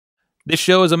This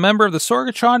show is a member of the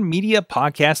Sorgatron Media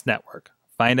Podcast Network.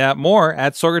 Find out more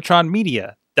at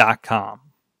sorgatronmedia.com.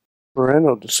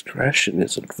 Parental discretion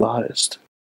is advised.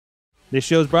 This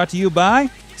show is brought to you by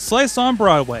Slice on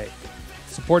Broadway,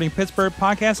 supporting Pittsburgh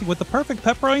podcasting with the perfect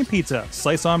pepperoni pizza.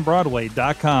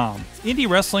 SliceOnBroadway.com. Indy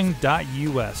Wrestling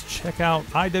US. Check out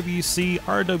IWC,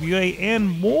 RWA, and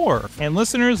more. And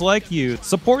listeners like you,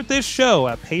 support this show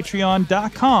at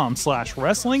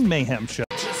Patreon.com/Wrestling Mayhem Show.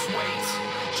 Just wait,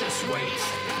 just wait,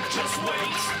 just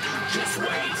wait, just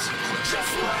wait,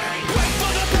 just wait. Wait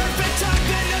for the perfect time,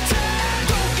 then attack.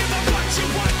 Don't give up what you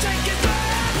want, take it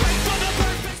back. Wait for the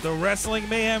perfect. The Wrestling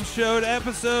Mayhem Show,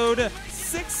 episode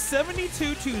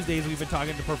 672 Tuesdays. We've been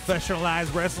talking to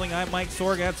professionalized wrestling. I'm Mike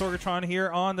Sorg at Sorgatron here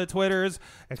on the Twitters,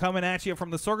 and coming at you from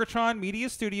the Sorgatron Media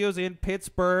Studios in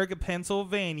Pittsburgh,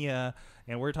 Pennsylvania.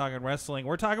 And we're talking wrestling.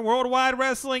 We're talking worldwide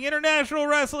wrestling, international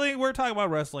wrestling. We're talking about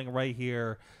wrestling right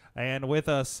here. And with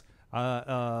us,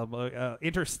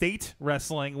 interstate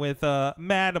wrestling with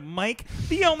Mad Mike,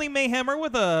 the only Mayhemmer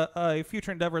with a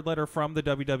future endeavor letter from the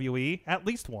WWE. At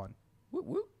least one. Woo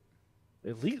woo.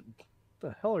 At least, what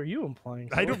the hell are you implying?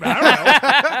 I don't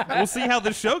know. We'll see how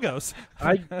this show goes.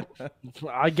 I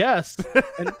guess.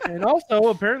 And also,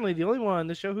 apparently, the only one on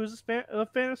the show who's a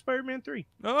fan of Spider-Man 3.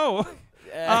 Oh.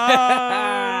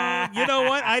 You know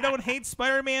what? I don't hate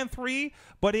Spider-Man 3,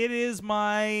 but it is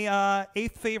my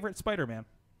 8th favorite Spider-Man.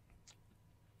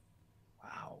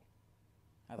 Wow.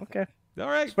 Okay. All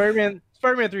right. Spider-Man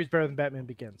 3 is better than Batman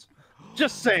Begins.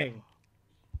 Just saying.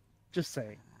 Just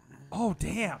saying. Oh,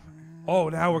 damn. Oh,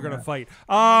 now we're going to fight.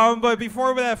 But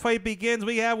before that fight begins,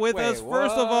 we have with us,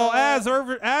 first of all, as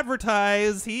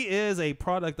advertised, he is a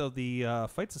product of the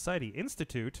Fight Society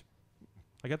Institute.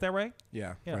 I got that right?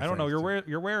 Yeah. I don't know.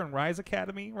 You're wearing Rise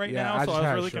Academy right now, I so I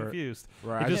was really shirt. confused.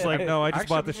 Right. You're just like, no, I just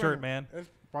bought the shirt, man. I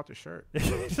bought the shirt.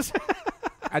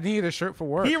 I needed a shirt for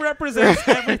work. He represents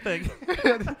everything.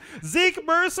 Zeke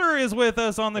Mercer is with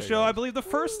us on the show. I believe the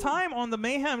first time on the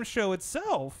Mayhem show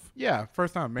itself. Yeah,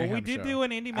 first time Mayhem But we did show. do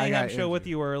an Indie Mayhem show with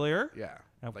you earlier. Yeah.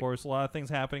 And of course, a lot of things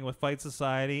happening with Fight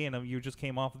Society, and you just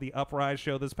came off of the Uprise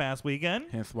show this past weekend.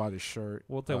 Hence why the shirt.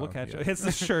 We'll catch it. It's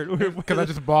the shirt. Because I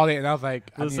just bought it, and I was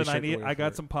like, listen, I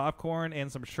got some popcorn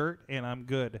and some shirt, and I'm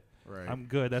good. Right. I'm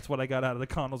good. That's what I got out of the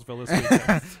Connellsville this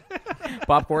weekend.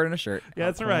 Popcorn and a shirt. Yeah,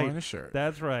 that's Popcorn right. and a shirt.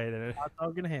 That's right. Hot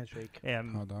dog and a handshake.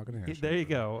 And hot dog and a handshake. There you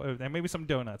go. And maybe some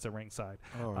donuts at ringside.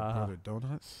 Oh, brother,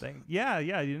 donuts? Yeah.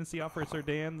 You didn't see Officer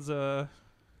Dan's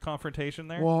confrontation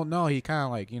there? Well, no, he kind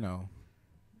of like,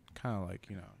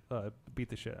 beat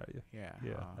the shit out of you. Yeah.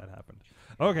 That happened.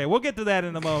 Okay, we'll get to that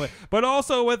in a moment. But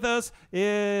also with us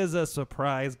is a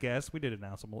surprise guest. We did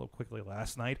announce him a little quickly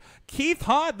last night. Keith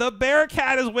Haught, the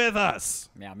Bearcat, is with us.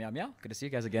 Meow, meow, meow. Good to see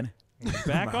you guys again.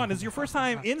 Back on. This is your first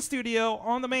time in studio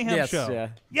on the Mayhem show. Yeah.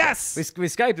 Yes. We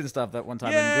Skyped and stuff that one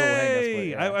time.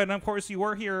 Yay! And Google Hangouts, And of course, you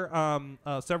were here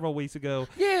several weeks ago.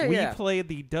 Yeah, we played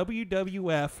the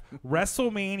WWF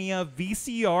WrestleMania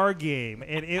VCR game,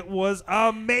 and it was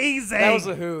amazing. That was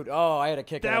a hoot. Oh, I had a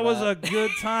kick out That of was that. a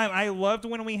good time. I loved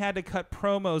when we had to cut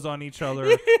promos on each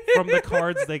other from the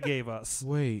cards they gave us.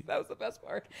 Wait. That was the best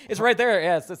part. It's right there.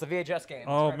 Yeah, it's a VHS game.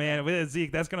 Oh, right man. With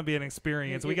Zeke, that's going to be an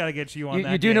experience. We got to get you on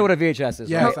that. You do game. know what a VHS is,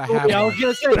 Yes, right? I have one. I was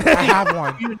going to say. I have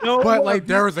one. You know but, what like,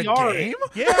 there was a VCR game?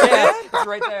 Yeah, Yeah, it's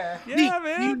right there. yeah,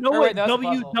 man. You know Or what wait, that's a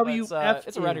puzzle. WWF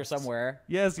It's around here is. somewhere.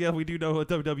 Yes, we do know what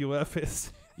WWF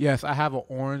is. Yes, I have an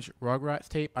orange Rugrats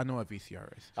tape. I know what VCR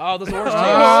is. Oh, those orange tapes.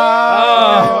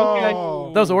 Oh, okay.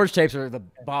 Those orange tapes are the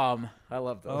bomb. I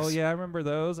love those. Oh, yeah, I remember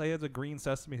those. I had the green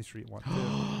Sesame Street one, too.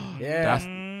 Yeah. That's-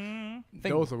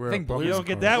 Think- Those are real think bumpers. You don't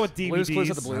get that with DVDs. Blue's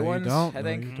Clues are the blue No, you ones, don't. I No,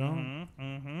 think. you don't.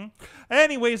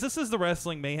 Anyways, this is the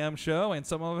Wrestling Mayhem show, and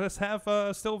some of us have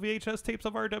still VHS tapes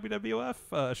of our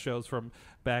WWF shows from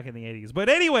back in the 80s. But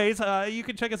anyways, you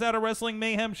can check us out at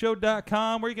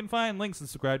WrestlingMayhemShow.com, where you can find links and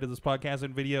subscribe to this podcast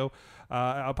and video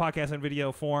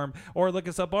form, or look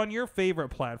us up on your favorite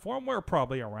platform. We're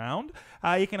probably around.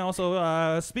 You can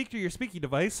also speak to your speaky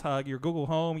device, your Google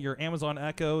Home, your Amazon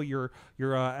Echo, your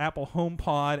Apple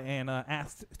HomePod, and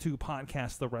ask to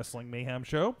podcast the Wrestling Mayhem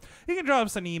Show. You can drop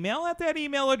us an email at that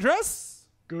email address.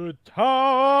 Good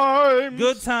times.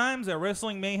 Good times at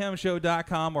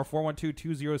WrestlingMayhemShow.com or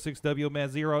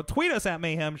 412-206-WMAZ0. Tweet us at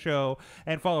Mayhem Show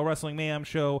and follow Wrestling Mayhem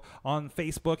Show on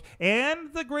Facebook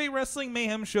and the Great Wrestling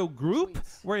Mayhem Show group,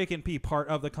 where you can be part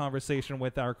of the conversation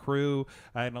with our crew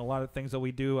and a lot of things that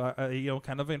we do.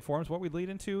 Kind of informs what we lead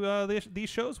into these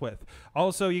shows with.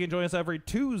 Also, you can join us every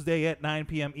Tuesday at 9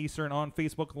 p.m. Eastern on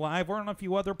Facebook Live or on a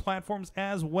few other platforms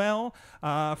as well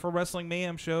for Wrestling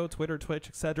Mayhem Show, Twitter, Twitch,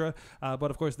 etc. But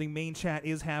of course, the main chat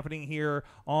is happening here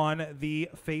on the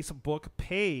Facebook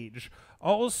page.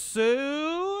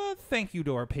 Also, thank you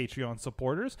to our Patreon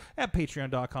supporters at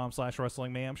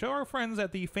patreon.com/Wrestling Mayhem Show. Our friends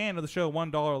at the fan of the show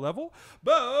 $1 level.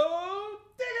 Bo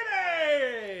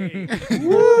Diggity!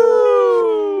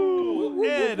 Woo!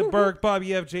 Ed Burke,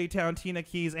 Bobby F. J Town, Tina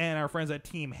Keys, and our friends at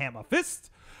Team Hammer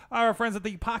Fist. Our friends at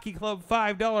the Pocky Club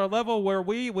 $5 level, where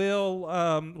we will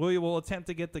attempt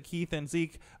to get the Keith and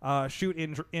Zeke shoot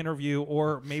interview,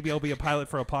 or maybe it'll be a pilot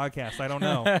for a podcast. I don't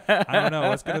know.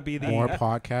 It's going to be the more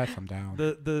podcasts. I'm down.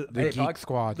 The Geek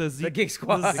Squad. The Geek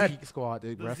Squad. The Geek Squad.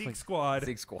 The the wrestling. Zeke Squad.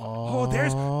 Zeke Squad. Oh,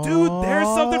 there's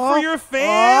something for your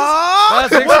fans.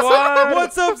 Zeke Squad.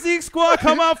 What's up, Zeke Squad?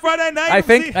 Come out Friday night. I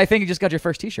think you just got your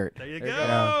first T-shirt. There you go.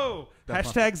 go.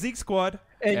 Hashtag Zeke Squad.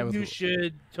 And you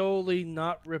should totally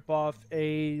not rip off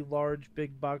a large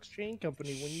big box chain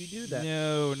company when you do that.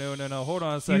 No. Hold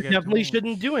on a You second. definitely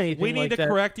shouldn't do anything. We need like to that.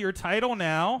 correct your title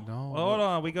now. No, Hold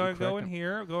on. We go in correct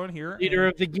here. Go in here. Leader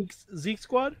of the Zeke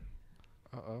Squad.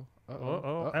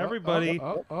 Everybody.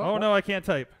 Oh no, I can't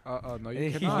type. No, you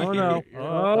cannot. Oh no.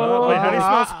 Wait, how do you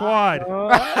spell squad?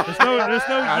 There's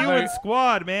no U in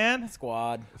squad, man.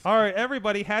 Squad. All right,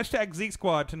 everybody. Hashtag Zeke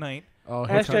Squad tonight. Oh,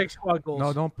 Hashtag squad goals.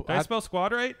 No, don't. Did I spell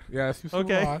squad right? Yes, you still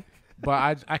Okay. are.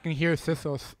 But I can hear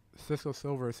Cisco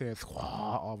Silver saying squaw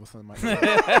all of a sudden.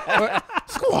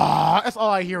 Squaw. That's all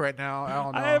I hear right now. I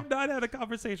don't know. I have not had a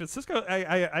conversation. Cisco,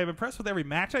 I'm impressed with every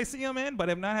match I see him in, but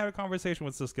I've not had a conversation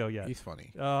with Cisco yet. He's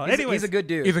funny. Anyways, He's a good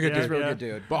dude. He's a good He's dude. a really Yeah. good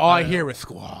dude. But all I hear is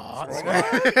squaw.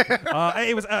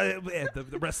 it was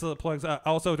the rest of the plugs.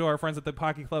 Also to our friends at the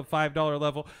Pocky Club $5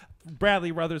 level, Bradley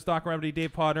Brothers, Doc Remedy,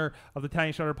 Dave Potter of the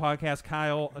Tiny Shutter Podcast,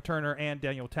 Kyle Turner, and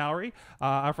Daniel Towery.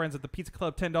 Our friends at the Pizza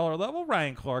Club $10 level,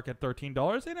 Ryan Clark at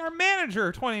 $13, and our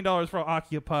manager $20 for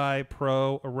Occupy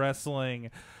Pro Wrestling. You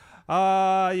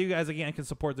guys again can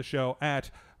support the show at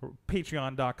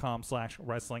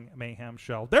patreon.com/Wrestling Mayhem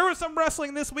Show. There was some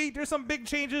wrestling this week. There's some big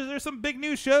changes. There's some big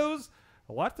new shows.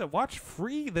 A lot to watch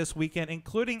free this weekend,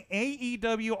 including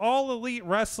AEW All Elite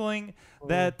Wrestling.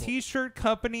 That T-shirt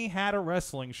company had a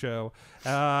wrestling show,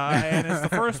 and it's the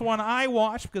first one I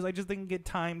watched because I just didn't get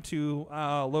time to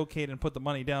locate and put the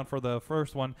money down for the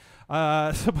first one.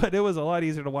 But it was a lot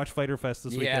easier to watch Fyter Fest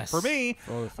this weekend for me,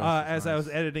 as I was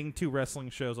editing 2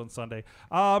 wrestling shows on Sunday.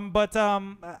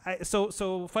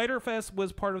 So Fyter Fest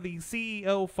was part of the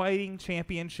CEO Fighting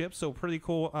Championship, so pretty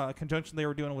cool conjunction they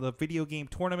were doing with a video game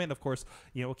tournament. Of course,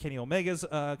 Kenny Omega's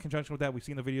conjunction with that. We've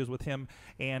seen the videos with him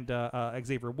and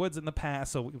Xavier Woods in the past,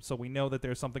 so we know that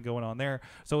there's something going on there.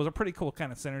 So it was a pretty cool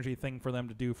kind of synergy thing for them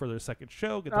to do for their second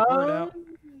show, get the word out.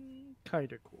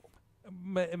 Kind of cool.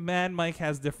 Mad Mike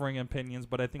has differing opinions,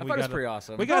 but I think I we thought it got was pretty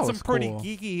awesome. We got That some was pretty cool.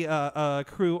 geeky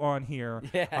crew on here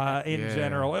in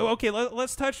general. Okay,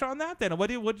 let's touch on that then. What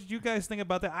did you guys think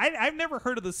about that? I've never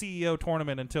heard of the CEO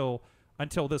tournament until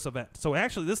this event. So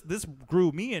actually, this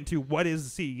grew me into what is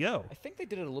CEO. I think they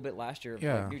did it a little bit last year.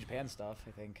 Yeah. Like New Japan stuff.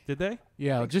 I think. Did they?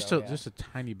 Yeah, think just so, a yeah. just a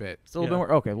tiny bit. It's a little bit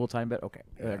more. Okay, a little tiny bit. Okay.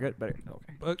 Good. Better.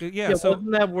 Okay. Yeah. So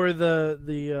wasn't that where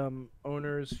the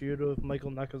owners feud with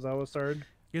Michael Nakazawa started?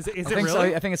 is it I think really? so.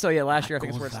 I think it's so. Yeah, last year I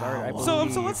think it's where it started. I So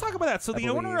believe. let's talk about that. So I the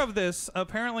owner believe. of this,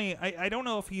 apparently, I don't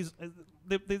know if he's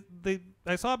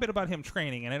I saw a bit about him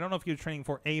training, and I don't know if he was training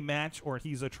for a match or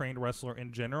he's a trained wrestler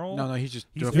in general. No, he's just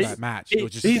He's doing for just- that match. It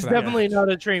was just He's for that definitely match. not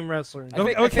a trained wrestler. I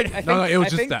think, Okay. I think, No, it was I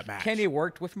just think that match. Kenny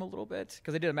worked with him a little bit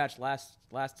because they did a match last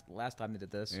time they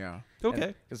did this. Yeah,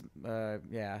 Okay. Because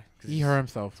 'cause he hurt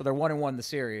himself. So they're 1-1 the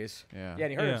series. Yeah. Yeah,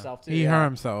 and he hurt Yeah. himself too. He yeah. hurt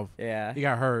himself. Yeah. He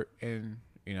got hurt, and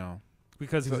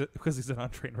Because he's an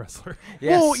untrained wrestler.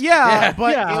 Yes. Well, yeah,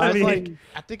 but Yeah, it I was mean- like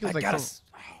I think it was I like gotta some-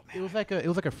 it was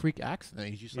like a freak accident.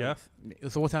 He's just like it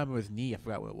was one time with his knee. I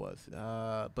forgot what it was.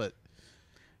 But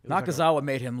it was like a- Nakazawa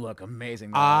made him look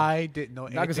amazing. Though. I didn't know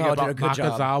anything Nakazawa did about a good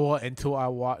job. Nakazawa until I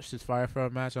watched his Fyter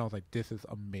Fest match. And I was like, "This is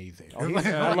amazing." Oh,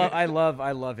 I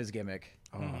love his gimmick.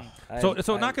 So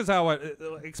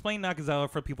Nakazawa, explain Nakazawa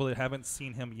for people that haven't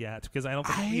seen him yet, because I don't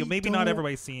think maybe not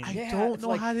everybody's seen. I Yeah, don't it's know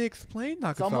like- how to explain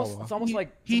It's Nakazawa. almost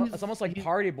like he's- it's almost like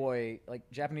party boy, like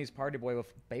Japanese party boy with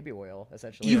baby oil,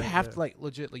 essentially. You have to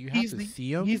legit, you have He's to the,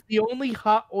 see him. he's the only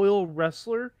hot oil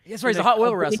wrestler. That's right. He's in a hot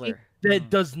oil company wrestler. that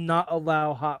does not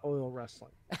allow hot oil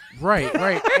wrestling. right,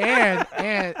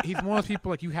 and he's one of those people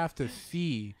like you have to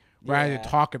see rather Yeah. than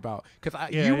talk about. Because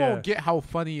Yeah, you yeah. won't get how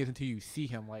funny he is until you see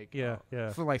him. Like, Yeah,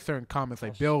 yeah. So like certain comments,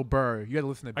 like Bill Burr. You had to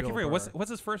listen to I Bill can't forget Burr. what's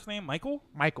his first name? Michael.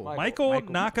 Michael. Michael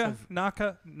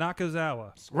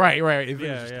Nakazawa. Right. It's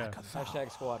Yeah, just yeah. like,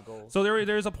 Hashtag squad goals. So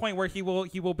there's a point where he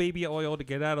will baby oil to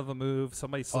get out of the move.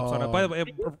 Somebody slips on it. By the way,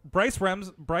 Bryce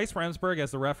Remsburg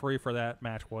as the referee for that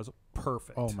match was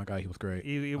perfect. oh my God, he was great.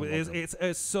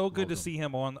 It's so good to see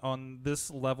him on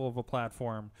this level of a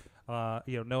platform.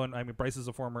 Knowing, I mean, Bryce is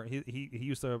a former. He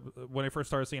used to, when I first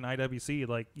started seeing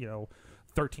IWC,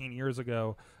 13 years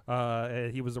ago.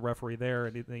 He was a referee there,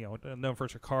 and known for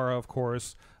Chikara, of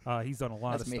course. He's done a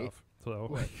lot That's of me. stuff.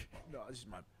 So No, this is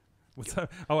my what's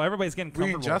up? Oh, everybody's getting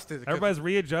comfortable. Readjusted, 'cause Everybody's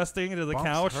readjusting to the bumps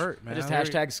couch. hurt, man. Just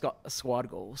hashtag squad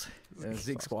goals.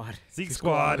 Zeke squad. Zeke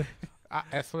squad.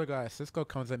 I swear to God, Cisco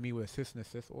comes at me with assist and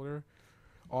assist order,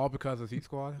 all because of Zeke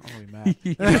Squad. I'm gonna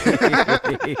be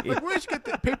mad. Like, where'd you get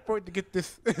the paperwork to get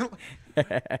this?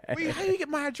 How do you get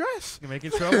my address? You're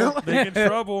making trouble.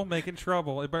 Making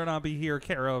trouble. It better not be here,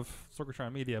 care of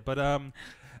Sorgatron Media. But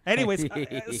anyways,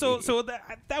 so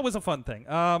that was a fun thing.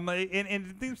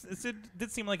 And it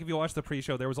did seem like if you watched the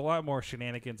pre-show, there was a lot more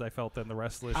shenanigans I felt than the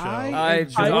rest of the show. I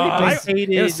hated.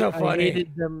 it was so funny. I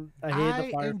hated them. I hated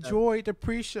the Fyter Fest. enjoyed the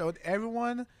pre-show.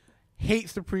 Everyone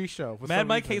hates the pre-show. for Mad some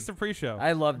Mike reason. hates the pre-show.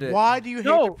 I loved it. Why do you hate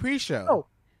No, the pre-show? No,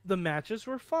 the matches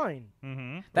were fine.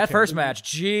 Mm-hmm. That Okay. first match,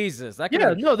 Jesus, that could Yeah,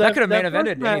 have no, that could have main that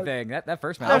evented first match- anything. That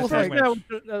first match. That was first,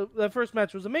 like- that first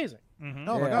match was amazing. Mm-hmm.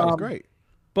 Oh my Yeah. God, it was great.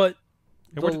 But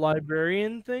Yeah, the which-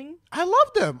 librarian thing, I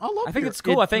loved him. I loved I think him. it's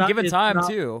cool. I think not- given it's time not-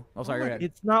 too. Oh, sorry. Go ahead.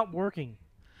 it's not working.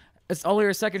 It's only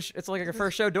your second. It's like your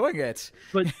first show doing it.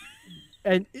 But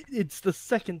and it's the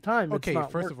second time. Okay, it's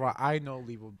not first working. of all, I know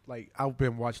Levo. Like I've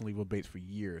been watching Levo Bates for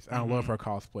years, and I love her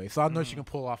cosplay, so I know she can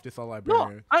pull off this all No,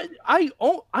 librarian.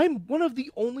 I'm one of the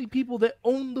only people that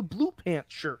own the blue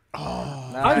pants shirt.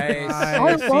 Nice. I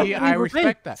love see. I Levo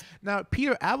respect Bates. that. Now,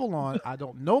 Peter Avalon, I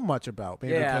don't know much about,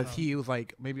 maybe Yeah. because he was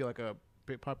maybe a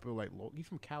big popular he's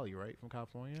from Cali, right? From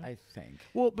California. I think.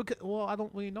 Well, I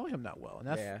don't really know him that well, and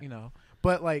that's Yeah.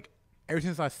 But ever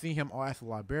since I seen him all as a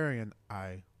librarian,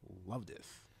 I love this.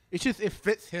 It's just it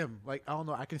fits him. I don't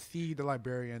know. I can see the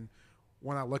librarian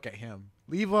when I look at him.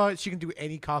 Leva, she can do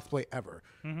any cosplay ever.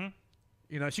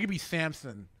 Mm-hmm. She could be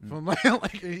Samson from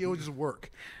it will just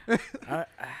work. Like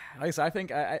I said, I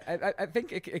think I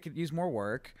think it could use more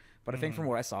work, but I think from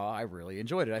what I saw, I really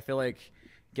enjoyed it. I feel like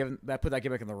given that put that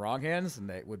gimmick in the wrong hands, and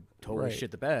they would totally Right.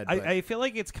 shit the bed. but- I feel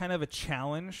like it's kind of a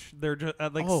challenge. They're just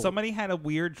somebody had a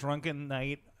weird drunken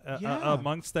night Yeah.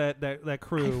 amongst that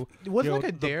crew. It wasn't You know,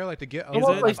 a dare to get Is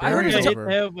over it? the I heard librarian it's They over.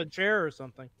 have a chair or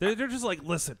something. they're just like,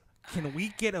 listen, can we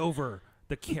get over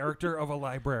the character of a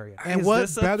librarian? And Is what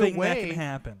this a better thing way? that can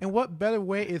happen? And what better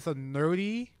way is a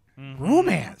nerdy Mm-hmm.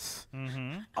 romance?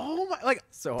 Mm-hmm. Oh my!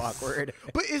 so awkward.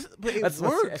 But it That's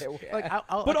works. yeah.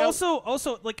 But also,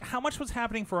 how much was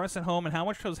happening for us at home, and how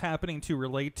much was happening to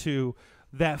relate to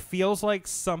that feels like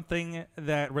something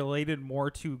that related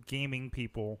more to gaming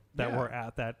people that were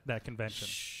at that convention.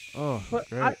 Oh, But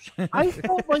great. I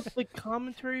felt like the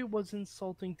commentary was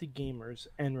insulting to gamers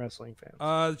and wrestling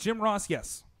fans. Jim Ross,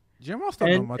 yes. Jim Ross don't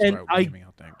know and- much and about I- gaming,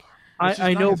 I think. It's just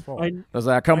I not know. his fault. Does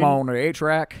that come I- on the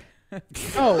 8-track?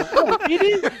 Oh, it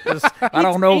is. I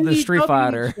don't know the Street AEW's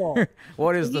Fighter. fault.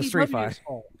 What is the Street AEW's Fighter?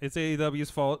 fault. It's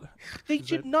AEW's fault. They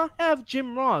should not have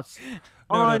Jim Ross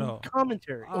No, on no.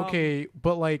 commentary. Okay,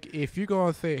 but if you're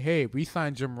gonna say, "Hey, we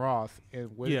signed Jim Ross,"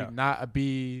 and would Yeah. it not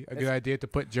be a good idea to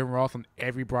put Jim Ross on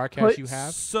every broadcast you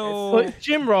have? So Put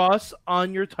Jim Ross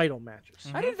on your title matches.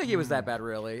 I didn't think he was that bad,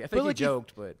 really. I think he like,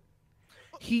 joked, but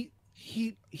He's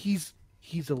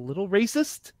a little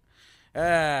racist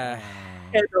uh,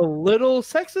 and a little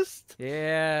sexist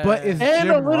yeah. But is and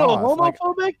Jim a little Ross,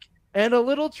 homophobic and a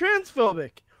little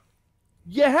transphobic.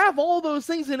 You have all those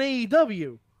things in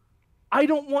AEW. I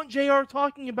don't want JR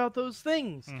talking about those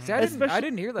things. See, I especially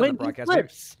didn't hear that when in the he broadcast, maybe,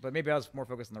 flips. but maybe I was more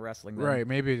focused on the wrestling. Then. Right,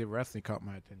 maybe the wrestling caught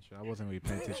my attention. I wasn't really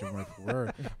paying attention word for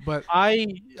word. But I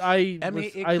mean,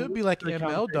 it could be like listened to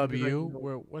the commentary because I MLW, know-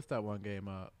 where what's that one game?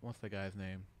 What's the guy's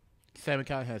name? Sam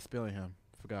Callahan spilling him.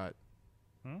 Forgot.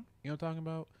 Hmm? You know what I'm talking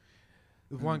about?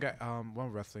 There's one guy,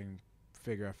 one wrestling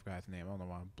figure. I forgot his name. I don't know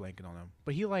why I'm blanking on him.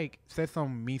 But he said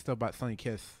some mean stuff about Sonny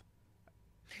Kiss.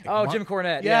 Oh, Jim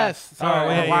Cornette. Yes. Yeah. Sorry, I don't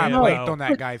know yeah, why I yeah, blanked no. on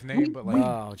that guy's name, but we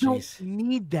Oh, don't jeez.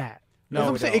 need that. no,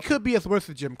 I'm we saying don't. it could be as worse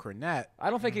as Jim Cornette. I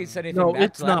don't think he said anything No, that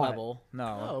it's to that not. level.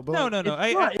 No. but no.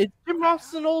 It's not. It's Jim Ross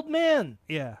is an old man.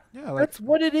 Yeah. yeah, That's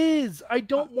what it is. I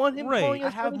don't want him Right. calling I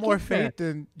us have Sonny more Kiss man. faith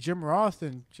in Jim Ross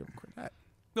than Jim Cornette.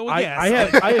 Well, I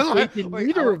yes. have faith in Like,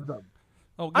 neither of them.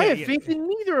 Oh, I have faith in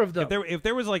neither of them. If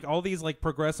there was like all these like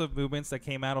progressive movements that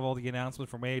came out of all the announcements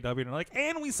from AEW, and they're like,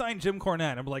 and we signed Jim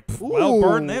Cornette, I'm like, well,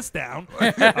 burn this down.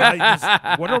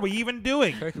 What are we even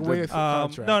doing? No,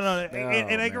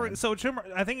 and I agree. So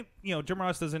I think Jim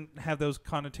Ross doesn't have those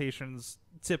connotations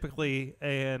typically,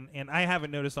 and I haven't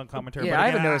noticed on commentary. Yeah, but I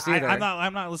haven't noticed either.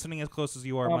 I'm not listening as close as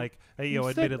you are, Mike. He said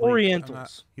Admittedly,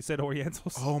 Orientals. He said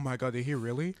Orientals. Oh my God, did he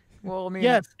really? Well, I mean,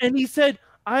 Yes, and he said,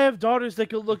 I have daughters that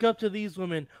could look up to these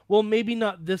women. Well, maybe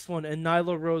not this one. And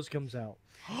Nyla Rose comes out.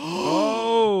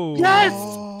 Oh. Yes!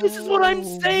 This is what I'm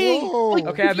saying. Like,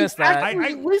 okay, I missed that.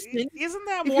 Listen, isn't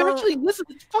that if more? you actually listen,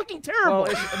 it's fucking terrible.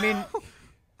 Well,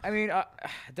 I mean,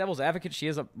 Devil's Advocate, she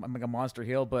is a monster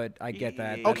heel, but I get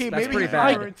that. Okay, that's maybe pretty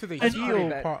bad. into the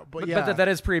heel part, but yeah, but that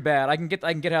is pretty bad. I can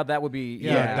get how that would be.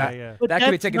 Yeah. But that could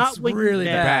be that's taken not what he really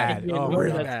meant. bad. You Oh, know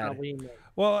really that's bad. not what he meant.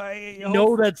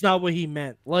 Well, That's not what he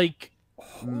meant. Like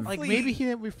maybe he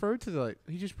didn't refer to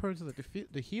he just referred to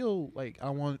the heel. Like I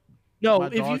want. no, my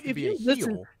daughters to if be you a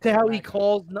listen heel. to how he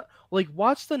calls, like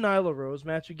watch the Nyla Rose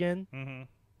match again, mm-hmm.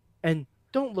 and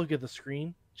don't look at the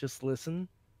screen. Just listen.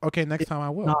 Okay, next time I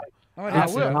will. not-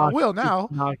 I will now.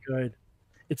 It's not good.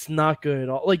 It's not good at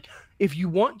all. Like if you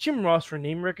want Jim Ross for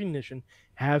name recognition,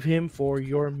 have him for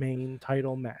your main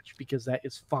title match because that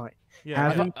is fine.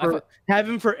 Yeah, have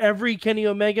him for every Kenny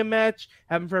Omega match.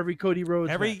 Have him for every Cody Rhodes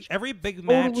match. Every big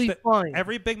match. Totally fine.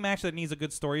 Every big match that needs a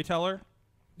good storyteller.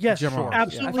 Yes, Jim Ross.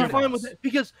 absolutely Yeah, fine with it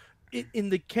because in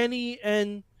the Kenny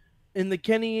and in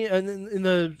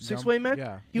the six-way match,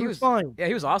 yeah. he was fine. Yeah,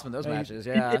 he was awesome in those matches.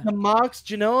 Yeah. In the Mox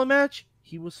Janela match,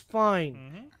 he was fine.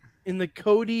 Mm-hmm. In the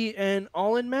Cody and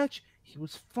All-In match, he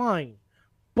was fine.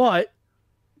 But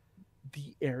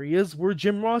the areas where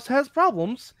Jim Ross has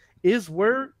problems is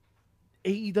where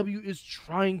AEW is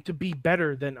trying to be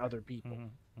better than other people.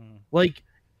 Mm-hmm. Like,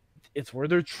 it's where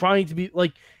they're trying to be.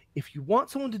 Like, if you want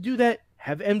someone to do that,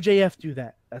 have MJF do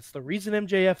that. That's the reason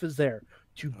MJF is there,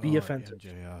 to be offensive.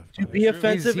 MJF. To be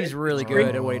offensive. He's really great.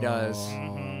 good at what he does.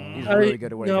 Mm-hmm. He's really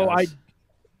good at what he does.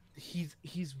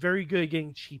 He's very good at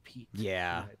getting cheap heat.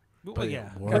 Yeah. Well, yeah.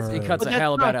 He cuts But a that's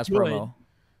hell of a not badass good. promo.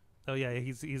 Oh yeah,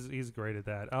 he's great at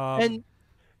that.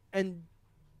 And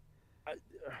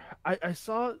I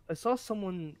saw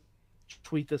someone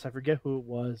tweet this. I forget who it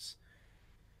was.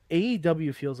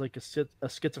 AEW feels like a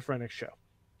schizophrenic show.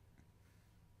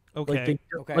 Okay.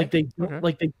 Like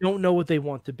they don't know what they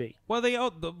want to be. Well,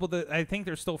 I think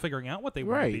they're still figuring out what they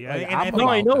want to Right. be. Like, And I I'm think-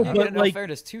 I know, Yeah, but in like,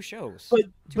 fairness, 2 shows.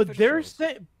 but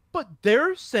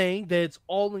they're saying that it's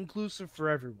all inclusive for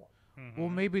everyone. Well,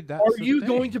 maybe that's. Are you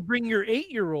going to bring your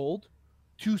 8-year-old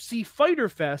to see Fyter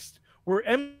Fest where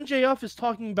MJF is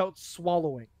talking about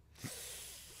swallowing?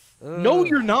 No,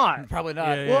 you're not. Probably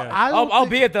not. Yeah, Well, yeah. I don't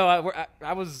Albeit though,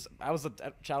 I was a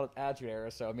child attitude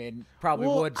era, so I mean, probably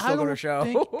well, would still go to a show.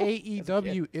 I don't think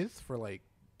AEW is for like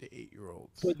the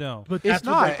 8-year-olds. No. But It's that's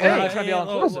what not. they're I'm saying. trying to be all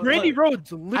No, inclusive. Randy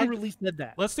Rhodes literally said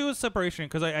that. Let's do a separation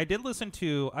because I did listen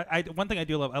to one thing I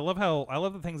do love. I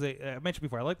love the things that I mentioned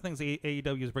before. I like the things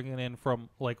AEW is bringing in from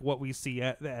like what we see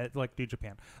at like New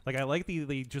Japan. Like I like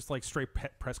the just like straight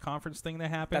press conference thing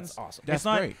that happens. That's awesome. That's It's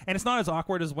not great. and it's not as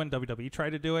awkward as when WWE tried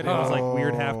to do it. It was like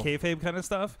weird half kayfabe kind of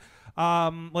stuff.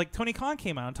 Like Tony Khan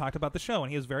came out and talked about the show,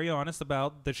 and he was very honest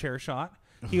about the chair shot.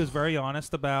 He was very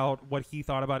honest about what he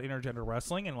thought about intergender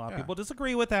wrestling, and a lot of people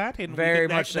disagree with that. And Very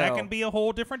that, much that so. can be a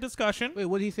whole different discussion. Wait,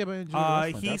 what did he say about intergender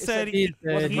wrestling? He That's- said He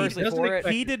wasn't personally doesn't for it.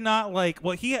 expect he did not like.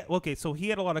 Well, so he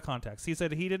had a lot of context. He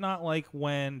said he did not like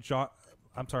when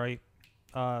I'm sorry,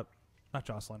 not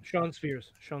Jocelyn. Sean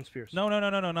Spears. No,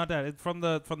 not that. It's from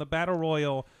the Battle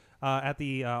Royal at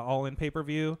the All In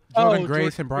pay-per-view. Jordan Oh, Grace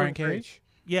Jordan- and Brian Jordan Cage.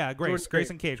 Yeah, Jordan Grace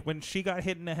and Cage. When she got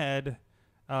hit in the head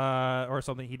or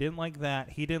something, he didn't like that.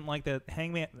 He didn't like that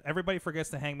Hangman. Everybody forgets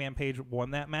that Hangman Page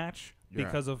won that match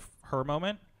because of her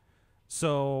moment.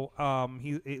 So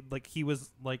he was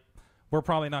like, we're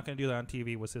probably not going to do that on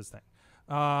TV was his thing.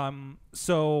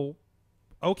 So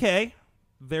okay,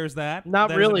 there's that. Not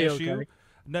There's really an issue. okay.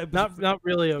 No, Not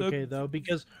really okay though,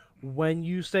 because when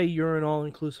you say you're an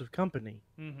all-inclusive company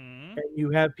Mhm. and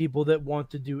you have people that want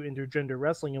to do intergender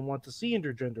wrestling and want to see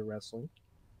intergender wrestling,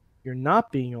 you're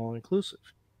not being all-inclusive.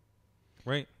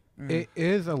 Right. It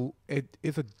is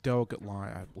a delicate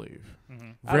line, I believe.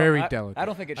 Mhm. Very delicate. I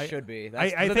don't think it should be.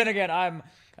 That's, I but think- then again,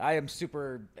 I am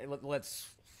super. Let's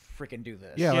freaking do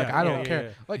this. Yeah, like Yeah, I don't yeah, care. yeah.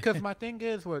 Like, cause my thing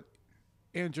is with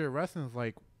intergender wrestling is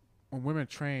like when women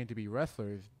train to be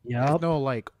wrestlers. Yep. There's no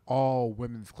like all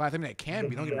women's class. I mean, it can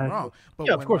be. Don't get me Exactly. wrong. But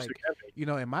Yeah, when, of course like, it can be. you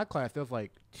know, in my class, there's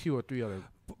like 2 or 3 other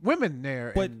women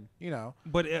there, But- and you know,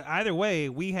 But either way,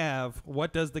 we have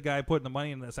what does the guy putting the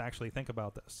money in this actually think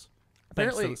about this?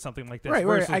 thanks Apparently- to something like this. Right,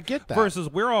 versus, I get that. Versus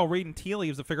we're all reading tea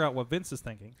leaves to figure out what Vince is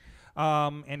thinking.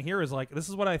 And here is like, this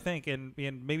is what I think, and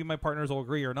maybe my partners will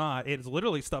agree or not. It's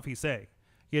literally stuff he say,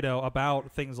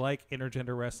 about things like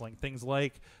intergender wrestling, things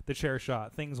like the chair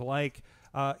shot, things like,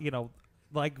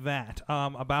 like that,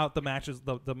 about the matches,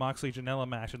 the Moxley Janela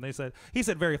match. And he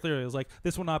said very clearly, it was like,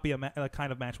 this will not be a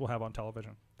kind of match we'll have on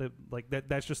television.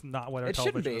 That's just not what our It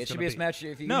television shouldn't be. is It should gonna be a match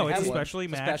if you No, have it's a one. specially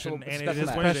It's a match, special- and it's a it is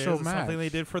special what match. it is. Special It's something they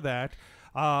match. did for that.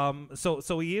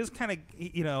 So he is kind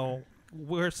of,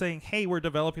 we're saying, hey, we're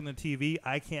developing the TV.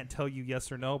 I can't tell you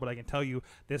yes or no, but I can tell you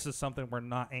this is something we're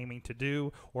not aiming to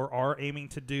do or are aiming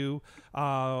to do,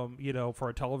 for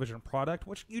a television product,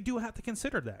 which you do have to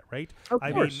consider that, right? Of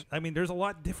course. I mean, there's a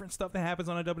lot different stuff that happens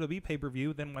on a WWE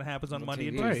pay-per-view than what happens on Monday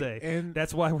and TV. Tuesday. Right, and-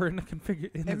 that's why we're in the configure.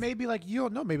 And maybe like you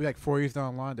don't know, maybe like 4 years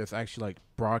down the line, there's actually like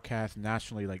broadcast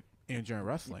nationally, like intergender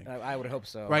wrestling. I would hope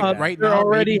so. Right, Yeah. right there now,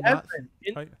 already maybe has not. been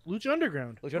in Right. Lucha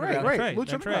Underground. Lucha Right, Underground. right. That's right. Lucha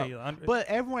That's Underground. right. But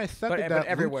everyone accepted But that.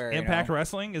 everywhere. Impact you know?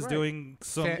 Wrestling is Right. doing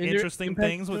some Sa- interesting Impact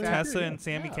things with Wrestling. Tessa and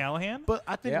Sammy Yeah. Callahan. But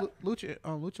I think Yeah. Lucha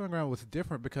Underground was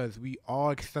different because we all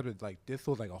accepted like this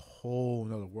was like a whole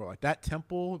nother world. Like that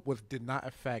temple did not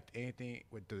affect anything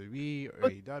with WWE or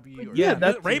But- AEW. Or yeah, Yeah,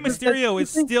 that's- Rey that's- Mysterio that's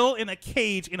is the thing. still in a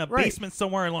cage in a Right. basement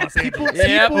somewhere in Los People- Angeles.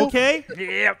 Yep. people- Okay.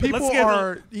 people Let's get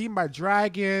are eaten by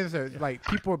dragons, or like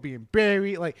people are being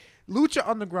buried. Like Lucha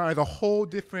Underground is a whole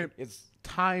different It's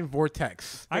time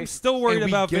vortex. I'm still worried And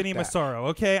we about get Vinny that. Massaro.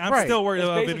 Okay, I'm Right. still worried It's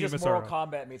about basically Vinny just Mortal Massaro.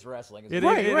 Kombat meets wrestling. It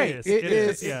Right, is. right. It It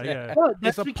is. is. Yeah, yeah. But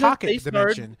that's It's a because pocket they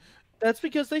started. dimension. That's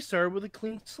because they started with a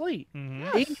clean slate.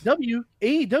 Mhm.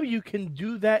 AEW can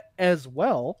do that as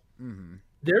well. Mm-hmm.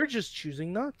 They're just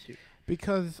choosing not to.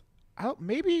 Because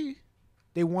maybe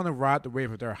they want to ride the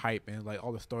wave of their hype and like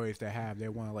all the stories they have. They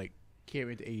want to like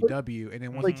carry into AEW, and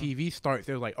then once Like- the TV starts,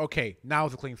 they're like, okay, now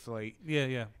it's a clean slate, Yeah,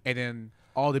 yeah. and then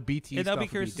all the BT And stuff they'll be will be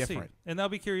curious to see. different. And they'll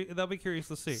be curious. They'll be curious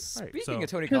to see. Speaking So- of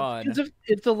Tony Because Khan,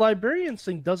 if the Librarians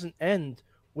thing doesn't end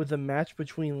with a match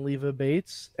between Leva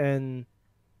Bates and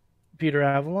Peter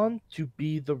Avalon to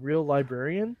be the real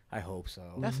Librarian, I hope so.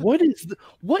 what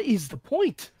is the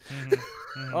point? Mhm,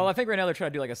 mhm. Well, I think right now they're trying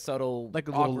to do like a subtle, Like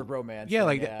a awkward little romance. Yeah, thing,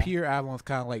 like that. Pierre Avalon's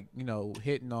kind of like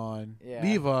hitting on Yeah.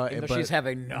 Leva, Even though but she's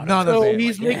having none none of of So it.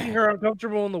 he's Like, making her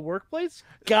uncomfortable in the workplace?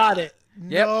 Got it.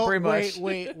 Yep, no, pretty much.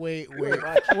 Wait. much. Wait.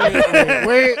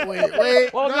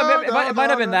 Well, No, it might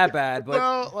have been that bad, but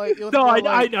no, like, it was No, more I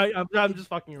like- know. I'm just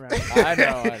fucking around. I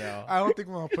know. I don't think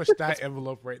we're gonna push that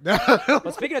envelope right now.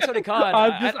 But speaking of Tony Khan,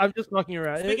 I'm just fucking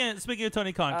around. Speaking of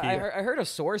Tony Khan, I heard a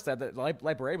source that the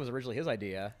Librarian was originally his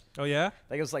idea. oh yeah.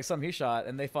 Like it was like something he shot,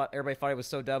 and everybody thought it was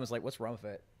so dumb. It's like, what's wrong with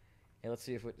it? Hey, let's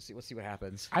see what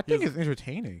happens. I think it's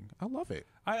entertaining. I love it.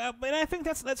 But I think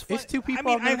that's fun. It's two people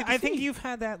I I've mean, never I think seen. you've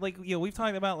had that, like, we've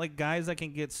talked about like guys that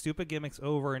can get stupid gimmicks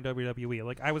over in WWE.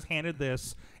 Like I was handed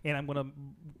this, and I'm gonna,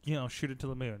 shoot it to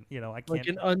the moon. I can't. Like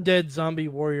an undead zombie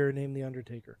warrior named the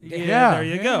Undertaker. Yeah, there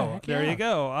you yeah, go. heck There yeah. you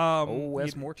go.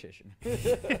 Wes Mortician.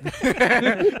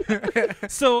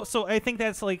 So I think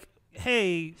that's like,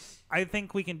 hey, I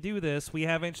think we can do this. We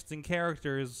have interesting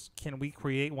characters. Can we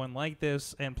create one like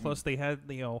this? And plus, they had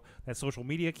that social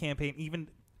media campaign. Even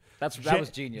That was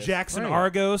genius. Jackson Right.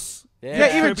 Argos. Yeah.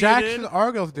 Yeah, even distributed. Jackson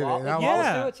Argos did it. and I was- Yeah.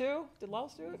 Lawless do it too? Did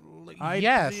Lawless do it?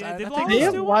 Yes, did I think Lawless They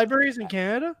have do it? libraries in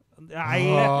Canada?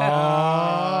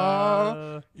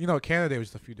 Canada was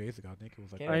just a few days ago. I think it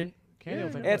was like Canada. Canada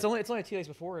was like Yeah, it's only 2 days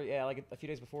before. Yeah, like a few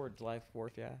days before July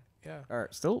 4th. Yeah. yeah. Or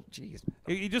still, jeez.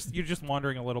 You're just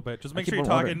wandering a little bit. Just make keep sure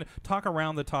you're on talking. Talk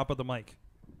around the top of the mic.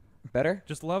 Better.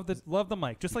 Just love the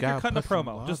mic. Just like gotta you're cutting a put some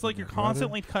promo. love Just in like it, you're brother.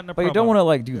 constantly cutting a promo. But you don't want to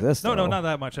like do this. No, though. not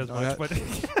that much as No, much,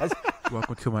 that- but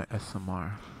Welcome to my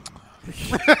SMR.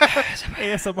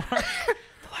 ASMR.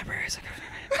 The library is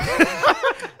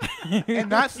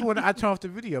And that's when I turn off the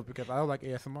video because I don't like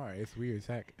ASMR. It's weird as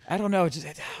heck. I don't know.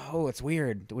 It's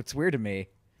weird. It's weird to me.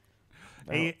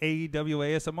 AEW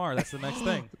ASMR. That's the next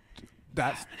thing.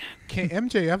 Can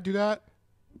MJF do that?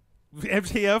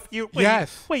 MJF.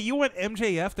 Yes. Wait, you want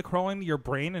MJF to crawl into your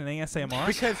brain in ASMR?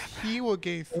 Because he will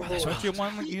gain so much. Don't you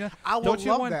want? I would don't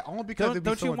you love want, that only because it'd be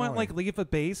don't so you want annoying. like leave a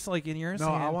bass like in yours? No,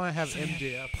 I want to have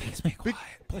MJF. Please be quiet.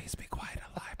 Please be quiet in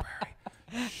the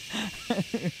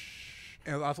library.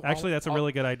 And also- Actually, that's a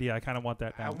really good idea. I kind of want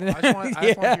that I now. just want to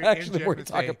Yeah, hear actually, MJF we're to and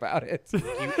talk say, about it.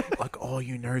 like all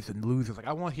you nerds and losers. Like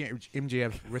I want to hear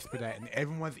MJF whisper that in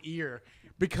everyone's ear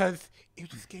because it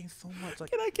was just getting so much. Like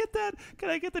Can I get that?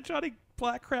 Can I get the Johnny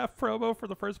Blackcraft promo for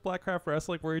the first Blackcraft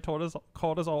Wrestling where he called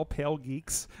us all pale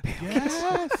geeks?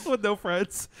 Yes. With no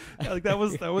friends. Like that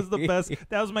was the best.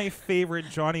 That was my favorite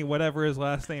Johnny whatever his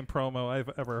last name promo I've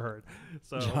ever heard.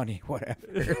 So Johnny, whatever.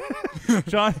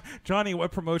 Johnny,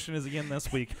 what promotion is he in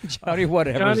this week? Johnny,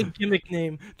 whatever. Johnny gimmick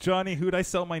name. Johnny, who'd I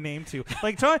sell my name to?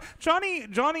 Like Johnny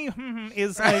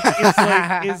is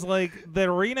like the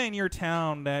arena in your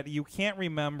town that you can't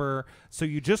remember, so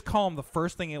you just call him the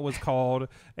first thing it was called.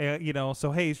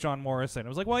 So hey, he's John Morrison. It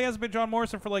was like, well, he hasn't been John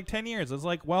Morrison for like 10 years. It's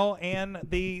like, well, and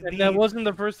that wasn't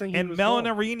the first thing. And Mellon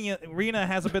Arena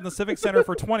hasn't been the Civic Center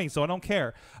for 20, so I don't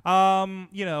care.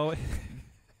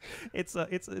 It's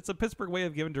a Pittsburgh way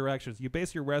of giving directions. You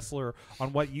base your wrestler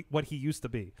on what he used to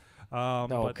be.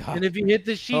 God. And if you hit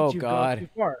the sheet, you go too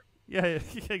far. Yeah,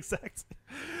 exactly.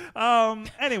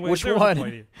 Anyway, which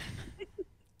one?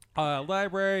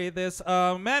 Library. This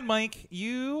Mad Mike.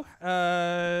 You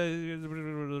do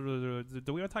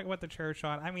we want to talk about the chair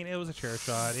shot? I mean, it was a chair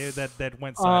shot that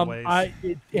went sideways.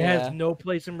 It has no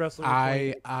place in wrestling.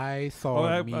 I saw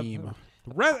a meme.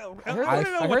 I don't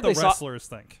know what the wrestlers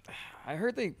think. I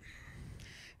heard they.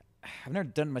 I've never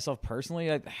done it myself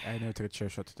personally. I never took a chair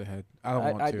shot to the head. I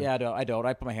don't want to. Yeah, I don't.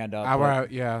 I put my hand up. I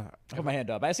put my hand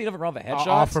up. I see nothing wrong with a headshot.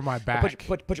 I'll offer my back.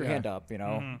 Put your hand up. You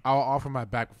know. Mm-hmm. I'll offer my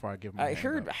back before I give my. I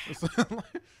heard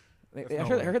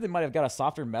they might have got a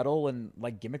softer metal and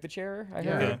like gimmick the chair. I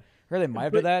heard they might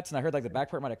have done that, and I heard like the back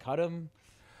part might have cut him.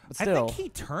 But still, I think he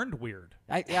turned weird.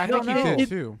 I don't know. He did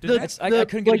too. I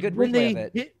couldn't get a good replay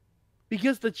of it.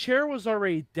 Because the chair was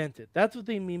already dented. That's what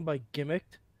they mean by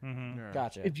gimmicked. Mm-hmm. Yeah.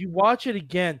 Gotcha. If you watch it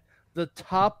again, the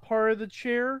top part of the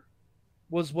chair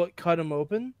was what cut him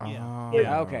open.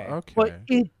 Okay. But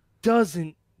it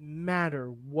doesn't matter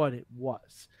what it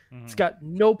was. Mm-hmm. It's got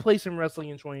no place in wrestling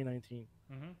in 2019.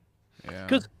 Yeah.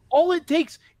 Because all it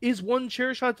takes is one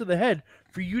chair shot to the head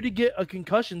for you to get a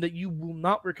concussion that you will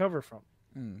not recover from.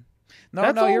 No,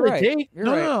 That's all you're it right. takes. You're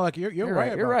right. No, like you're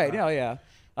right. You're right. That. Yeah.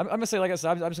 I'm gonna say, like I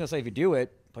said, I'm just gonna say, if you do it,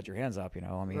 put your hands up.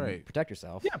 I mean, protect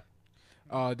yourself. Yeah.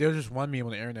 There was just one meme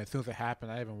on the internet. As soon as it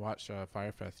happened, I haven't watched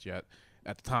Fyter Fest yet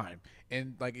at the time,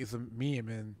 and like it's a meme,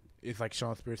 and it's like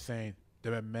Sean Spears saying,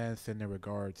 "The men send their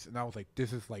regards," and I was like,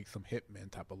 "This is like some Hitman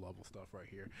type of level stuff right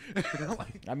here."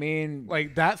 I mean,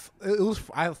 like that's it was.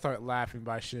 I started laughing,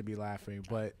 but I shouldn't be laughing.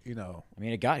 But I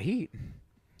mean, it got heat.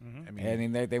 Mm-hmm. I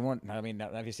mean, they want. I mean,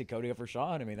 if you see Cody up for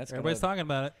Sean, I mean, that's everybody's talking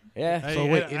about it. Yeah. So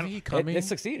wait, is he coming? It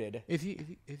succeeded. Is he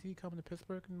coming to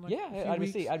Pittsburgh? In like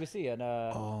IBC, and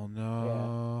oh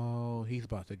no, he's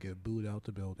about to get booed out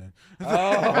the building. He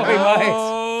might.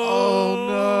 Oh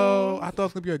no, I thought it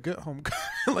was gonna be a good homecoming.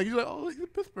 Like he's like, oh, he's in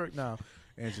Pittsburgh now,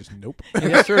 and it's just nope.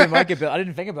 Yeah, sure, he might get built. I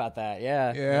didn't think about that.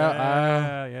 Yeah.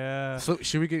 Yeah. So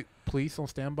should we get police on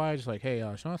standby? Just like, hey,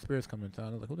 Sean Spears coming to town.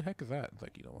 I was like, who the heck is that? It's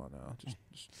like, you don't want to know.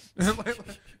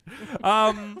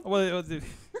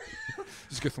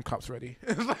 Just get some cops ready.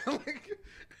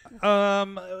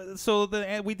 So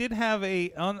we did have a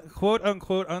quote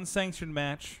unquote unsanctioned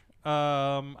match.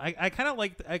 I kind of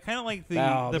liked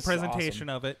the presentation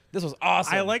of it. This was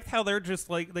awesome. I liked how they're just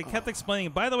like they kept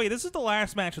explaining. By the way, this is the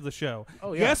last match of the show.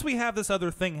 Oh, yeah. Yes, we have this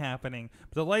other thing happening.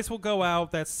 But the lights will go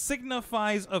out. That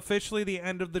signifies officially the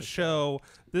end of the show.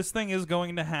 This thing is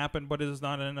going to happen, but it is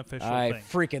not an official thing. I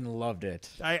freaking loved it.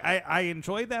 I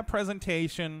enjoyed that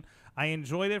presentation. I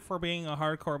enjoyed it for being a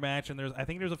hardcore match, and I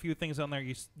think there's a few things on there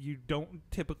you don't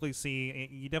typically see.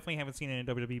 You definitely haven't seen it in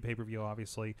a WWE pay-per-view,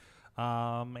 obviously.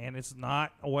 And it's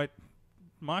not what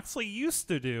Moxley used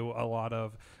to do a lot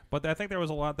of, but I think there was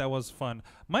a lot that was fun.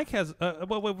 Mike has,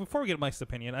 before we get Mike's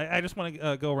opinion, I just want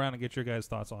to go around and get your guys'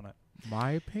 thoughts on it.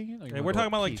 My opinion? We're talking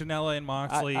about like Janela and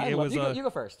Moxley. You go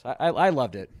first. I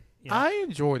loved it. Yeah. I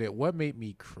enjoyed it. What made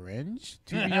me cringe,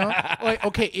 to be honest? Like,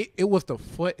 okay, it was the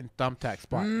foot and thumbtack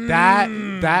spot.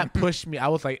 That pushed me. I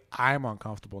was like, I'm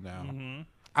uncomfortable now. Mm-hmm.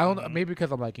 I don't know, maybe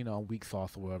because I'm like, on weak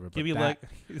sauce or whatever. But Give you but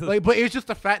it's just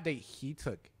the fact that he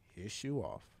took his shoe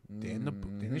off, then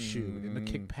the shoe, then the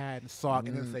kick pad and sock,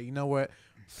 and then say, you know what,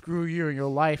 screw you and your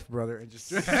life, brother, and just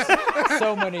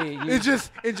so many. It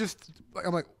just like,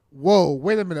 I'm like, whoa,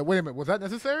 wait a minute, was that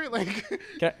necessary? Like,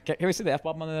 can we see the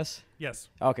F-bomb on this? Yes.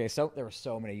 Okay, so there were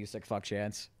so many "you sick fuck"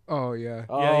 chants. Oh yeah.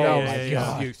 Oh my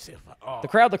God. You sick fuck. Oh. The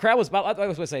crowd was. I was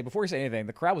going to say before you say anything,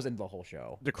 the crowd was into the whole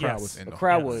show. The crowd was in. The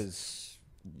crowd was.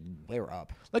 They were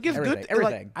up. Like it's everything, good.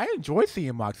 Everything. Like, I enjoy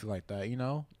seeing Moxley like that.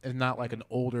 And not like an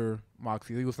older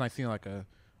Moxley. It was nice seeing like a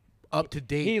up to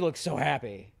date. He looked so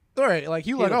happy. story. Like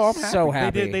he was like, oh, I'm happy. so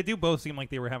happy. They do both seem like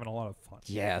they were having a lot of fun.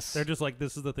 Yes. They're just like,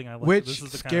 this is the thing I like. Which this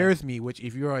is the scares me. Which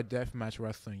if you're a deathmatch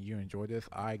wrestler and you enjoy this,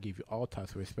 I give you all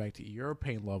types of respect. Your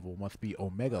pain level must be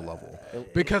omega level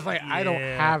because like I don't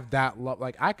have that love.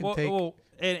 Like I can take. Well,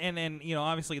 and you know,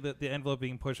 obviously the envelope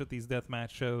being pushed with these deathmatch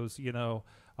shows, you know,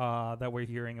 that we're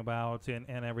hearing about and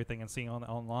everything and seeing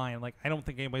online. Like I don't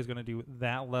think anybody's going to do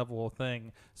that level of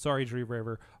thing. Sorry, Dream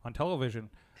River on television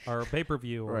or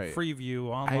pay-per-view or Freeview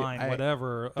online,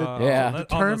 whatever. On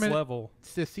this level,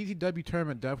 the CCW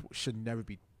tournament should never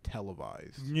be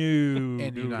televised. No.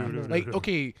 Like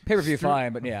okay, pay-per-view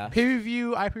fine, but yeah.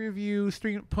 Pay-per-view, iPay-per-view,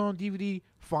 stream, put on DVD,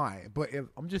 fine. But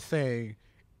I'm just saying,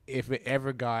 if it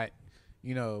ever got,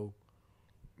 you know,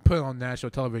 put on national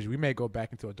television, we may go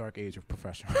back into a dark age of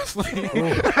professional wrestling. Like,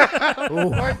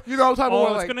 you know what I'm talking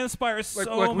about? It's going to inspire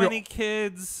so many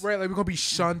kids. Right, like we're going to be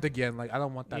shunned again. Like I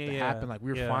don't want that to happen. Like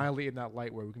we're finally in that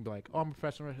light where we can be like, oh, I'm a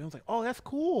professional wrestler. And it's like, oh, that's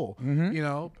cool. You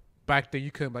know? Back then,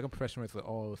 you couldn't like a professional wrestler.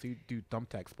 Oh, so you do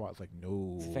thumbtack spots? Like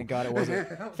no. Thank God it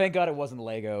wasn't. Thank God it wasn't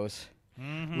Legos.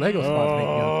 Lego spots make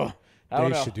me. I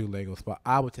They should do Lego spot.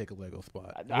 I would take a Lego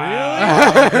spot. Really?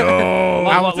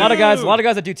 A lot of guys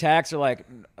that do tax are like,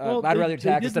 I'd rather do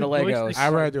tax instead of Legos.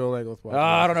 I'd rather do a Lego spot.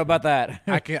 I don't know about that.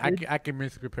 I can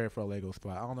mentally prepare for a Lego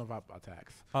spot. I don't know about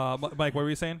tax. Mike, what were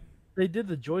you saying? They did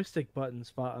the joystick button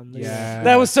spot on this. Yeah,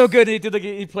 that was so good.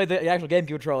 He played the actual game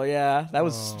controller. Yeah, that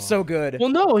was so good. Well,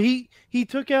 no, he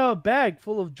took out a bag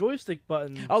full of joystick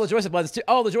buttons. Oh, the joystick buttons too.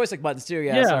 Oh, the joystick buttons too.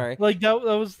 Yeah, sorry. Like that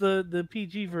was the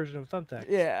PG version of thumbtack.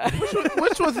 Yeah,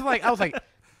 which was like I was like,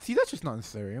 see, that's just not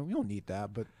necessary. We don't need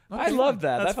that. But I loved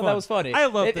that. I thought that was funny. I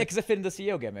loved it because it fit in the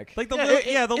CEO gimmick. Like the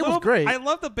it was great. I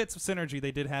love the bits of synergy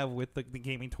they did have with the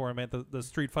gaming tournament, the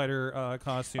Street Fighter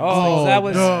costumes. Oh, that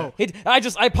was. No.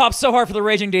 I popped so hard for the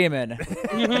Raging Demon.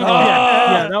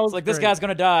 Yeah, that was like this guy's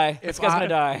gonna die. If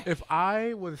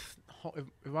I was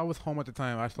home at the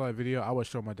time, I saw that video, I would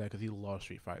show my dad because he loves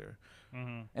Street Fighter.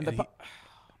 And the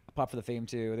pop for the theme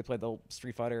too. They played the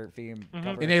Street Fighter theme,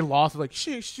 and they lost. Like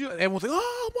shit. Everyone's like,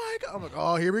 oh my god. I'm like,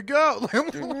 oh, here we go.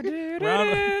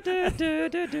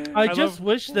 I just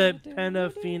wish that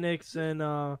Penta, Phoenix,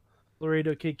 and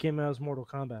Laredo Kid came out as Mortal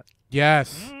Kombat.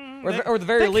 Yes. Or the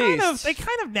very least, they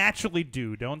kind of naturally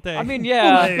do, don't they? I mean,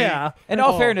 yeah, yeah. In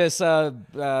all fairness,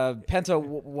 Penta,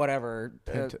 whatever.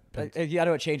 I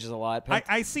know it changes a lot.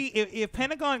 I see if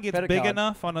Pentagon gets big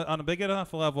enough on a big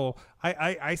enough level,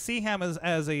 I see him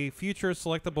as a future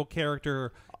selectable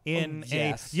character in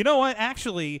you know what?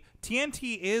 Actually,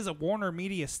 TNT is a Warner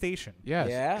Media station. Yes.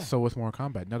 Yeah. So it's Mortal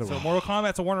Kombat. So Mortal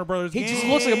Kombat's a Warner Brothers game. Just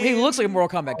looks like a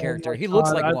Mortal Kombat character. He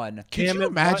looks like one. Can you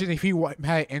imagine if he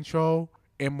had an intro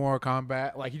in Mortal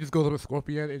Kombat, like he just goes up with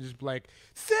Scorpion and just be like,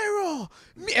 Cyril,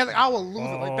 and like, I will lose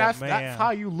it. Like that's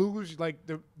how you lose like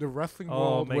the wrestling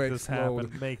world. Make this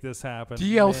happen. Make this happen.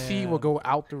 DLC will go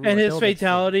out the and his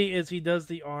fatality is he does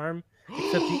the arm,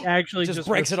 except he actually just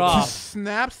breaks it off. He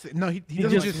snaps it. No, he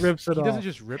doesn't just rips it off. He doesn't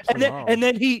just rip it off. And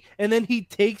then he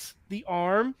takes the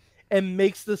arm and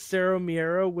makes the Cerro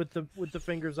Miero with the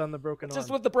fingers on the broken arm. Just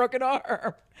with the broken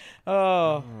arm.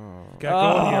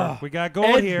 We got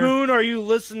going here. Ed Boon, are you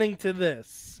listening to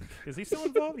this? Is he still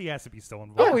involved? He has to be still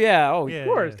involved. Oh yeah. Oh yeah, of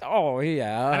course. Yeah. Oh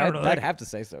yeah. I don't know. I'd have to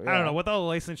say so. Yeah. I don't know. With all the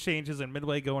license changes and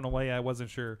Midway going away, I wasn't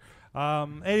sure.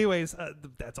 Anyways,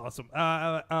 that's awesome.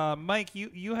 Mike,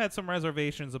 you had some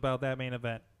reservations about that main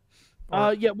event.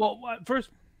 Yeah. Well,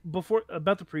 first before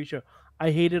about the pre-show. I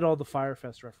hated all the Fyter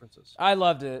Fest references. I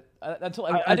loved it until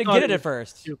I didn't get it at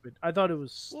first. Stupid. I thought it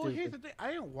was stupid. Well, here's the thing. I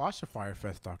didn't watch the Fyter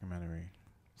Fest documentary,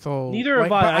 so neither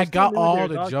have I. But I got all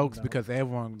the jokes because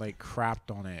everyone like crapped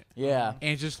on it. Yeah,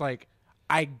 and just like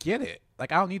I get it.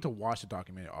 Like I don't need to watch the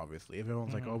documentary. Obviously, if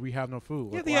everyone's like, "Oh, we have no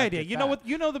food," yeah, the idea. You know what?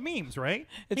 You know the memes, right?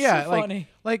 It's so funny.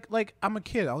 Like I'm a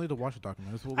kid. I don't need to watch the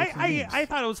documentary. I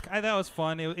thought it was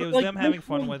fun. It was like, them having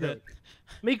fun with it.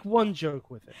 Make one joke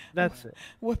with it. That's it.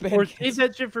 Or save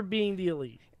that shit for being the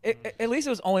elite. At least it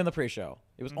was only in the pre-show.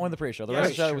 It was only in the pre-show. The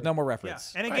rest of the show with no more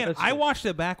reference. Yeah. And again, I watched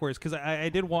it backwards because I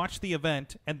did watch the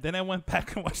event, and then I went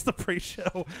back and watched the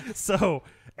pre-show.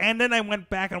 And then I went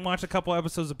back and watched a couple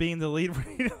episodes of Being the Lead.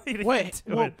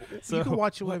 So you can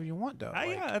watch it whatever you want, though.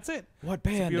 Yeah, that's it. What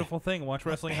band? It's a beautiful thing. Watch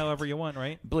wrestling however you want,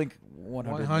 right? Blink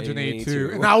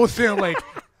 182. And I was saying, like,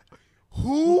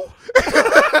 who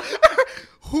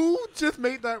just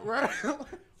made that right?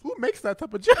 Who makes that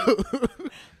type of joke?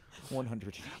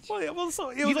 100. Well, it was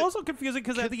also confusing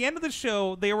because at the end of the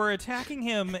show they were attacking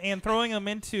him and throwing him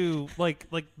into like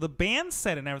the band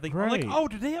set and everything. Right. I'm like, oh,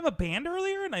 did they have a band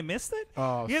earlier and I missed it?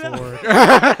 Oh, you know?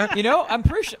 You know, I'm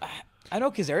pretty sure. I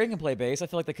know Kazarian can play bass. I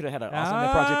feel like they could have had an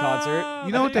awesome Project concert.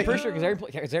 You know what? I'm pretty sure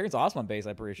Kazarian's awesome on bass.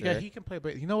 I'm pretty sure. Yeah, he can play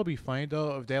bass. You know what would be funny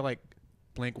though if they like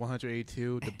Blink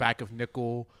 182, the back of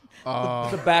Nickel,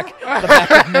 the back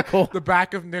of Nickel, the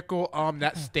back of Nickel,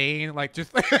 that stain, like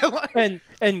just like,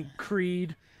 and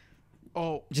Creed.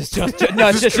 oh, just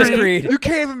Creed. You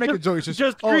can't even make a joke. It's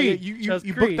just Creed. Oh, yeah, you Just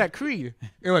booked Creed. that Creed.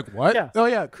 You're like, what? Yeah. Oh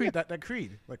yeah, Creed. That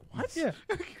Creed. Like what? Yeah,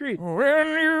 Creed. When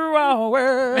you are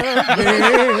with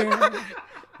me,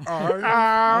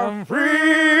 I'm free.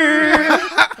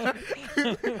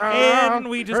 And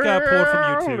we just got pulled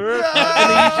from YouTube.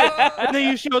 And then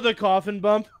you show the coffin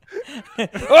bump.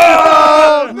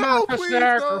 Oh no, please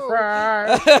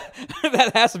no.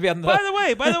 That has to be on the.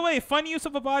 By the way, fun use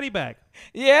of a body bag.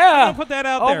 Yeah. I'm gonna put that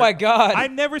out there. Oh my God.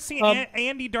 I've never seen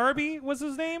Andy Darby. Was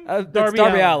his name? Darby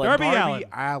Darby Allin. Darby Darby Allin.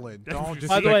 Allen. Don't just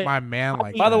By the like way, my man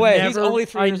like By the that. way, he's only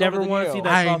 3 years I never older than want to you. see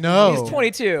that. I coffin know. bump. He's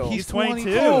 22. He's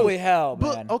 22. Holy hell,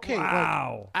 But man. okay,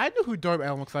 Wow. like, I knew who Darby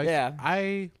Allen looks like. Yeah.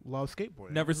 I love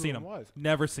skateboarding. Never I knew seen who him. it was.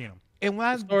 Never seen him. And when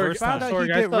I Sorg, found out Sorg,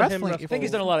 he I did saw him wrestling, wrestle. I think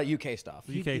he's done a lot of UK stuff.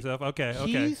 UK stuff.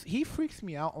 Okay. He freaks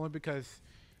me out only because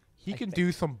he can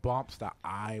do some bumps that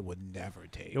I would never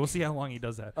take. Yeah, we'll see how long he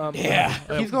does that. Yeah.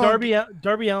 He's going.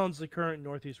 Darby Allin's the current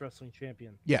Northeast Wrestling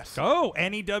champion. Yes. Oh,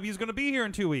 NEW's going to be here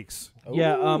in 2 weeks.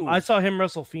 Yeah, Ooh. I saw him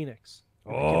wrestle Phoenix.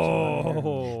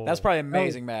 Oh. That's probably an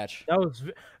amazing match. That was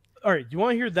all right. Do you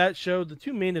want to hear that show? The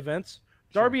two main events: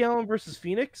 Darby Allin versus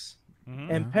Phoenix,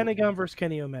 and Pentagon versus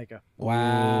Kenny Omega.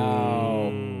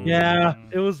 Wow. Yeah,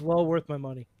 it was well worth my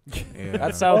money. Yeah.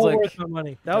 That sounds Well like worth my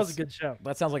money. That was a good show.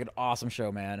 that sounds like an awesome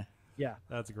show, man. Yeah,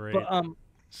 That's great. but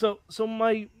so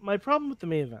my problem with the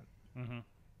main event,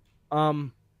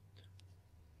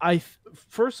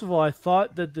 first of all, I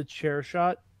thought that the chair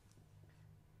shot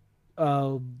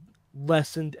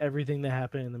lessened everything that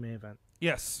happened in the main event.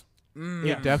 Yes.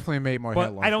 It definitely made more But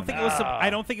headlines. I don't think it was. I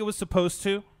don't think it was supposed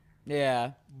to.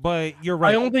 Yeah. But you're right.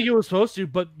 I don't think it was supposed to,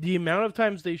 but the amount of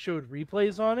times they showed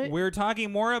replays on it. We're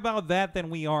talking more about that than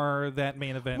we are that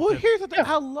main event. Well, here's the thing.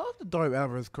 I love the Darby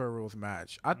Allin versus Kurt Rules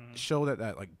match. I showed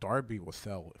that like Darby will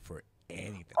sell for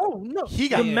anything. Oh no, He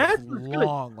got the match was good.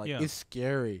 long. Like Yeah. it's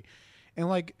scary, and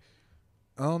like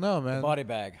I don't know, man. Body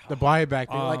bag. The body back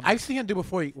thing. Like Um, I've seen him do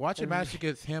before. Watch a match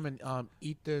against him and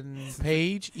Ethan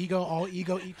Page. Ego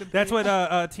Ethan. That's Page.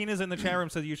 what Tina's in the chat room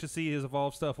said. You should see his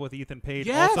Evolve stuff with Ethan Page.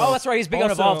 Yes. Also, Oh, that's right. He's big on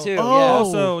also- Evolve too. Oh. Yeah.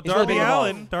 Also, He's really Darby big on Evolve.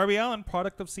 Allin. Darby Allin,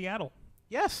 product of Seattle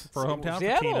Yes. for hometown for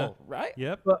Tina. Seattle, right?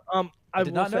 Yep. But I did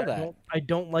will not say, know that. I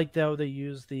don't like how they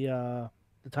use the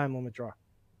time limit draw.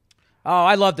 Oh,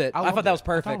 I loved it. I I loved thought that it. was I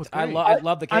thought it perfect. was I great.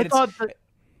 love the I cadence. thought that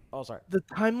Oh, sorry. the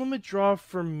time limit draw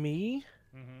for me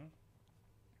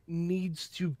needs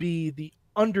to be the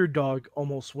underdog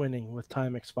almost winning with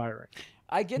time expiring,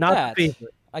 I get not that. the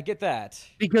favorite, I get that.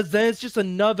 because then it's just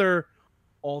another.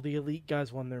 All the elite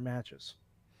guys won their matches.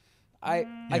 I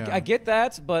Yeah. get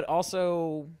that, but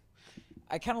also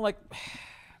I kind of like.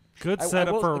 Good I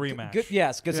setup will- for a rematch. Good,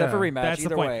 yes, good set for Yeah. rematch. That's either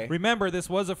the point. way. Remember, this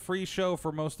was a free show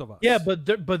for most of us. Yeah, but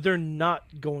they're not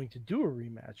going to do a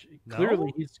rematch. No?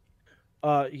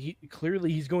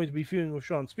 Clearly he's going to be feuding with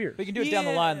Shawn Spears. We can do it down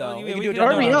the line, though. Yeah, We can we do it can-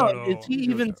 down the Darby line. Allin, is he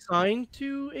even signed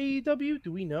to AEW?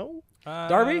 Do we know?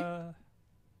 Darby?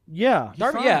 Yeah.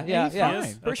 Darby, fine. yeah. He's fine.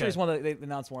 Pretty sure Okay. he's one that they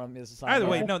announced one of them is signed. Either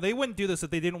way, Yeah. no, they wouldn't do this if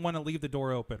they didn't want to leave the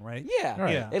door open, right? Yeah,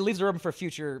 Right. Yeah. It leaves the room for a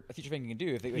future thing you can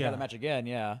do if they Yeah. have the match again.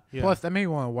 Yeah. Yeah. Plus, that made me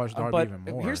want to watch Darby But even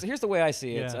more. here's the way I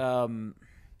see it. Yeah.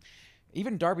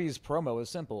 Even Darby's promo was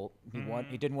simple.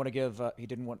 He didn't want to give.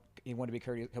 He wanted to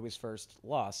be Kobe's first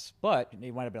loss, but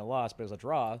it might have been a loss, but it was a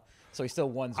draw, so he still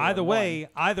won. 0-1.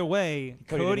 Either way,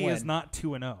 Cody Cody didn't is win. not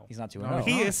 2-0. He's not 2-0. No.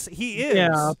 He is.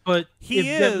 Yeah, but He if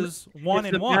the- is 1-1.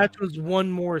 If the match was one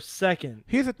more second,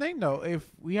 Here's the thing, though. If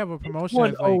we have a promotion, one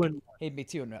that's 0 like, and He'd be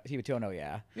 2-0. He'd be 2-0.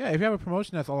 Yeah. yeah, if you have a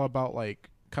promotion that's all about like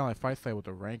kind of like Fight Site with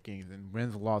the rankings and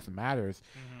wins and losses matters,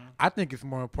 I think it's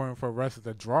more important for a wrestler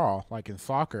to draw, like in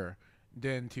soccer,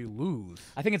 than to lose.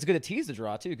 I think it's good to tease the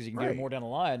draw too, because you can do Right. it more down the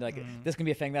line. Like this can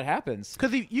be a thing that happens.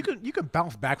 Because you can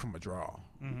bounce back from a draw.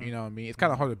 You know what I mean? It's kind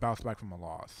of hard to bounce back from a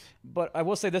loss. But I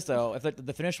will say this though, if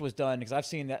the finish was done, because I've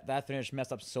seen that finish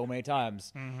messed up so many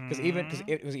times. Because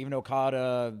it was even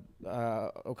Okada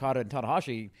and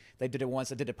Tanahashi, they did it once,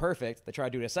 they did it perfect. They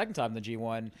tried to do it a second time in the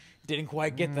G1, didn't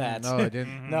quite get that. No, it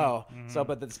didn't. No. So,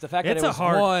 but the fact It's that it a was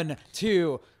hard-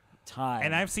 1-2 time,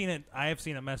 And I have seen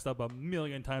it messed up a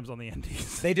million times on the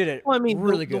indies. they did it. well, I mean,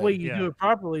 really the good. way you Yeah. do it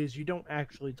properly is you don't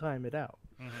actually time it out.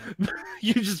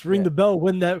 You just ring the bell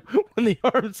when the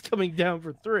arm's coming down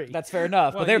for 3. That's fair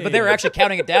enough. Well, but they were actually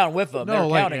counting it down with them. No, they were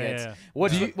like- counting Yeah, it.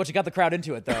 yeah. What you got the crowd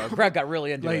into it though? The crowd got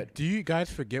really into Like, it. do you guys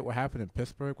forget what happened in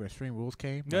Pittsburgh when Extreme Rules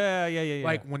came? Yeah.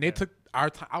 Like when they took our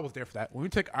time, I was there for that. When we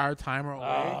took our timer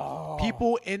away,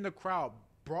 people in the crowd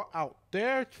brought out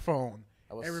their phone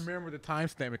and remember the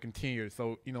timestamp and continued.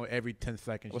 So every 10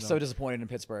 seconds. I was so disappointed in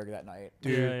Pittsburgh that night.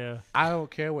 Dude, Yeah. I don't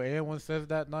care what anyone says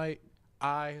that night.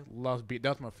 I love beat. That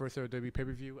was my first ever WWE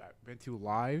pay-per-view I've been to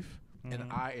live,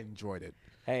 and I enjoyed it.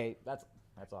 Hey, that's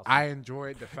awesome. I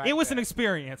enjoyed the fact It was that an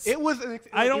experience. It was.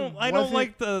 I don't wasn't-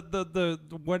 like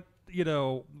the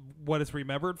what it's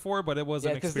remembered for, but it was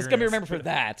an because experience. it's gonna be remembered for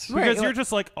that. Because Right, you're like-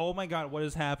 just like, oh my god, what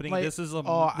is happening? Like, This is a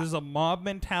oh, this is a mob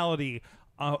mentality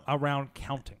around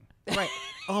counting. Right.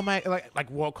 Oh my, like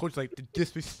World Coach, like the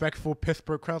disrespectful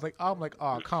Pittsburgh crowd. Like I'm like,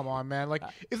 oh come on, man. Like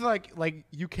it's like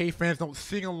UK fans don't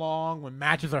sing along when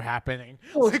matches are happening.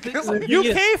 Like, it's like-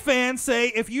 UK fans say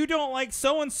if you don't like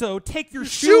so and so, take your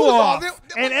shoe shoes off, off.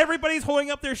 and everybody's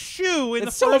holding up their shoe in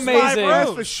It's the so first 5 amazing.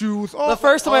 rows. the shoes. Oh, The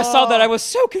first time I saw that, I was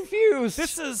so confused.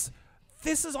 This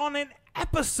is on an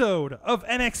episode of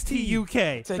NXT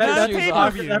UK. Take not your a shoes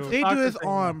off. pay-per-view. they do this Soccer thing.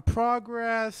 on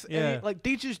Progress. Yeah. And like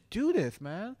they just do this,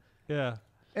 man. Yeah.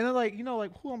 And then like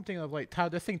like who I'm thinking of, like Tyler.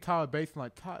 They sing Tyler Bates and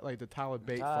like the Tyler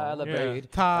Bates Tyler song. Yeah.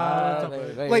 Bate.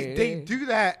 Tyler, Bate. like they do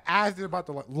that as they're about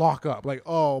to like lock up. Like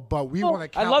but we want to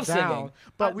count I love down. singing.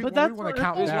 But we that's want to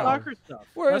count that's down. soccer stuff.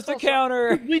 Where's the That's also-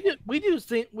 counter? We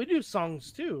do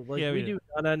songs too. Like Yeah, we we do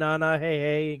na na na hey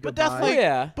hey. But Goodbye. that's like,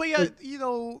 Yeah. but yeah,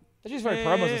 They're just running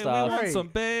promos and Hey, stuff. we want Right. some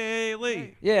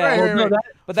Bailey. Yeah. Right, Well, right, no, right. that,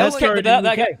 But that that was started that, in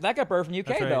that, UK. that got birthed from UK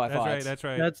That's right. though. I that's thought. right. That's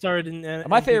right. That started in.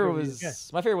 My favorite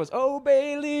NWA. was Oh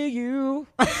Bailey, you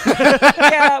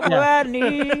got what I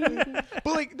need. but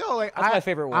like no, like That's my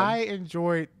favorite one. I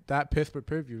enjoyed that Pittsburgh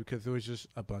preview because it was just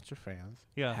a bunch of fans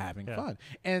having yeah. fun.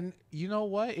 And you know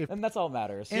what? If And that's all that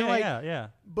matters. And yeah, like- yeah.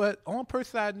 but only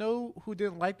person I know who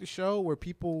didn't like the show were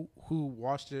people who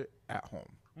watched it at home.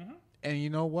 And you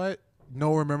know what?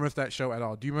 No one remembers that show at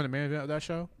all. Do you remember the main event of that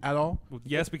show at all? Well,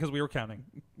 yes, because we were counting.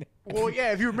 Well,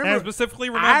 yeah, if you And remember, specifically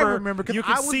I remember, remember 'cause you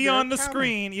I can was see there on the counting.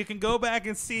 screen. You can go back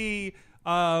and see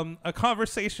a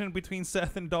conversation between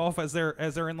Seth and Dolph as they're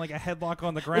in like a headlock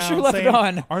on the ground. should have left it saying,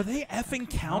 on. Are they effing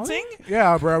counting?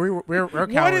 Yeah, bro, we're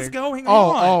counting. What is going Oh,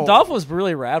 on? oh. Dolph was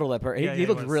really rattled at her. Yeah, He he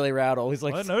looked was. really rattled. He's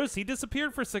like, Well, notice he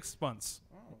disappeared for 6 months.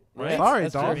 Right? Sorry,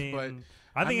 That's Dolph, true. but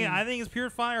I think it's pure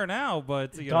fire now.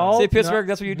 But you know, Dolph, see, Pittsburgh,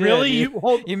 that's what you did. Really?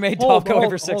 You made Dolph go away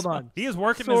for 6 hold months. on. he is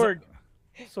working.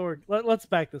 Sorg, let's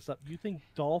back this up. Do you think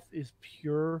Dolph is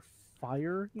pure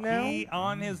fire now?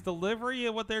 On his delivery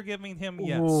of what they're giving him.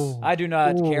 Yes. Ooh. I do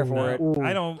not care for it. Ooh.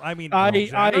 I don't. I mean, I-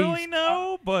 generally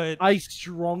no, but I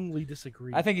strongly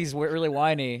disagree. I think he's really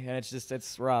whiny, and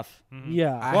it's rough.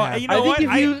 Yeah. well, you know I think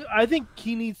what? I think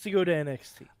he needs to go to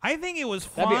NXT. I think it was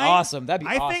fine. That'd be awesome. That'd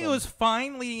be I think it awesome. was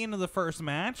fine leading into the first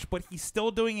match, but he's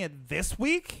still doing it this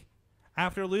week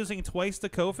after losing twice to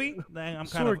Kofi. Then I'm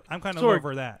kind of Sorg.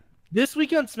 over that. This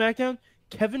week on SmackDown,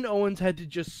 Kevin Owens had to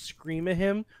just scream at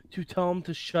him to tell him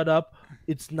to shut up.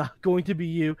 It's not going to be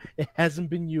you. It hasn't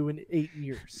been you in 8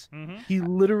 years. He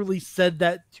literally said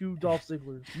that to Dolph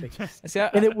Ziggler's face, See,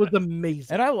 and it was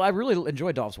amazing. and I really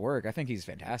enjoy Dolph's work. I think he's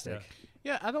fantastic.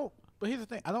 yeah, I don't. But here's the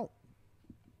thing,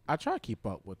 I try to keep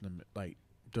up with them, like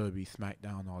WWE,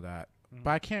 SmackDown, and all that, but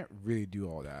I can't really do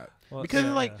all that Well, because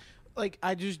yeah, like yeah. like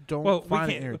I just don't Well, find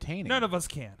we it can't. entertaining. None of us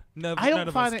can. No, I none don't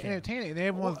of find us it can. entertaining. And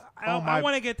everyone's I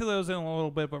want to get to those in a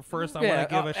little bit, but first I Yeah, want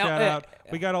to give a shout out.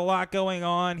 We got a lot going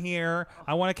on here.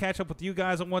 I want to catch up with you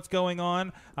guys on what's going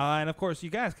on, and of course, you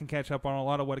guys can catch up on a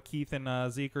lot of what Keith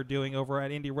and Zeke are doing over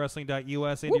at Indy Wrestling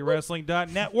US,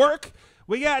 IndyWrestling.network.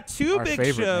 We got two Our big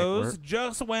favorite shows network.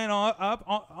 just went up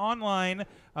online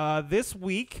this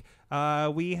week.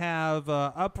 We have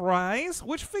Uprise,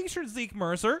 which featured Zeke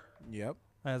Mercer Yep.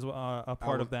 as a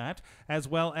part of that, as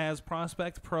well as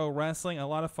Prospect Pro Wrestling. A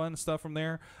lot of fun stuff from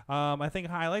there. I think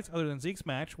highlights, other than Zeke's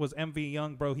match, was MV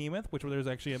Young Brohemoth, which there's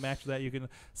actually a match that you can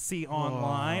see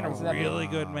online. A see that really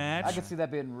good match. I could see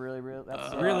that being really.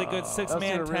 That's Really good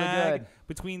six-man those two are really tag good.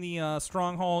 between the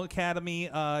Stronghold Academy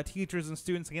teachers and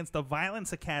students against the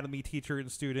Violence Academy teacher and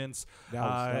students. That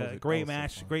was Great so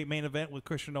match, fun. great main event with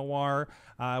Christian Noir,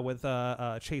 with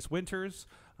Chase Winters.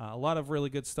 A lot of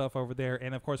really good stuff over there.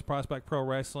 And, of course, Prospect Pro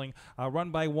Wrestling, run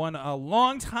by one of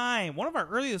our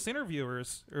earliest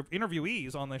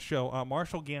interviewees on this show,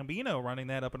 Marshall Gambino, running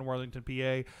that up in Worthington,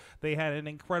 PA. They had an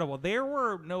incredible. There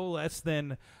were no less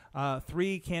than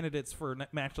 3 candidates for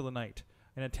match of the night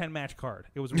in a 10-match card.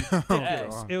 It was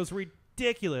ridiculous. It was ridiculous.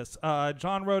 ridiculous.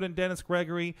 John Roden, Dennis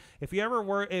Gregory. If you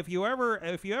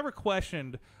ever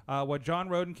questioned what John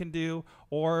Roden can do,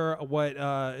 or what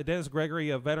Dennis Gregory,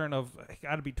 a veteran of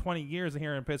got to be 20 years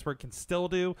here in Pittsburgh, can still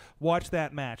do, watch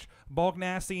that match. Bulk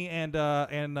Nasty and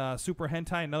Super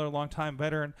Hentai, another longtime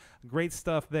veteran. Great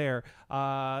stuff there.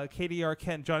 KDR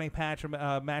Kent, Johnny Patch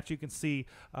match you can see.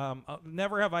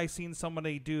 Never have I seen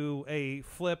somebody do a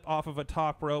flip off of a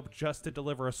top rope just to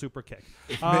deliver a super kick.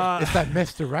 It's that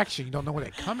misdirection. You don't know where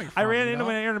they're coming from. I ran into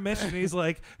an intermission, and he's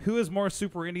like, "Who is more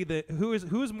super indie than who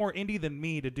is more indie than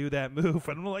me to do that move?"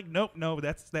 And I'm like, "Nope, no,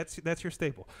 that's your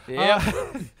staple." Yeah.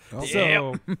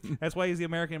 So that's why he's the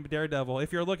American Daredevil.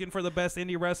 If you're looking for the best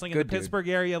indie wrestling in the Pittsburgh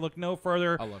area, look no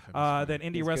further than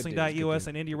IndieWrestling.us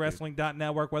and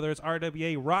IndieWrestling.network. Whether it's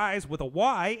RWA Rise with a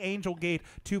Y, Angel Gate,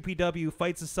 2PW,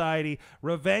 Fight Society,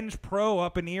 Revenge Pro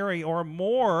up in Erie, or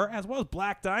more, as well as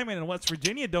Black Diamond in West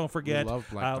Virginia. Don't forget, We love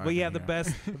Black Diamond, we have the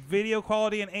best video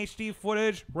quality and HD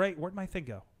footage. Right, where'd my thing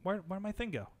go? Where'd my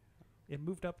thing go? It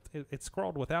moved up. It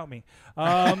scrolled without me.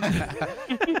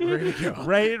 Ready to go.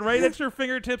 Right at your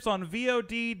fingertips on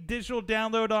VOD digital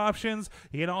download options.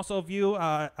 You can also view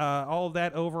all of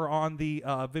that over on the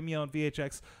Vimeo and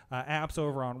VHX apps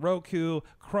over on Roku,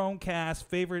 Chromecast,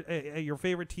 your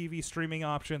favorite TV streaming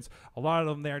options. A lot of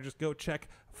them there. Just go check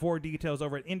for details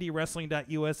over at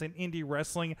IndieWrestling.us and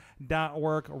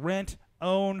IndieWrestling.org. Rent,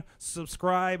 own,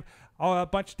 subscribe. A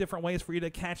bunch of different ways for you to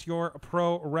catch your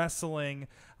pro wrestling.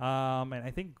 And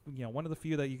I think, one of the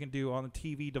few that you can do on the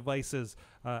TV devices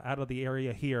out of the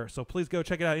area here. So please go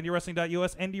check it out.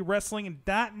 IndieWrestling.us,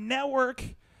 IndieWrestling.network.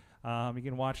 You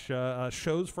can watch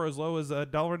shows for as low as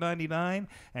 $1.99,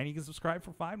 and you can subscribe for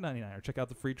 $5.99 or check out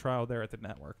the free trial there at the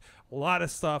network. A lot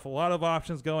of stuff, a lot of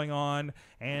options going on,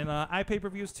 and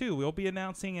iPay-per-views too. We'll be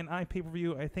announcing an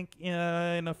iPay-per-view, I think,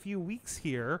 in a few weeks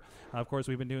here. Of course,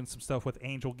 we've been doing some stuff with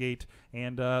Angel Gate,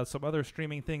 and some other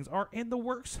streaming things are in the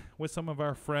works with some of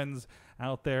our friends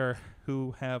out there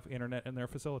who have internet in their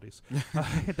facilities.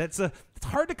 It's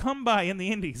hard to come by in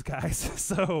the indies, guys.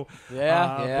 So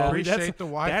Appreciate the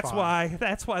Wi-Fi.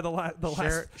 That's why the last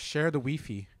share the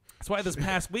Wi-Fi. That's why this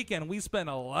past weekend we spent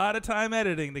a lot of time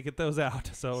editing to get those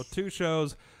out. So 2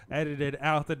 shows edited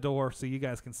out the door, so you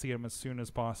guys can see them as soon as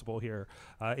possible here.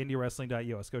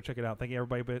 IndieWrestling.us. Go check it out. Thank you,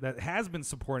 everybody that has been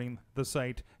supporting the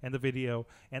site and the video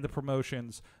and the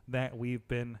promotions that we've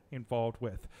been involved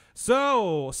with.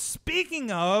 So,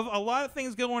 speaking of a lot of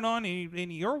things going on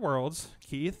in your worlds,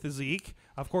 Keith, Zeke,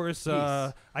 of course,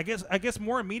 I guess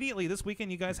more immediately this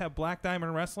weekend you guys have Black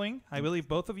Diamond Wrestling. I believe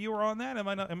both of you are on that. If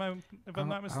I'm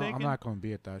not mistaken, I'm not going to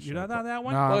be at that show. You're not on that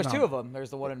one? No, Well, there's 2 of them. There's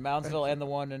the one in Moundsville and the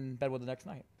one in Bedwood the next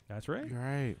night. That's right.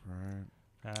 Right.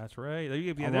 That's right.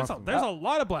 There's a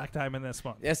lot of Black Diamond this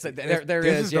month. Yes, there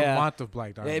This is. is Yeah, the month of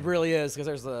Black Diamond. it really is, because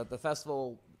there's the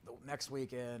festival next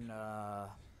week in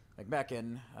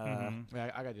McMecken.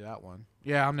 Yeah, I got to do that one.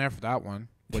 Yeah, I'm there for that one,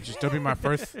 which is still be my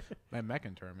first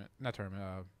Meccan tournament. Not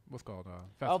tournament. What's it called?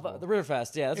 Festival. The River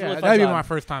Fest. Yeah, that's a really fun that'd be time. my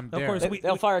first time there. course,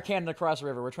 They'll fire a cannon across the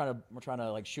river. We're trying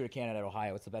to like shoot a cannon at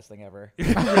Ohio. It's the best thing ever.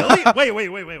 Really?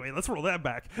 Wait. Let's roll that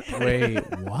back. Wait,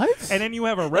 what? And then you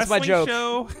have a That's my wrestling joke.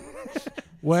 show.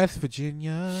 West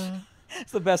Virginia.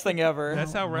 It's the best thing ever.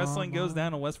 That's how wrestling goes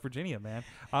down in West Virginia, man.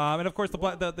 And of course,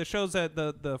 the shows at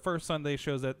the first Sunday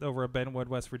shows at over at Benwood,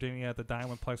 West Virginia, at the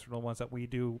Diamondplex are the ones that we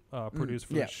do produce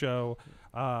for the show.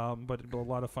 But a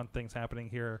lot of fun things happening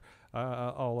here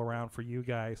all around for you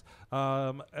guys.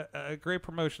 A great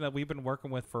promotion that we've been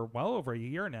working with for well over a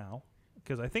year now.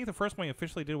 Because I think the first one we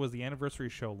officially did was the anniversary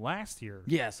show last year.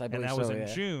 Yes, I believe and that so, was in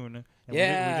yeah. June. And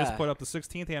Yeah. we just put up the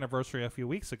 16th anniversary a few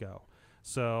weeks ago.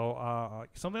 So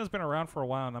something that's been around for a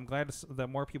while, and I'm glad that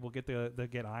more people get to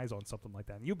get eyes on something like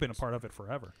that. And you've been a part of it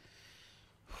forever.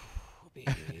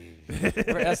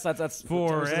 that's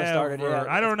Forever. started, yeah.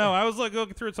 I don't know. I was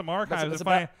going through some archives. It's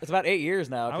about 8 years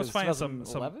now. I was 'cause finding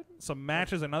 2011? some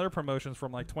matches and other promotions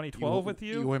from like 2012 with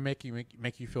you. You want to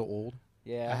make you feel old?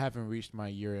 Yeah. I haven't reached my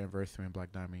year anniversary in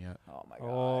Black Diamond yet. Oh my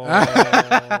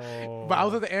god. Oh. But I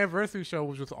was at the anniversary show,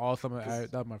 which was awesome.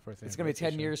 That was my first. It's gonna be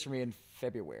 10 anniversary show. years for me in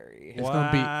February. It's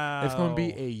gonna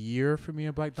be a year for me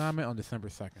in Black Diamond on December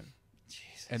 2nd.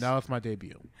 Jesus. And that was my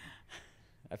debut.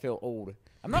 I feel old.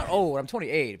 I'm not old. I'm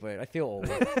 28, but I feel old.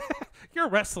 You're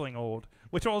wrestling old,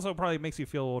 which also probably makes you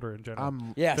feel older in general.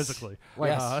 Yes. Physically.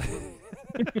 Like, Yes.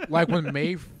 like when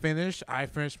May finished, I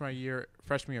finished my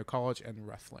freshman year of college and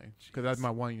wrestling, because that's my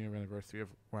 1 year anniversary of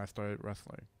when I started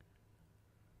wrestling,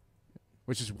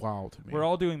 which is wild to me. We're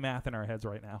all doing math in our heads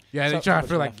right now. Yeah, they So- try to so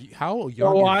feel much like how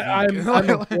young. Oh, is I'm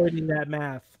Zeke? avoiding that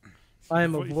math. I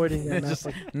am avoiding that. Just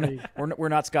match no, like we're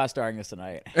not Scott starring this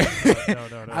tonight.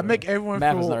 No. I make everyone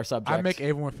Math is feel. not our subject. I make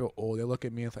everyone feel old. They look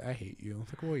at me and say, "I hate you."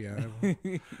 It's like, well,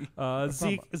 yeah.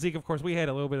 Zeke, of course, we had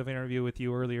a little bit of interview with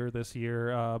you earlier this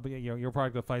year. But you're part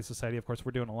of the Fight Society. Of course,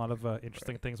 we're doing a lot of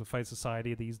interesting things with Fight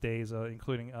Society these days,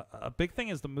 including a big thing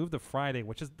is the move to Friday,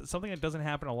 which is something that doesn't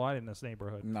happen a lot in this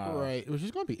neighborhood. No. Right, which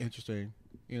is gonna be interesting.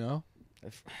 You know,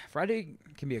 Friday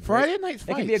can be a Friday great, night It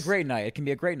can be a fights. great night. It can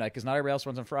be a great night because not everybody else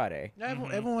runs on Friday. Yeah,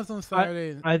 everyone's on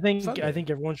Saturday. I think Sunday. I think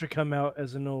everyone should come out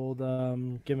as an old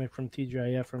gimmick from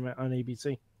TGIF on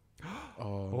ABC.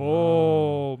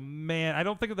 Oh man, I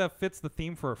don't think that fits the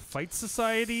theme for a Fight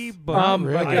Society, but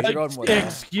really. I guess you're going more than that.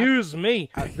 Excuse me,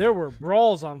 there were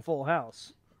brawls on Full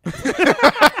House.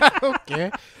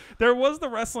 Okay. there was the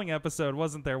wrestling episode,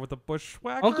 wasn't there, with the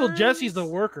Bushwhackers? Uncle Jesse's the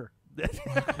worker.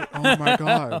 Oh my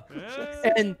god.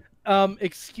 And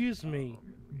excuse me,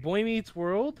 Boy Meets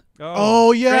World.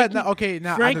 Oh yeah. Frankie- Okay.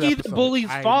 Now Frankie the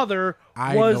Bully's father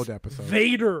I know was the episode.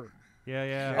 Vader.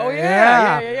 yeah. Oh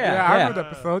yeah. I remember the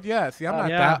episode. Yeah. See, I'm not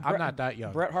Yeah. that. I'm not that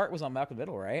young. Bret Hart was on Malcolm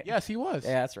Middle, right? Yes, he was.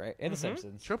 Yeah, that's right. And The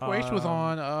Simpsons. Triple H was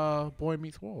on Boy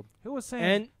Meets World. Who was saying?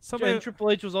 And, somebody, and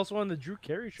Triple H was also on the Drew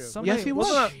Carey show. somebody- Yes, he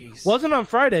was. Wasn't on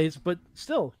Fridays, but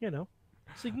still,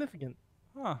 significant.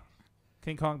 Huh.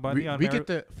 King Kong Bundy on We Mary- get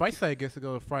the Fight Side gets to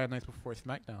go Friday nights before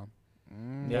SmackDown.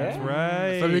 That's Yeah.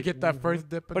 right. So we get that first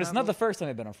dip. in But it's that not the little- first time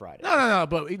they've been on Friday. No.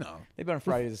 But They've been on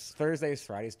Fridays, Thursdays,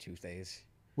 Fridays, Tuesdays.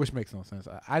 which makes no sense.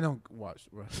 I don't watch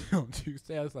wrestling on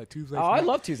Tuesday. I was like Tuesday. Oh, I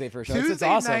love Tuesday for sure. Tuesday It's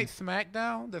awesome. night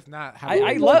SmackDown does not have. I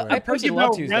a love- story. I personally love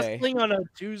About Tuesday. wrestling on a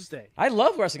Tuesday. I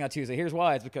love wrestling on Tuesday. Here's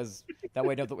why: it's because that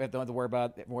way we don't have to worry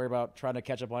about trying to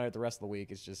catch up on it the rest of the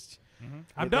week. It's just I'm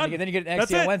then done. You, then you get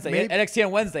That's NXT on it. Wednesday. Maybe- NXT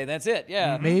on Wednesday. That's it.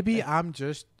 Yeah. Maybe I'm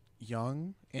just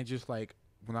young and just like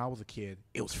when I was a kid,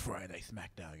 it was Friday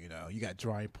SmackDown. You got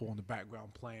Dry and Pool in the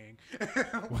background playing.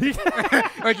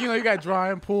 Like you got Dry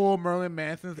and Pool, Merlin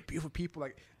Manson, the beautiful people.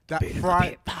 Like that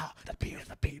Friday, the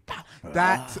beautiful people.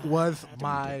 That was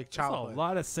my There's a childhood.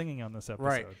 lot of singing on this episode.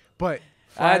 Right, but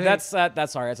Friday, That's sorry.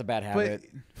 That's a bad but habit.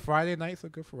 Friday nights are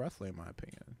good for wrestling, in my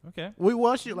opinion. Okay. We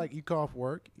watch it like you go off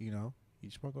work. You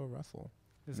just want to go wrestle.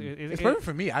 It's perfect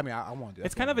for me. I mean, I want to do that.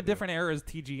 It's kind of a different era as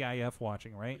TGIF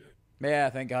watching, right?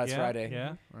 Yeah, thank God it's yeah, Friday.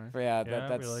 Yeah. But yeah, Yeah,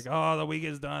 that's we're like, oh, the week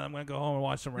is done. I'm gonna go home and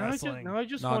watch some Now wrestling. I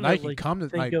just No, want now you to can like, come to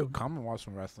think of, come and watch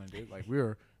some wrestling, dude. Like we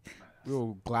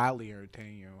will gladly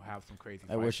entertain you. Have some crazy.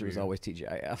 I fights wish for it was you. always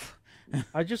TGIF.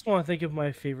 I just want to think of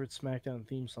my favorite SmackDown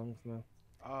theme songs now.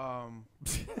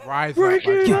 Rise Break Up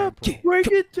by it Dry up, and Pool. break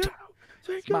it down.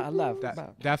 Take My it love.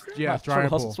 That's yeah, my Dry and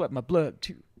hustle, Pool. sweat, my blood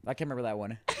too. I can't remember that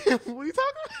one. What are you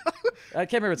talking about? I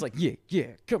can't remember. It's like yeah,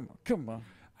 come on.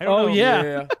 I don't Oh, know.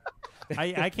 yeah.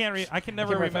 I can't. I can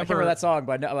never I can't remember that song,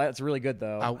 but I know that's really good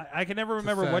though. I can never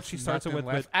remember what she starts it with.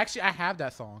 But Actually, I have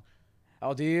that song.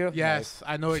 Oh, do you? Yes,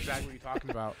 I know exactly what you're talking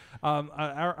about.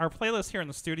 our playlist here in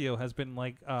the studio has been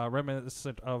like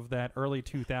reminiscent of that early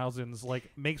 2000s.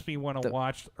 Like makes me want to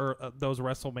watch those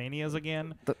WrestleManias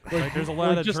again. Like there's a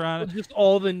lot of just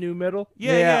all the new metal.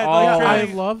 yeah. all- Like I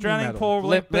Drowning, love nu Drowning metal. Pool,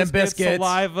 Limp Limp Bizkit, Bizkit.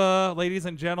 Saliva, ladies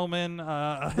and gentlemen. The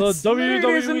Ladies and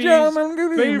WWE's gentlemen,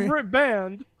 good evening. favorite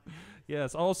band.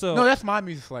 Yes. Also, No, that's my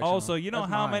music selection. also, you know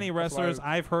That's how mine. many That's why wrestlers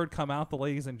I've heard come out the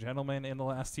ladies and gentlemen in the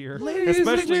last year, Ladies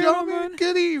especially and gentlemen,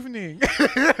 good evening.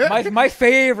 my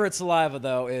favorite saliva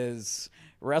though is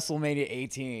WrestleMania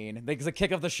 18. Because the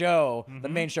kick of the show, the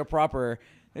main show proper.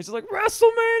 It's just like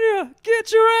WrestleMania,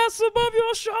 get your ass above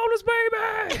your shoulders, baby.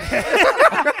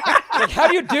 Like, how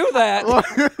do you do that?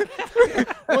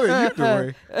 What are you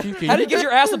doing? How do you get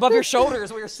your ass above your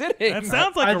shoulders while you're sitting? that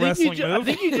sounds like a wrestling I move.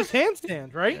 think you just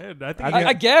handstand, right? Yeah, I think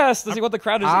I guess. Does he want the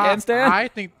crowd to handstand? I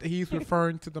think that he's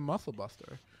referring to the Muscle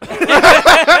Buster.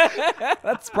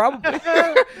 That's probably.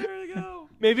 there you go.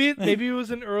 Maybe it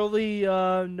was an early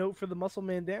note for the Muscle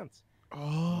Man dance.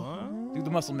 Do the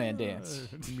Muscle Man dance.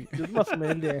 Do the Muscle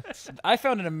Man dance. I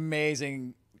found an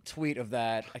amazing tweet of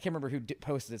that. I can't remember who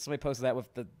posted it. Somebody posted that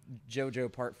with the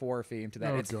JoJo Part 4 theme to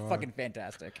that. Oh, It's God. fucking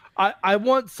fantastic. I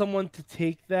want someone to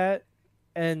take that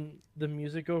and the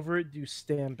music over it. Do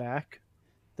Stand Back,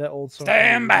 that old song.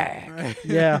 Stand back.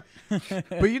 Yeah.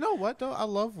 But you know what though? I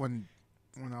love when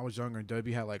I was younger,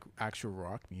 W had like actual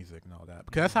rock music and all that.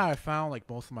 Because that's how I found like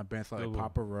most of my bands like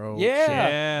Papa Roach.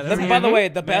 Yeah, that's By the way,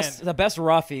 man. the best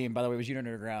Raw theme, by the way, was Unit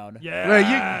Underground. Yeah.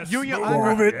 Right, you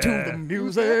Move it to the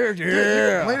music.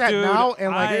 Yeah. play that Dude, now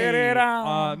and like Get it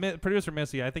on. Producer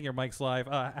Missy, I think your mic's live.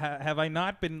 Have I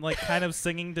not been like kind of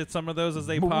singing to some of those as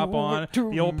they pop on? it to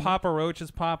The old Papa Roach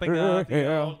is popping up. The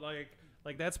Yeah. old,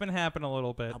 like that's been happening a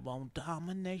little bit. I want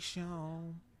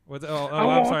domination. I'm I sorry.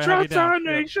 want Have you down.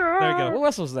 domination. There you go. Who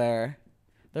else was there?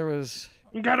 There was.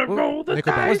 You gotta roll the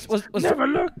Nickelback. dice. Was Never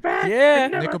look back. Yeah.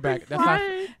 and never Nickelback. think That's not-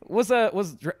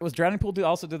 twice. was Drowning Pool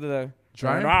also did the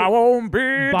Drowning I Pool- won't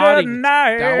be Bodies.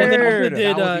 denied. That was, And then also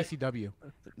did, that was ECW.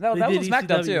 No, They that did was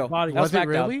SmackDown ECW too. Bodies. That Was it SmackDown.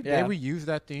 really? Yeah. They reused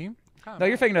that theme? No,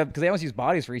 you're thinking of because they always use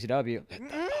bodies for ECW.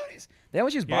 Bodies. They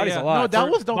always use bodies yeah. a lot. No,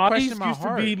 that was Don't Bodies Question My used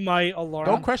Heart. to be my alarm.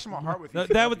 Don't Question My Heart with No,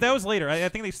 ECW. that was later. I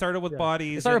think they started with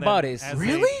bodies. They started and then bodies. as they-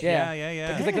 Really?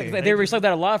 Yeah. Because they recycled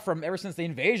that a lot from ever since the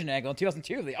invasion angle in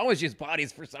 2002. They always use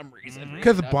bodies for some reason.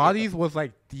 Because Bodies was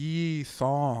like the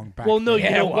song back Well, no, then. you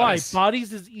Yeah, know it why? was.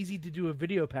 Bodies is easy to do a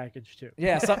video package to.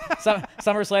 Yeah,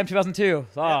 SummerSlam 2002.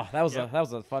 Oh, that was a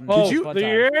fun. Oh, fun the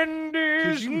time. end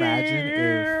is Could you imagine if-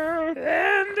 near.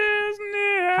 End is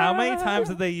near. How many times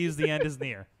did they use the end is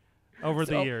near over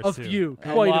the years? A too? few,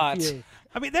 A quite lot. a few.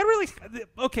 I mean, that really.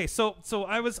 Okay, so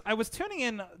I was tuning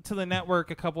in to the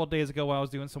network a couple of days ago while I was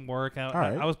doing some work. right.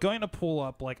 I was going to pull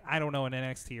up like I don't know an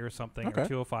NXT or something Okay. or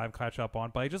 205 catch up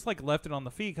on, but I just like left it on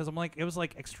the feed because I'm like it was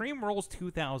like Extreme Rules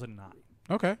 2009,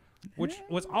 Okay. which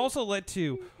was also led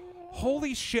to.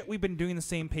 Holy shit, we've been doing the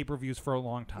same pay-per-views for a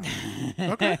long time.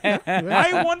 Okay.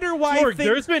 I wonder why. Sorg,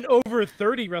 there's been over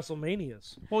 30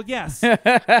 WrestleManias. Well, yes. And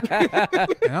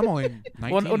I'm only 19.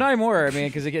 Well, not anymore. I mean,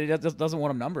 because it doesn't want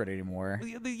them numbered anymore.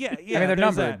 Yeah. I mean, they're there's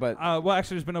numbered, that. but- well,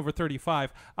 actually, there's been over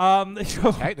 35.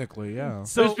 Technically, yeah.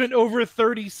 So There's been over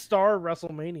 30 star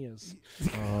WrestleManias.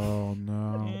 Oh,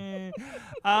 no.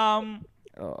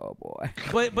 Oh boy.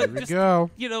 but Here we just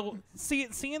go.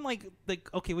 seeing like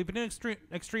okay, we've been in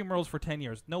extreme Rules for 10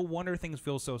 years. No wonder things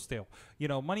feel so stale.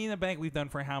 Money in the Bank we've done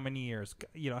for how many years?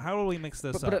 How do we mix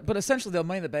this up? But essentially, the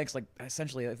Money in the Bank's like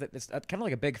essentially it's kind of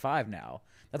like a big five now.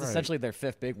 That's Right. essentially their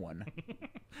fifth big one.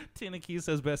 Tina Key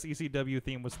says best ECW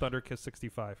theme was Thunder Kiss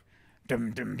 65.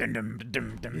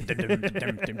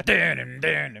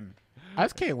 I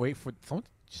just can't wait for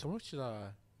someone should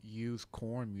use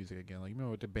Korn music again. Like, you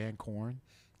remember the band Korn?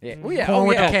 Yeah. Well, yeah. Korn Oh,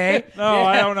 with yeah. the K? No, Yeah.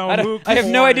 I don't know. Who I have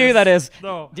no Korn idea who is. that is.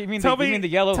 No. Do you mean tell the, me, you mean the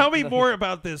yellow? Tell me more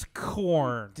about this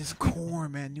Korn. This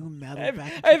Korn, man. New metal.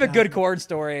 I have a good Korn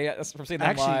story from seeing them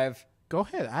Actually, live. Go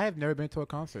ahead. I have never been to a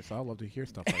concert, so I love to hear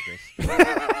stuff like this.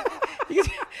 Oh, you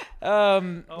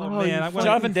man, I'm gonna,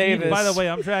 Jonathan Davis. By the way,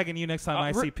 I'm dragging you next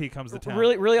time ICP comes to town.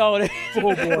 Really, all it is,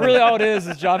 really all it is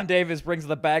Jonathan Davis brings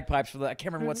the bagpipes for the. I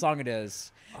can't remember what song it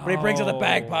is, but he brings in the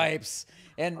bagpipes,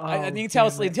 and I you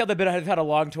can tell the bit I've had a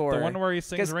long tour. The one where he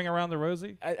sings 'Cause "Ring Around the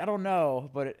Rosie." I don't know,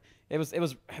 but it was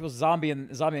Zombie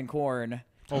and Korn.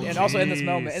 And also in this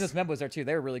moment was there too.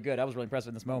 They were really good. I was really impressed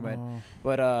with this moment.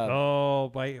 But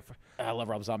I love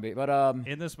Rob Zombie. But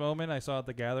in this moment, I saw at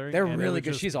the gathering. They're and it really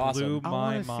good. just She's blew awesome. I my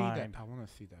want to see mind. that. I want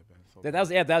to see that band. So that was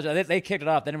they kicked it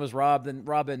off. Then it was Rob. Then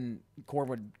Rob and Korn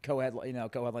would co-headline.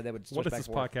 They would switch What is back this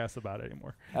and forth. podcast about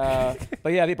anymore?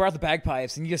 But yeah, they brought the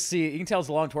bagpipes, and you just see. You can tell it's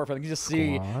a long tour for them. You just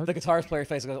see Squad. the guitarist player's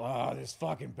face. And goes, "Oh, there's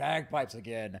fucking bagpipes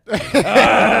again." no,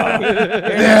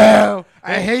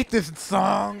 I hate this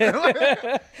song.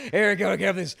 Here we go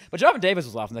again. This, but Jonathan Davis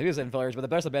was awesome. He was in fillers, but the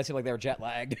best of the best seemed like they were jet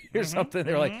lagged or something.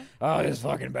 They were like, "Oh, there's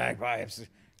fucking bagpipes."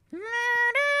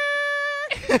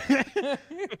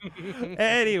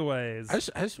 Anyways, I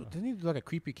just didn't he do like a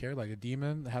creepy character, like a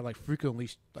demon that had like Freak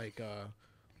Unleashed, like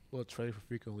little trailer for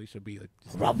Freak Unleashed would be like,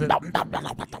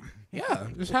 yeah,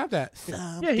 just have that.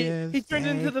 Yeah, he turned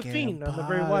into the Fiend on the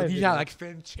very wide. Yeah, like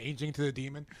Finn changing to the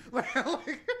demon.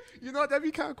 Like, that'd be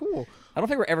kind of cool. I don't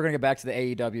think we're ever going to get back to the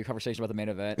AEW conversation about the main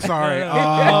event. Sorry.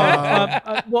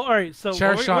 Well, all right. So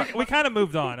Chair shot. we kind of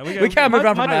moved on. We kind of moved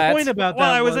on from my that. point about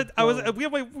Well, that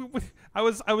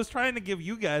I was trying to give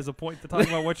you guys a point to talk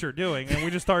about what you're doing, and we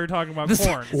just started talking about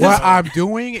corn. What I'm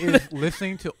doing is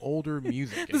listening to older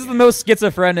music. This is the most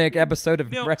schizophrenic episode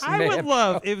of Wrestling I would Mayhem.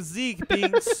 love if Zeke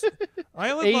being.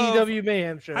 I would love. AEW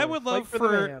Mayhem show. I would love Fight for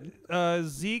the Mayhem.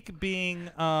 Zeke being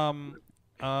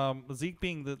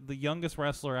the youngest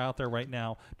wrestler out there right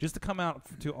now, just to come out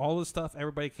to all the stuff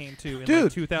everybody came to in Dude,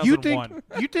 like 2001.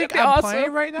 you think be I'm awesome.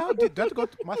 playing right now? Dude, let's go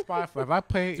to my Spotify. If I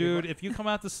play, Dude, if you come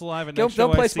out to Saliva Don't next show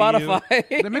play I see you-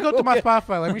 Spotify. let me go to my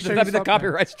Spotify. Let me show you That'd be the something.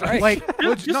 copyright strike. Like,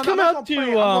 Just no, come I'm out not gonna to,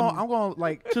 play it. I'm going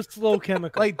like, To Slow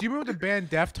Chemical. like, do you remember the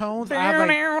band Deftones? I have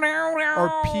like, or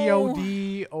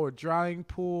POD or Drying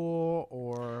Pool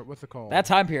or what's it called? that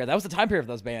time period. That was the time period of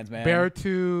those bands, man.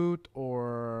 Beartooth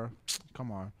or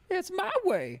come on, It's my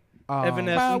way.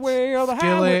 Evanescence. My way or the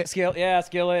Skillet. highway.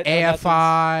 Skillet.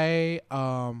 AFI,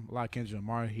 a lot of Kendrick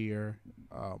Lamar here.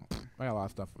 I got a lot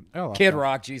of stuff. I got a lot of Kid stuff.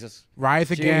 Rock, Jesus. Rise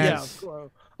Jeez. Yeah, Against,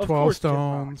 of 12 course, Kid Rock.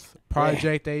 Stones,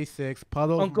 Project A6,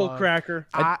 Puddle of Uncle Mud. Cracker.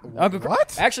 Uncle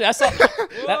What? Actually, I saw.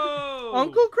 Whoa!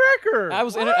 Uncle Cracker. I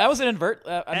was in invert.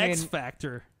 X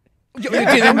Factor. You're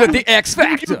dealing with the X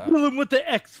Factor. Dealing with the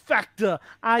X Factor.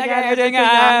 I got everything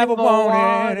I ever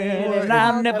wanted, and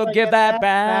I'll never give that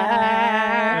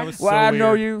back. was so Well, I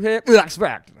know weird. you hit X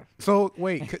Factor. So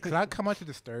wait, could I come out to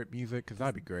Disturbed music? Because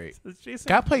that'd be great. Jason,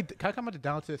 Can I come out to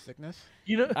Down to the Sickness?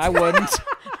 You know, I wouldn't.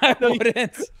 I wouldn't.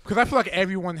 Because I feel like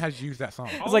everyone has used that song.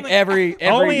 It's like every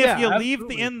only if yeah, you leave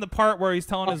absolutely. in the part where he's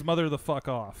telling his mother to fuck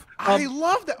off. I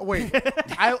love that. Wait,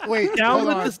 wait. Down hold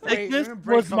with on. the Wait, Sickness let me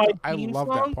break was my something. I theme love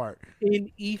song that part.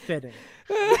 in E-fitting.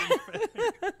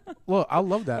 Well, I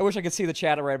love that. I wish I could see the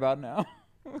chat right about now.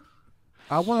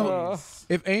 I want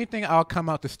to. If anything, I'll come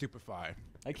out to Stupefy.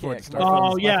 I For can't. the 'cause my start.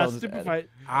 phone's- Oh my yeah, phone's super dead. fight.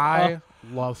 I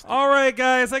love Stupefy. All right,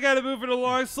 guys, I got to move it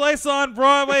along. Slice on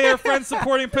Broadway, our friends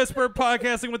supporting Pittsburgh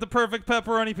podcasting with the perfect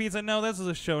pepperoni pizza. No, this is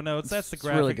a show notes. That's the It's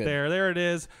really graphic good. there. There it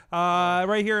is.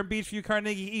 Right here in Beachview,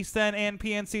 Carnegie, East End, and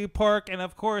PNC Park. And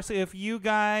of course, if you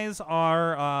guys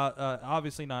are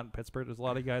obviously not in Pittsburgh, there's a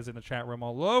lot of guys in the chat room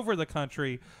all over the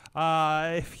country.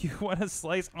 If you want to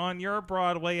slice on your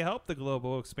Broadway, help the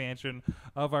global expansion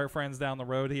of our friends down the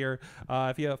road here.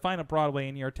 If you find a Broadway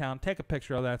in your town, take a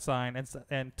picture of that sign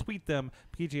and tweet them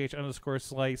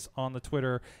PGH_slice on the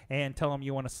Twitter and tell them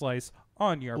you want to slice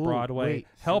on your Broadway. wait,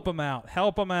 Help them out.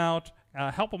 Help them out.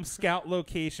 Help them scout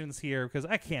locations here because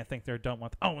I can't think they're done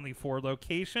with only 4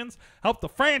 locations. Help the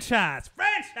franchise.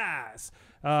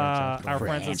 Our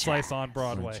friends at Slice on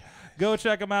Broadway. Go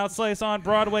check them out,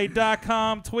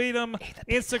 sliceonbroadway.com. Tweet them,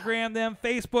 Instagram them,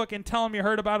 Facebook, and tell them you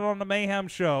heard about it on the Mayhem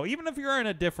Show. Even if you're in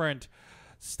a different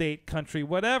state, country,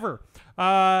 whatever.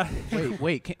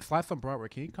 Wait. Slice on Broadway.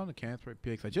 Can you come to Canterbury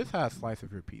PX? I just had a slice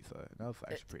of your pizza. That was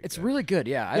actually pretty It's good. really good.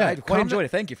 Yeah, Yeah, I quite come enjoyed to-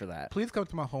 it. Thank you for that. Please come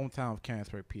to my hometown of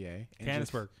Canterbury, PA. and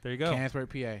Canonsburg. just- There you go. Canterbury,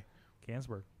 PA.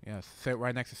 Canonsburg. Yes, sit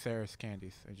right next to Sarah's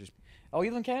Candies. And just Oh,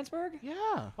 you live in Canonsburg? yeah.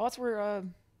 Oh, that's where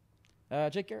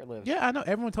Jake Garrett lives. Yeah, I know.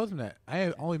 Everyone tells me that.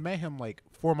 I only met him like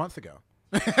 4 months ago.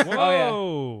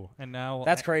 Whoa. And now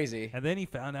That's crazy. And then he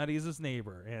found out he's his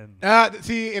neighbor, and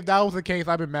See, if that was the case,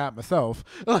 I'd been mad myself.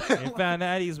 he found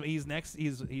out he's next.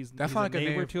 He's That's a not a good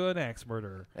neighbor name. to an ex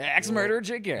murderer. Axe murderer,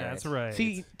 Jake Garrett. That's right.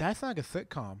 See, that's not like a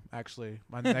sitcom, actually.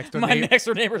 My next door My neighbor. next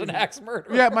door neighbor's an axe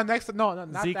murderer. Yeah, my next. No,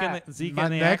 not Zeke that. and Zeke my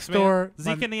and the next Axeman. door.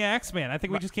 Zeke and the Axeman. I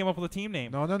think we my- just came up with a team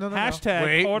name. No. Hashtag.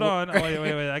 Wait, hold wh- on. Oh,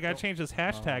 wait. I gotta change this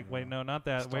hashtag. no. Wait, no, not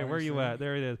that. Wait, Starting where are you soon. at?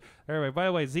 There it is. Anyway, by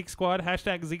the way, Zeke Squad.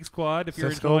 Hashtag Zeke Squad. If you're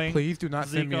Cisco, enjoying please do not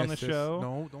Zeke send me on a the sis- show.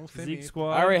 No, don't send Zeke me.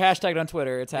 Squad. I already hashtagged on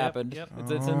Twitter. It's Yep, happened. yep. It's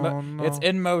no. it's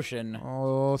in motion.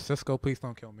 Oh, Cisco, please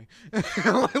don't kill me. Just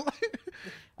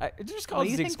call What it do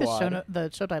you Zeke think Squad. the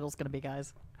show title's going to be,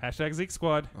 guys? Hashtag Zeke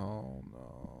Squad. Oh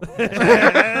no.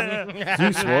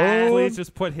 Please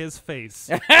just put his face.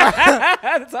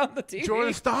 That's on the TV.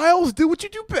 Jordan Styles, do what you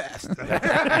do best.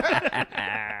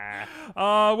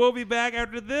 We'll be back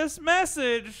after this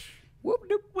message Whoop,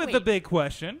 doop. with Wait. the big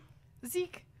question.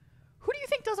 Zeke, who do you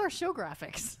think does our show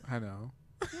graphics? I know.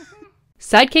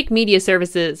 Sidekick Media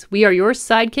Services. We are your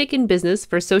sidekick in business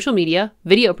for social media,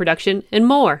 video production, and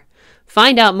more.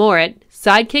 Find out more at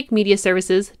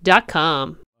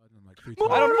sidekickmediaservices.com.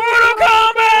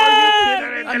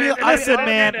 Listen,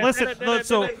 man. Listen.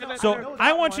 So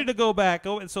I want you to go back.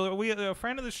 So we a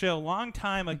friend of the show, long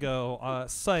time ago,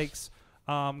 Sykes.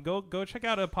 Go check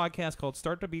out a podcast called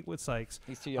Start to Beat with Sykes.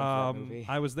 He's too young for that movie.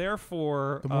 I was there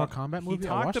for The Mortal Kombat movie?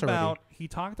 I watched already. He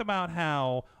talked about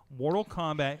how Mortal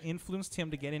Kombat influenced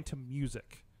him to get into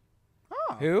music.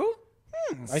 Who?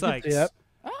 I can Sykes. see that.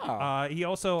 Oh. He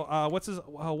also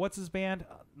what's his band?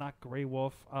 Not Grey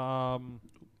Wolf.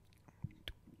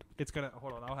 It's gonna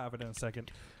hold on. I'll have it in a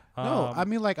second. No, I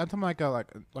mean like I'm talking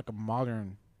like a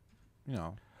modern, you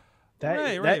know.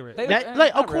 Right. That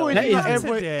like of not course really. you know, That is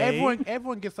today.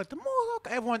 everyone gets like the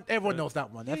more everyone knows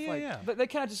that one. That's like But they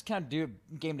kind of just do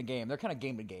game to game. They're kind of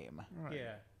game to game.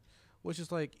 Yeah. which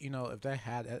is like, you know, if they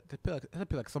had that'd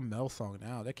be like some metal song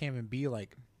now. That can't even be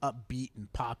like upbeat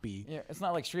and poppy. Yeah, it's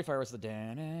not like Street Fighter. It's the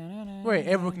da-na-na-na, Right,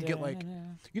 everyone can get like,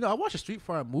 da-na-na. you know, I watched a Street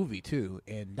Fighter movie too,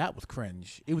 and that was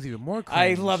cringe. It was even more I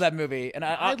cringe. love that movie, and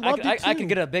I loved it I too. can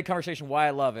get a big conversation why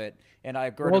I love it, and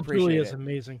I greatly Raul appreciate Julia is it.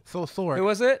 amazing. So Sorg, Who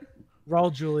was it?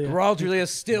 Raul Julia. Raul Julia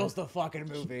steals the fucking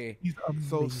movie. He's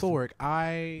so amazing. Sorg,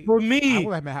 I For I me,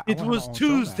 wanna have it my was own show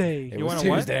now. Tuesday. It You was wanna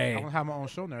what? Tuesday. I want to have my own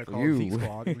show now called you. Zeke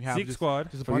Squad. We have Zeke just-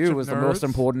 Squad. just a For bunch you, of it was the most nerds.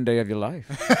 important day of your life.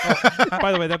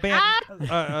 By the way, that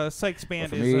band, Sykes band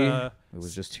For is me, it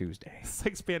was just Tuesday.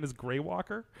 Sykes band is Grey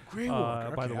Walker. Grey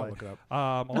Walker. By Okay, the I'll way, look it up.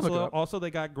 also, look it up. also they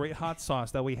got great hot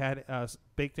sauce that we had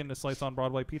baked into Slice on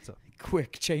Broadway pizza.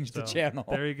 Quick, change the So, channel.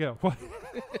 There you go.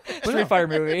 Street Fighter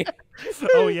movie.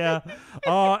 Oh yeah.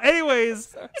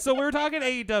 Anyways, so we were talking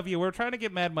AEW. We are trying to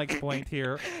get Mad Mike's point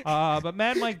here, but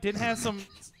Mad Mike did have some.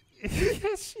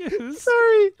 shoes.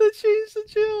 Sorry, they changed the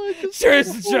channel. I just Change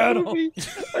saw the whole channel. movie.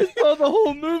 I saw the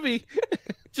whole movie.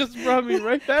 Just brought me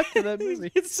right back to that movie.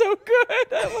 It's so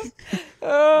good.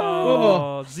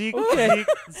 Oh, Zeke, Okay.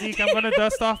 Zeke, I'm gonna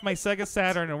dust off my Sega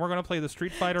Saturn and we're gonna play the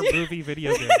Street Fighter movie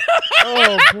video game.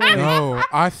 Oh boy. No,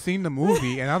 I've seen the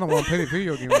movie and I don't want to play the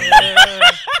video game.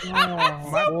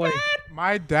 Oh boy.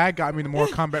 My dad got me the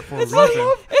Mortal Kombat for a reason.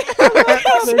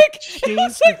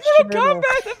 It's like Mortal Kombat,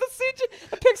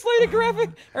 the pixelated graphic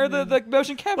or the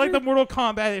motion capture. Like the Mortal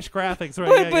Kombat-ish graphics, right?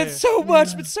 but, Yeah, but yeah. so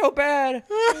much, but so bad.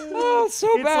 Oh, it's so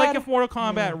It's bad. like if Mortal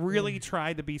Kombat really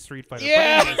tried to be Street Fighter. But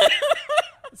Yeah. anyways,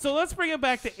 so let's bring it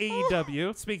back to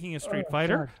AEW. Speaking of Street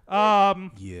Fighter,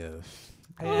 Yes.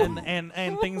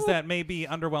 and things that may be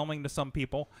underwhelming to some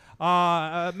people.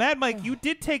 Mad Mike, you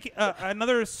did take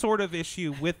another sort of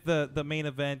issue with the main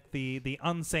event, the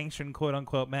unsanctioned quote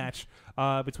unquote match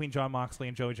between Jon Moxley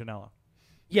and Joey Janela.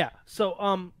 Yeah. So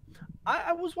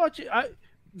I was watching.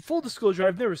 Full disclosure,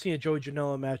 I've never seen a Joey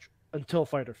Janela match until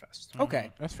Fyter Fest.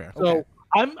 Okay. That's fair. So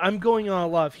I'm going on a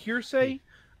lot of hearsay,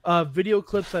 video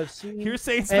clips I've seen,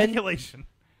 Hearsay and speculation.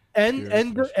 and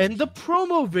the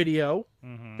promo video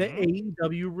Mhm. that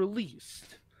AEW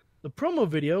released. The promo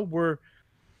video where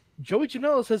Joey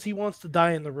Janela says he wants to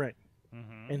die in the ring,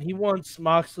 and he wants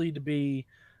Moxley to be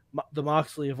the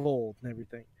Moxley of old and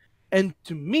everything. And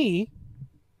to me,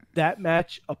 that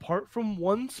match, apart from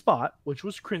one spot, which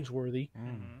was cringeworthy,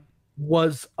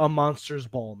 was a Monsters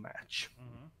Ball match,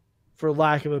 for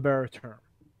lack of a better term.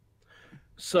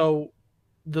 So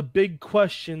the big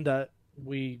question that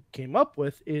we came up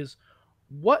with is,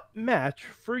 what match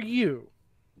for you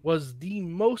was the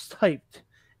most hyped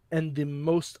and the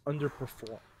most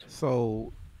underperformed?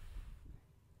 So,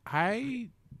 I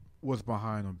was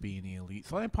behind on being the elite,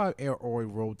 so I didn't probably air or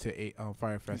road to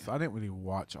Fyter Fest. So I didn't really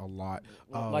watch a lot.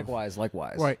 Likewise.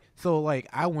 Right. So like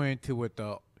I went into with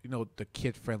the the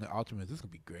kid friendly ultimate. This is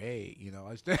gonna be great.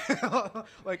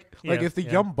 Like it's the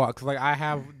Young Bucks. Like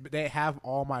they have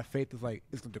all my faith. It's like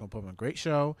they're gonna put on a great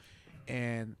show,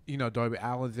 and Darby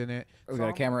Allin's in it. We got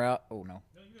a camera out. Oh no.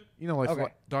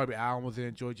 Like Darby Allin was in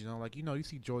it, George, you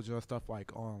see George stuff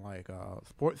like on like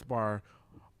Sports Bar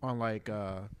on like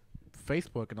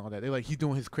Facebook and all that. They're like he's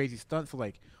doing his crazy stunts. So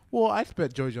like, well, I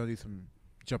expect George to do some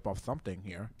jump off something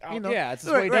here. Yeah, it's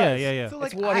what he does. Yeah. So,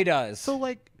 like, It's what he does. So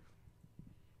like,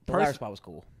 The ladder spot was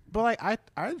cool. but like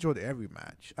I enjoyed every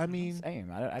match. I mean, Same.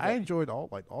 I enjoyed all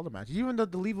the matches, even the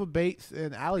Leva Bates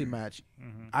and Ali match.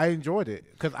 I enjoyed it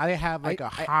because I didn't have like a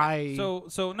high.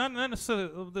 So not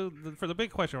necessarily for the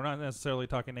big question. We're not necessarily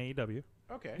talking AEW.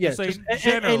 okay. Yes, say just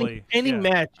generally, any yeah.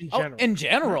 match in Oh, general. in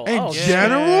general. In oh,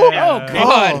 general? Yeah. Oh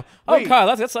god. Oh wait.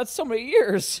 god. That's so many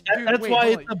years. That's wait, why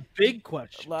hold it's a big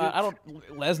question. I don't.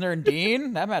 Lesnar and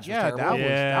Dean. That match was Yeah, terrible. that was.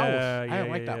 Yeah, I didn't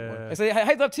like that yeah. one. So they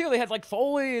hyped up too. They had like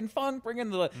Foley and Funk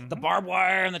bringing the barbed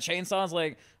wire and the chainsaws.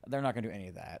 Like they're not gonna do any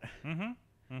of that.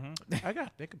 I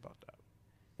gotta think about that.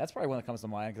 That's probably one that comes to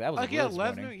mind because that was Like really yeah,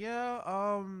 disappointing.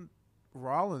 Lesnar,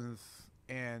 Rollins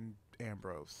and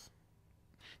Ambrose.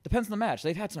 Depends on the match.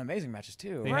 They've had some amazing matches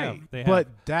too. They have. They have. But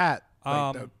that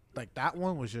Um, like that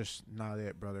one was just not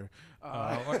it, brother.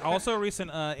 Also,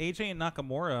 recent AJ and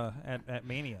Nakamura at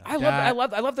Mania. I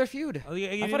love their feud. Oh,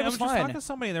 yeah, I thought it was was just fine. talking to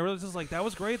somebody, and they were just like, "That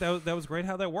was great. That was great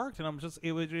how that worked." And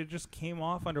it just came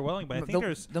off underwhelming. But I think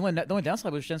there's, the only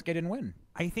downside was Shinsuke didn't win.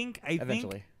 I think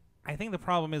Eventually. I think the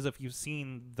problem is if you've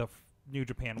seen the New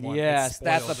Japan one. Yes, it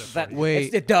that's spoils the it for that. you.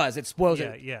 Wait. It does. It spoils Yeah,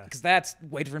 it. yeah. Because that's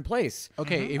way different place.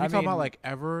 Okay, if you I talk about mean- like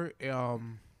ever,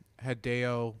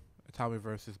 Hideo Itami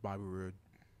versus Bobby Roode,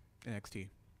 NXT.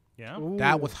 Yeah.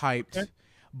 That was hyped,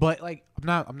 but like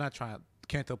I'm not trying.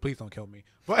 Kanto, please don't kill me.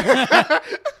 But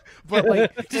but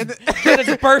like,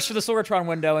 Just burst for the Sorgatron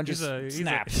window and just He's a-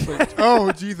 snaps.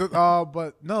 oh Jesus.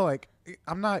 But no, like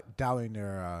I'm not doubting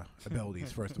their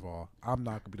abilities. First of all, I'm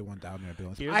not gonna be the one doubting their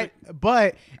abilities.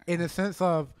 But in the sense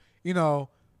of in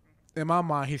my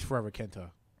mind, he's forever Kenta.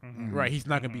 Right? He's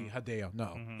not gonna be Hideo.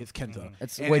 No, it's Kenta.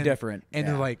 It's And way then- different. And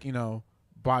Yeah. then like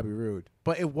Bobby Roode,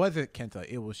 but it wasn't Kenta.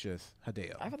 It was just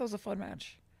Hideo. I thought that was a fun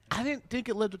match. I didn't think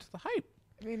it lived up to the hype.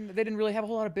 I mean, they didn't really have a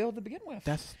whole lot of build to begin with.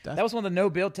 That's That was one of the no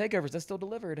build takeovers that still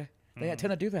delivered. They tend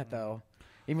to do that though.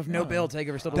 Even with no build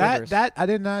takeover still delivers. that I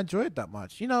did not enjoy it that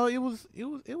much. It was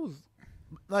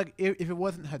like if it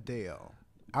wasn't Hideo,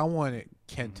 I wanted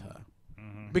Kenta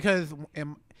because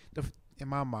in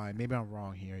my mind, maybe I'm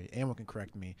wrong here. Anyone can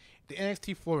correct me. The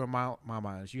NXT floor in my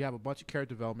mind is you have a bunch of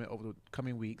character development over the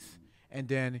coming weeks, and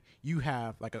then you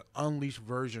have like an unleashed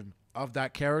version of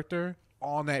that character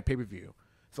on that pay-per-view.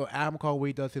 So Adam Cole, when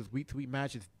he does his week-to-week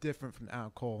match, is different from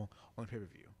Adam Cole on the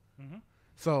pay-per-view.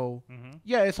 So,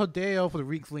 yeah, it's Hideo for the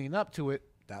weeks leading up to it.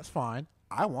 That's fine.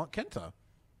 I want Kenta.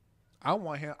 I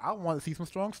want him. I want to see some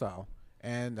strong style,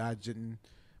 and I didn't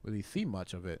really see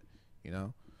much of it, you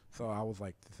know. So I was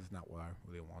like, this is not what I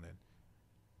really wanted.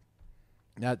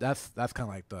 That's kind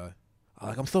of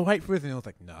like I'm so hyped for this, and it was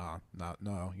like, no,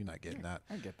 you're not getting that.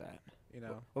 I get that. You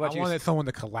know, What about I you? wanted someone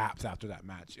to collapse after that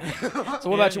match. So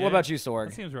what about you? What about you, Sorg?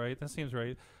 That seems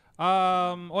right.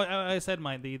 Well, I said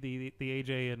mine. The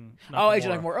AJ and AJ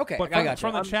Nakamura. Okay, But I got you.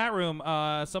 from the chat room,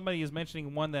 somebody is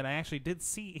mentioning one that I actually did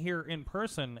see here in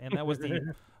person, and that was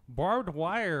the barbed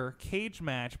wire cage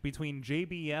match between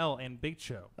JBL and Big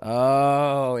Show.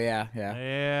 Oh yeah.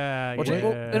 Well,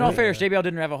 in all fairness, JBL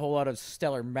didn't have a whole lot of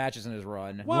stellar matches in his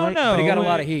run. Well, no, but he got a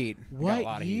lot of heat.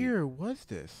 What year was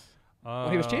this?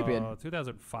 He was champion.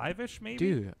 2005-ish, maybe.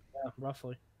 Dude, Yeah,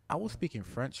 roughly. I was speaking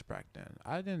French back then.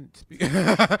 I didn't speak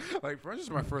like French is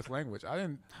my first language. I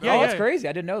didn't. Yeah, that's crazy.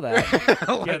 I didn't know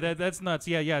that. Yeah, that's nuts.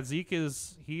 Yeah. Zeke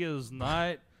is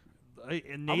not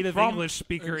a native from- English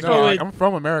speaker. No, like, I'm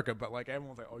from America, but like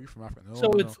everyone's like, "Oh, you're from Africa." No, So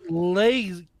no. it's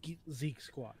Lay Zeke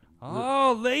Squad.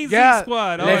 Oh, Lazy Yeah.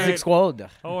 Squad. All Lazy right. Squad.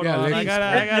 Hold Yeah, on. Lazy I gotta.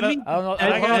 I I don't know.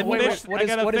 I gotta Wait, fix, what I is-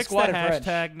 gotta what is fix the squad in French?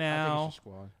 hashtag I think now. it's a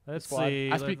squad. Let's Squad.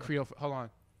 see. I speak Creole. Hold on.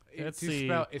 Let's To see.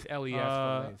 spell, it's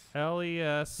LES.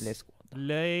 LES. Les Squad.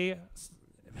 Lay.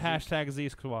 Hashtag Z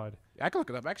Squad. I can look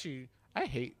it up. Actually, I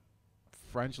hate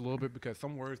French a little bit because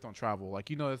some words don't travel. Like,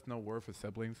 there's no word for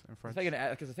siblings in French.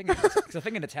 Because I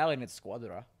think in Italian it's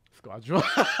squadra. Squadron.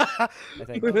 I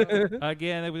think.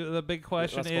 Again, the big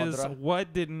question is, Squadra.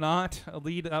 what did not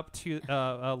lead up to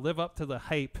live up to the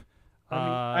hype?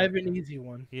 I have an easy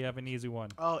one. You have an easy one.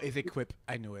 Oh, is it Quip?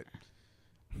 I knew it.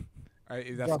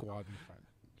 Is that squad in French?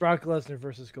 Brock Lesnar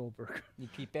versus Goldberg. You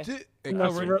keep it. Yeah,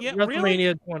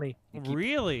 WrestleMania 20.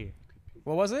 Really?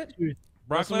 What was it?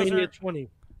 Brock WrestleMania Lesnar? 20.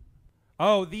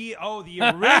 Oh, the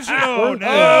original.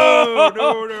 No.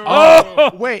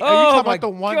 Oh, wait, are you Oh talking my about the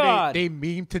one God. they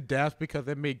memed to death because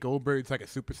they made Goldberg like a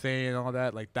Super Saiyan and all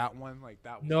that? Like that one? Like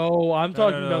that one? No, I'm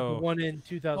talking no. about the one in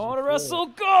 2000. I want to wrestle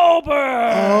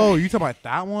Goldberg. Oh, you talking about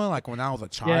that one? Like when I was a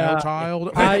child?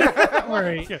 All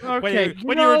right. Okay.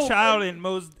 When you were a child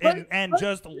and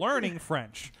just learning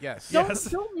French. Yes.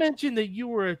 Don't mention that you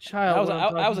were a child.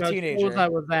 I was a teenager. I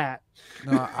was that.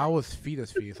 No, I was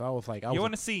fetus. I was like, You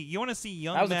want to see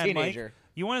young I was a Mad Mike? teenager.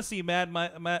 You want to see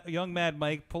young Mad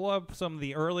Mike pull up some of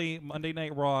the early Monday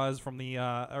Night Raws from the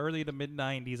early to mid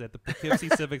 '90s at the Poughkeepsie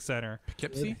Civic Center.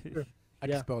 Poughkeepsie? I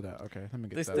can spell that. Okay, let me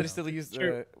get that. They still use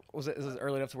the. Was it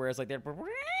early enough to where it's like their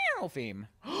theme?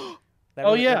 That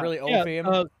Oh really, yeah, that really old yeah. theme.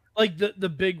 Like the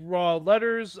big raw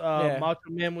letters. Yeah. Macho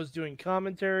Man was doing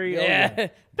commentary. Yeah.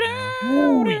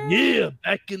 Oh yeah,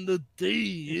 back in the day,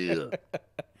 yeah.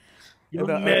 Young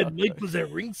Mad Mike was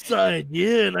at ringside,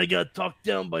 yeah, and I got talked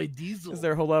down by Diesel. Is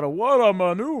there a whole lot of what a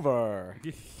maneuver?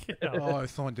 Oh, if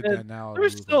someone did that now.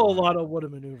 There's still a lot of what a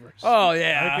maneuvers. Oh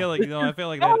yeah. I feel like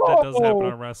that does happen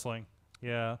on wrestling.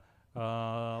 Yeah.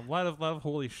 A lot of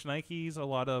holy shnikes, a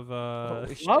lot of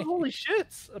holy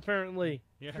shits, apparently.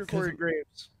 Yeah. For Corey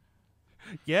Graves.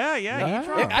 yeah. He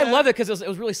dropped I that. love it because it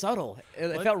was really subtle.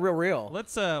 It felt real.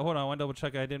 Let's hold on. I want to double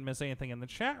check. I didn't miss anything in the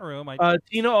chat room.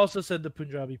 Tina also said the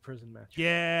Punjabi prison match.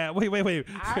 Yeah. Wait.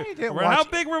 I didn't How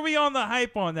watch- big were we on the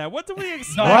hype on that? What did we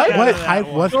expect? What hype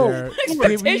was there?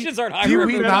 Expectations aren't high do for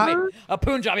we a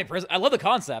Punjabi prison. I love the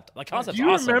concept. The concept's Do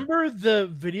you awesome. remember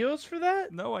the videos for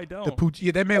that? No, I don't.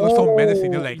 That man was so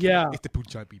menacing. They're like, yeah. it's the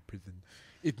Punjabi prison.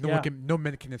 No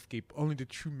man can escape. Only the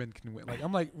true men can win. Like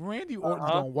I'm like Randy Orton's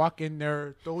gonna walk in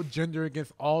there, throw gender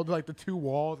against all the two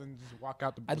walls, and just walk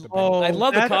out the. I building.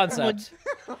 love the that's concept.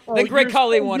 Oh, Then Greg you're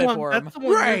Khali so won it young. for That's him. the one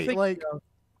you're Right, thinking like- of.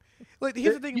 Like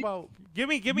here's the thing about Give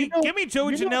me Joe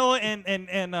you know- Janela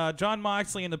and John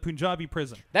Moxley in the Punjabi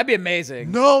prison. That'd be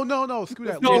amazing. no, screw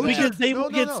that. No, Lucha- because they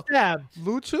will get no. stabbed.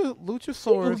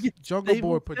 Luchasaurus, Jungle they Boy,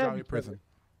 will Punjabi stab prison.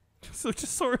 So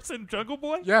just Source and Jungle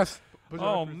Boy. Yes. Oh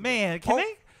Punjabi prison. man,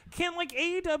 can like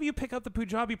AEW pick up the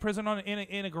Punjabi prison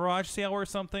in a garage sale or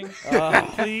something?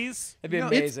 Please. That'd be No,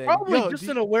 It's amazing. probably Yo, just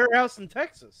do in a warehouse in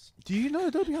Texas. Do you know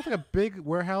that they have like a big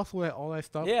warehouse with all that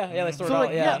stuff? Yeah, they sort So it like,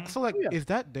 out. Yeah. So like, Yeah. is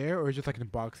that there or is it just like in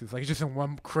boxes? Like it's just in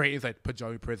one crate. It's like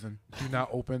Punjabi prison. Do not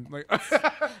open. Like,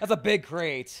 That's a big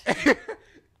crate.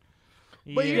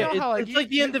 But you know It's, how like it's like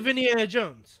the end of Indiana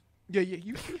Jones.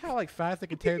 you see how like fast they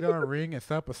can tear down a ring and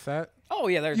set up a set. Oh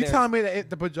yeah, they're You there. telling me that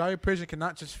the Punjabi prison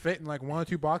cannot just fit in like 1 or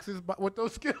 2 boxes with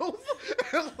those skills?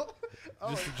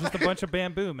 Just a bunch of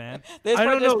bamboo, man. There's I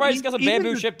don't probably, there's know, probably just got some even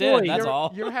bamboo the shipped toy, in. That's you're-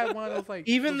 all. You ever had one of those like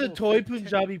Even the those toy little fake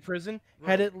Punjabi prison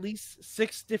had at least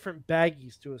 6 different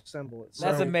baggies to assemble it. So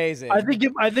That's amazing. I think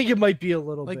it might be a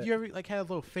little like bit. you ever like had a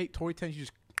little fake toy tent you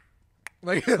just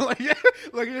Like,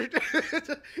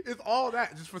 it's all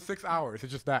that just for 6 hours.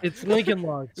 It's just that. It's Lincoln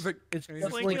Logs. It's like It's it's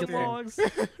just Lincoln Lincoln Logs.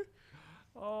 Logs.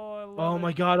 Oh, I love Oh it.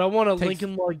 my god, I want a Takes-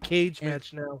 Lincoln Log cage and-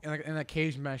 match now. and like in a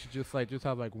cage match, you just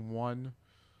have like one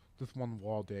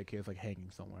wall dedicated, like hanging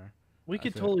somewhere. We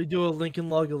could That's it. totally do a Lincoln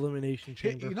Log elimination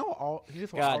chamber. You know,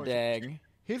 here's what I God always- dang.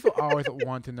 Here's what I always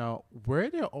want to know: where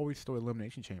do they always store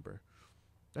elimination chamber?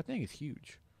 That thing is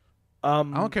huge. I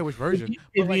don't care which version. If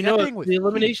but, you like, know that it, thing was the huge.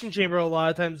 elimination chamber a lot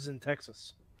of times is in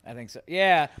Texas. I think so.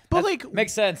 Yeah. But, that's- like,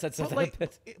 makes sense. That's But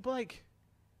like,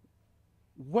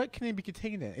 what can it be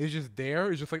contained in? It's just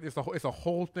there. It's just like it's a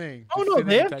whole thing. Oh just no, sitting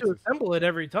they in have to Texas. assemble it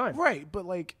every time. Right, but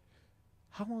like,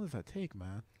 how long does that take,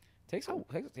 man? It probably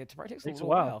takes a Takes a little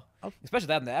while. while. Especially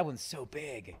that one's so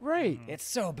big. Right. It's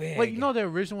so big. Like, you know the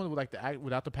original one with like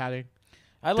without the padding.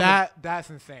 I love That's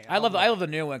insane. I love the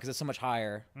new one because it's so much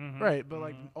higher. Right, but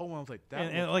like, oh, I was like that.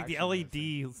 And was like the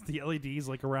actually insane. LEDs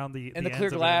like around the And the ends clear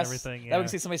of it glass. and everything. That we Yeah. can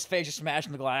see somebody's face just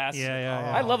smashing the glass.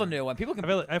 Yeah. I love a new one. People can.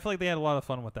 I feel like they had a lot of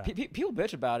fun with that. People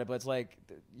bitch about it, but it's like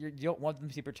you don't want them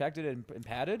to be protected and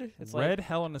padded. It's Red like,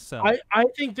 Hell in a Cell. I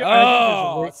think there, oh,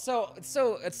 I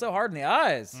think it's so hard in the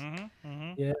eyes.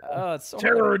 yeah. Oh, it's so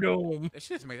Terror hard. Dome. They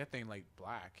should just make that thing like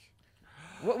black.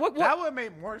 What That would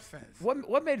make more sense.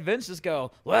 what made Vince just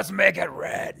go? Let's make it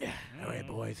red. All right,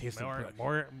 boys, here's some.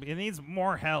 more. It needs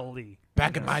more helly.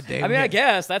 Back in my day, I mean, I Vince-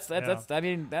 guess that's I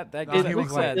mean that No, that he makes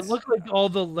was like- sense. It looked like all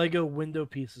the Lego window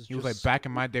pieces. He was like, back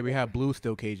in my day, we had blue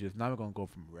steel cages. Now we're gonna go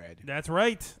from red. That's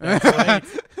right. That's right.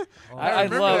 I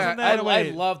remember love that. I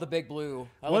Wait. love the big blue.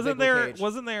 I love Wasn't big blue there? cage.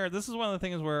 Wasn't there? This is one of the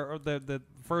things where the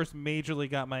first majorly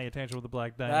got my attention with the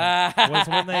Black Diamond was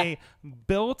when they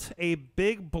built a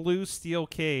big blue steel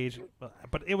cage,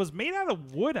 but it was made out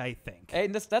of wood, I think. Hey,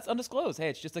 and that's undisclosed. Hey,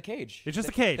 it's just a cage. It's just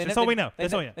a cage. That's all we know.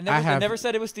 That's all we know. They I never, have- they never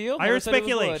said it was steel. I never heard said it was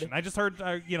wood. speculation. I just heard,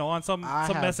 on some I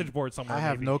have- message board somewhere. I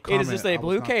have maybe. no It comment. is just I a was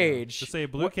blue not there. cage. Just say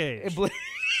blue cage.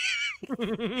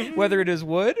 Whether it is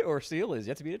wood or steel is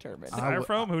yet to be determined.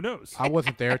 Styrofoam? Who knows? I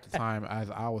wasn't there at the time, as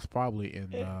I was probably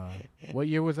in. What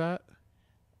year was that?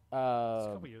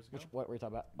 couple years ago. What were you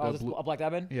talking about? Oh, this blue- Black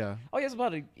Diamond? Yeah, Oh, yeah, it's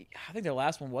about I think their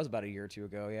last one was about a year or two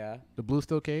ago, yeah. the blue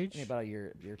steel I cage. think about a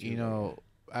year or two You ago. know,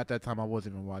 at that time, I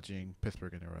wasn't even watching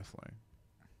Pittsburgh Indy Wrestling.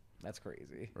 That's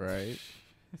crazy. Right.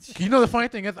 You know, the funny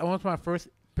thing is, I went to my first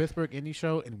Pittsburgh Indie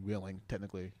show in Wheeling,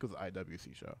 technically, because of the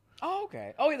IWC show. Oh,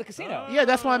 okay. Oh, yeah, the casino. Yeah,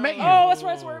 that's why I met you. Oh, that's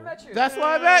right. That's where I met you. That's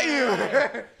why I met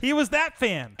you. He was that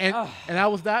fan. and I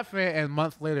was that fan, and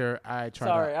months later, I tried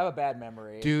Sorry, to. I have a bad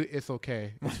memory. Dude, it's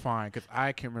okay. It's fine, because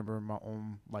I can't remember my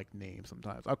own name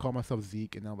sometimes. I call myself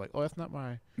Zeke, and I'm like, oh, that's not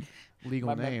my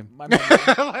legal name.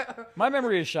 My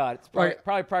memory is shot. It's probably,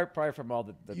 Like- probably from all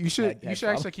the You should head actually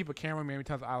problems. keep a camera. Maybe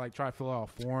times I try to fill out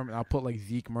a form, and I'll put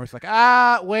Zeke Mercer.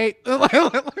 Wait,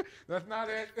 that's not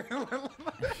it.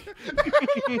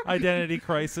 Identity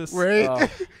crisis. Right? Oh.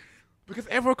 Because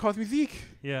everyone calls me Zeke.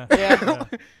 Yeah. Yeah.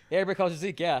 Everybody calls you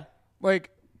Zeke, yeah.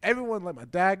 Everyone, my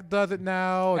dad does it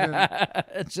now. And then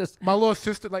It's just my little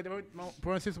sister, my brother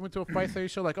and sister went to a Fight Station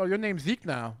show. Oh, your name's Zeke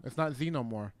now. It's not Z no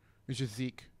more. It's just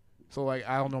Zeke. So I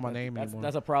don't know my name anymore.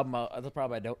 that's a problem. That's a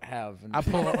problem I don't have. I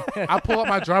pull up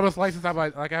my driver's license. I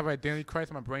have identity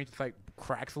crisis. My brain just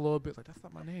cracks a little bit. That's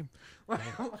not my name.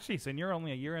 Jeez, and you're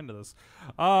only a year into this.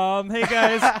 Hey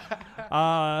guys,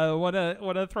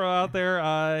 wanna throw out there.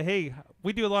 Hey,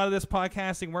 we do a lot of this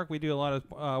podcasting work. We do a lot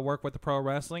of work with the pro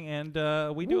wrestling, and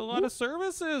we do a lot of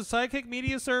services. Sidekick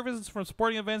Media Services, from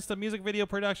sporting events to music video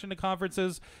production to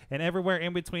conferences and everywhere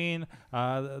in between.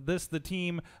 The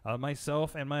team,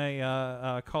 myself and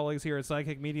my colleagues here at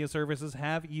Sidekick Media Services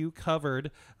have you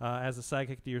covered as a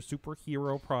sidekick to your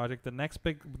superhero project.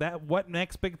 What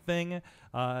next big thing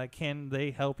can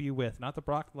they help you with? Not the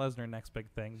Brock Lesnar next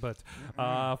big thing, but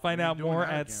find out doing more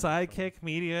that at again,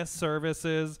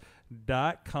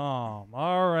 sidekickmediaservices.com.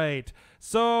 All right.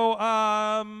 So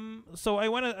I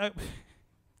want to.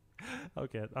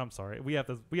 Okay, I'm sorry. We have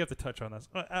to touch on this.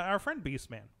 Our friend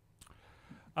Beastman.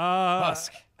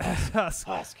 Husk.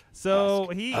 So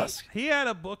Husk. he had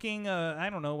a booking. I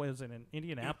don't know, was it in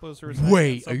Indianapolis or something?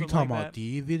 Wait, are something you talking like about that?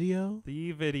 the video?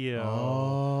 The video.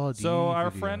 Oh, So the our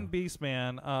video. friend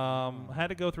Beastman had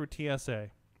to go through TSA,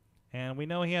 and we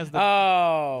know he has the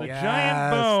Oh.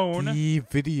 giant bone. The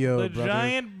video, the brother.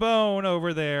 giant bone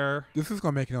over there. This is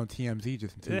gonna make it on TMZ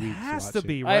just in 2 It weeks. has Watch to it.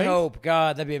 be, right? I hope.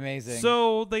 God, that'd be amazing.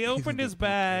 So they He's opened gonna his get beat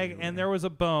bag, everywhere. and there was a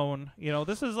bone.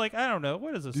 This is I don't know.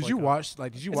 What is this? Did like you a- watch?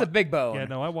 Did you it's watch? a big bone. Yeah,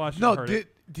 no, I watched it. No, and heard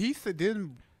it.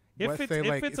 didn't If Wes it's- say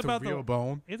if it's it's about a the- real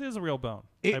bone? It is a real bone.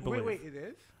 It, I believe. wait, it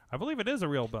is? I believe it is a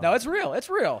real bone. No, it's real. It's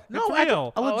real. No, it's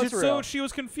real. it's So real. she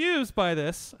was confused by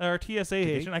this. Our TSA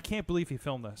agent. I can't believe he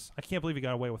filmed this. I can't believe he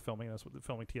got away with filming this,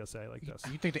 filming TSA like this.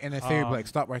 You think the NSA would be like,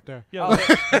 stop right there? Yeah,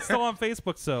 it's still on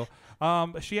Facebook. So,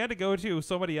 she had to go to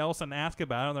somebody else and ask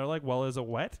about it. And they're like, "Well, is it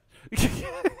wet?"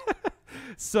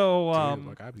 So,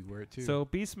 Dude, I'd be worried too. so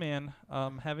Beastman,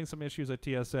 having some issues at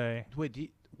TSA.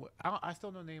 Wait, I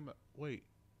still don't name. Wait,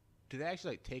 did they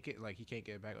actually like take it? Like he can't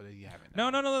get it back, or did he have it? No.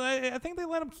 I think they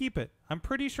let him keep it. I'm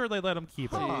pretty sure they let him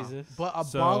keep it. Jesus. But a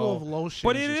So- bottle of lotion.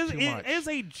 But is it just too is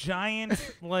much. a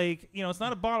giant like it's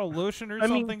not a bottle of lotion or I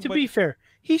something. mean, to but be fair,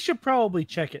 he should probably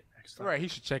check it next time. Right, he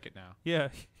should check it now. yeah,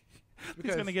 he's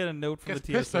Because- gonna get a note from Because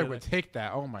the Pittsburgh TSA. would take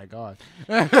that. Oh my god.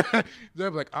 They'd be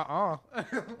like,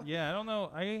 Yeah, I don't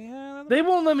know. They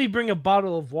won't let me bring a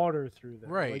bottle of water through there.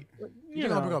 Right. Like, You you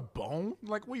gonna bring know. a bone?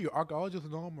 Like, what are you, archaeologist?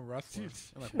 No, I'm a wrestler.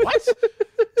 I'm like, what?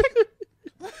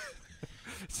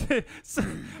 So,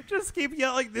 just keep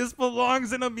yelling. This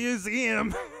belongs in a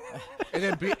museum. And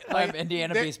then I'm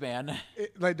Indiana they- Beastman.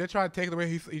 Like they're trying to take it away.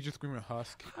 He's just screaming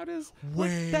husk. How does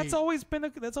Wait. that's always been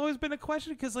a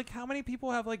question because like how many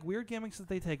people have like weird gimmicks that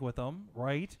they take with them,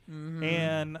 right?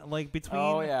 And like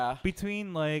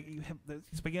between like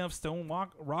speaking of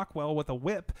Rockwell with a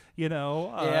whip, Yeah.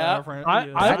 I That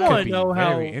want could to be know how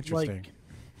very interesting.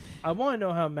 I want to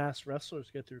know how masked wrestlers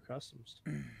get through customs.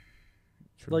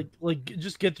 True. Like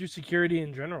just get through security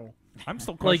in general. I'm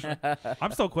still Like- questioning.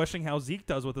 I'm still questioning how Zeke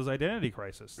does with his identity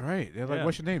crisis. Right. They're like, Yeah.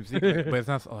 what's your name? Zeke? But it's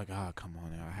not like, come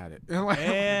on, I had it. Like,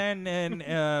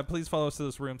 And please follow us to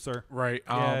this room, sir. right.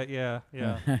 Yeah.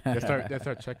 They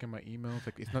start checking my emails.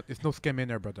 Like it's no scam in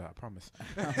there, brother. I promise.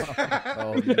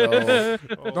 Oh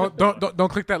no. Don't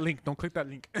click that link. Don't click that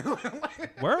link.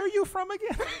 Where are you from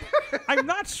again? I'm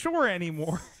not sure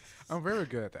anymore. I'm very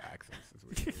good at the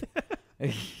accents.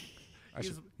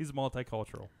 He's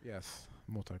multicultural. Yes,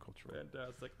 multicultural.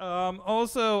 Fantastic.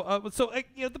 Also,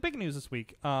 the big news this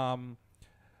week.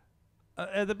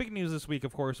 The big news this week,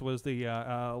 of course, was the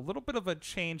little bit of a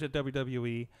change at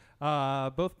WWE.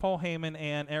 Both Paul Heyman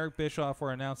and Eric Bischoff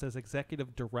were announced as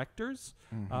executive directors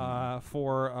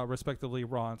for respectively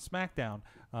Raw and SmackDown.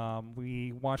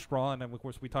 We watched Raw, and of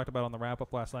course we talked about on the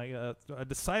wrap-up last night a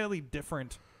decidedly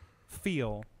different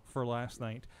feel for last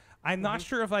night. I'm not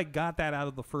sure if I got that out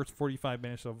of the first 45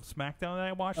 minutes of SmackDown that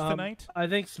I watched tonight. I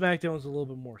think SmackDown was a little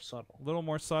bit more subtle. A little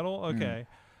more subtle? Okay.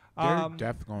 They're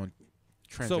definitely going to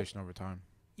transition over time.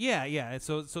 Yeah.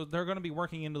 So they're going to be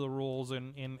working into the rules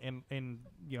and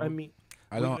I mean,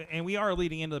 and we are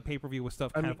leading into the pay-per-view with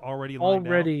stuff kind of already lined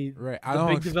out. already Right. I the don't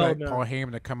big expect development. Paul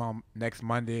Heyman to come on next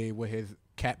Monday with his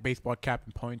baseball cap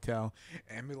and ponytail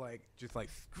and be like, just like,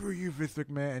 screw you, Vince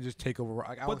McMahon, and just take over.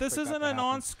 Like, I But don't this expect that isn't to an happen.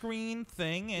 on-screen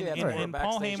thing, and, Yeah, and, right. and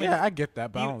Paul Backstage. Heyman. Yeah, I get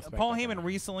that, but I don't expect Paul that to Heyman happen.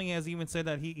 recently has even said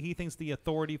that he thinks the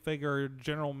authority figure,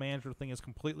 general manager thing is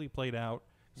completely played out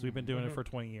because we've been doing it for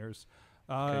 20 years.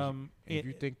 If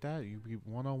you think that, you be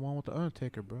one-on-one with the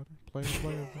Undertaker, brother. Player.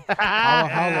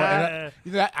 Holla.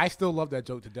 I still love that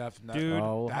joke to death. Dude,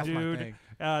 That's my thing.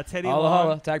 Teddy Holla, Long,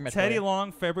 holla. Tag match Teddy player.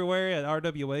 Long, February at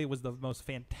RWA was the most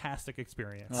fantastic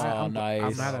experience. Oh, nice.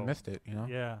 I'm mad I missed it.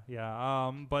 Yeah.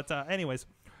 But anyways,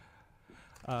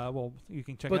 well, you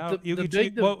can check But it out. the You big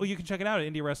can check it out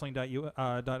at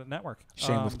indywrestling.network.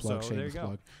 Shameless So plug. there you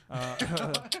Shameless go.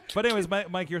 plug. But anyways,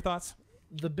 Mike, your thoughts?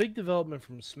 The big development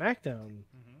from SmackDown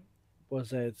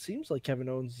was that it seems like Kevin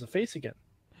Owens is a face again.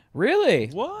 Really?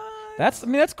 What? That's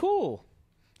cool.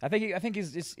 I think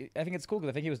it's cool because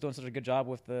I think he was doing such a good job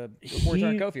with the before he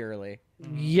turned Kofi early.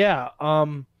 Yeah.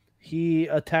 He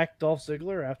attacked Dolph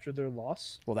Ziggler after their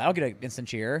loss. Well, that'll get an instant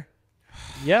cheer.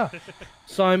 Yeah.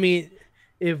 So I mean,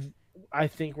 I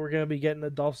think we're gonna be getting a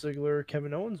Dolph Ziggler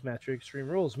Kevin Owens match at Extreme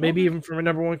Rules, maybe even from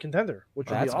a #1 contender, which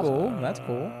would be That's awesome. cool. That's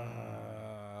cool.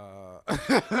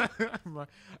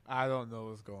 I don't know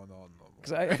what's going on.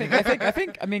 Because I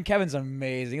think Kevin's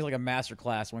amazing. He's like a master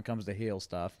class when it comes to heel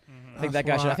stuff. I think that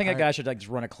guy should like just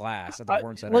run a class at the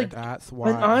Horn Center. like- That's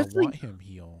why honestly- I want him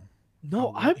heel.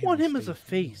 No, I want him as a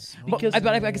face because but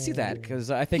I can see that because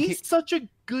I think he's such a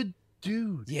good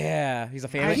dude. yeah, he's a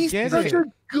family. He's get such it. a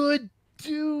good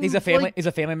dude. He's a family. Like, He's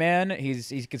a family man. He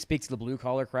can speak to the blue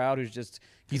collar crowd who's just.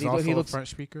 He's he also he a looks. French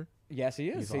speaker. Yes, he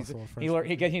is. He's also a French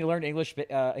He learned English.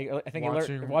 I think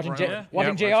Watching- he watching yeah.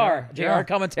 watching Yeah, JR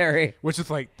commentary. Which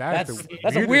is like that's That's the a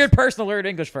weirdest- weird person to learn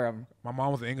English from. My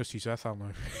mom was an English teacher. That's how I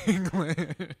learned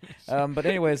English. But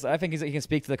anyways, I think he can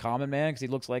speak to the common man because he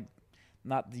looks like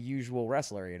not the usual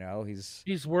wrestler.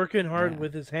 he's working hard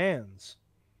with his hands.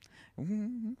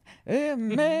 Man.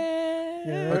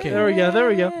 Yeah, Okay. There we go.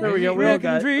 We all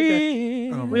got it.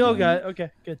 Okay. Oh my We all God. got it.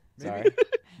 Okay, good. Sorry.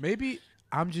 Maybe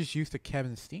I'm just used to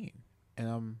Kevin Steen.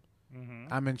 and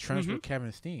I'm entrenched with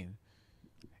Kevin Steen.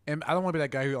 And I don't want to be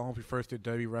that guy who only refers to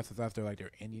WWE wrestlers after like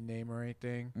their indie name or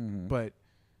anything, but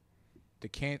the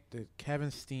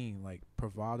Kevin Steen like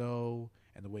bravado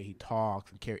and the way he talks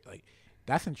and carry like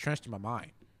that's entrenched in my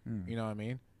mind. You know what I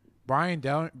mean? Brian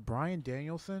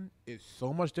Danielson is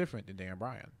so much different than Dan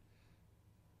Bryan.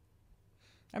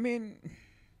 I mean,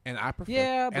 and I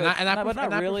prefer but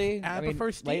not really. I mean,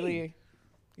 prefer Steen. Lately,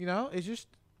 you know, it's just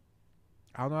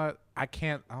I don't know. I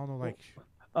don't know. Like,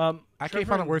 I can't Trevor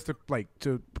find the words to like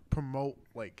to promote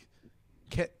like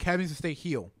Kevin to stay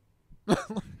heel.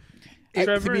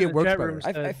 Trevor to me, in it the works chat better. room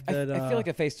I said, feel like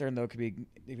a face turn though could be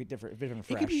different,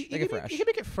 fresh. He can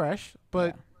make it fresh,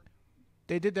 but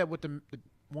they did that with the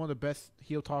one of the best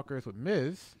heel talkers with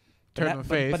Miz. Turn him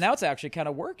face. But now it's actually kind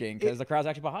of working because the crowd's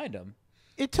actually behind him.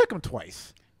 It took him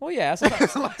twice. Well, yeah,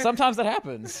 sometimes that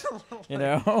happens. You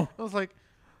know, I was like,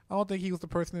 I don't think he was the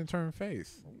person to turn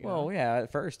face. Well, yeah,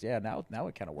 at first, yeah. Now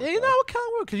it kind of works. Yeah, now it kind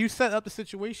of works because you set up the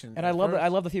situation. And I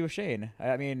love the feud with Shane.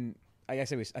 I mean, I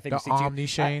think the Omni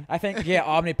Shane. I think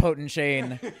omnipotent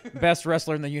Shane, best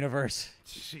wrestler in the universe.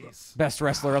 Jeez. Best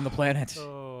wrestler on the planet.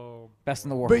 Best in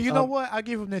the world. But you know what? I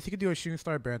give him this. He could do a shooting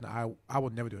star better than I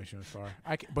would never do a shooting star.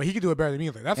 But he could do it better than me.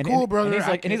 Like, that's cool, brother.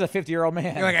 And he's a 50-year-old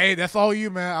man. You're like, hey, that's all you,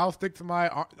 man. I'll stick to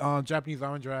my Japanese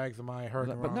arm drags and my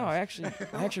hurricane. But no, I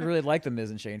actually really like the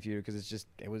Miz and Shane feud because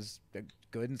it was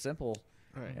good and simple.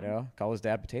 Right. You know, call his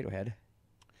dad Potato Head.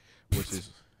 Which is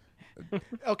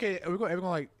okay. Everyone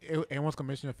like everyone's gonna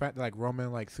mention the fact that like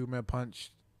Roman like Superman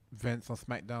punched Vince on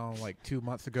SmackDown like 2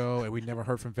 months ago, and we never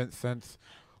heard from Vince since.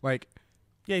 Like,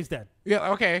 Yeah, he's dead.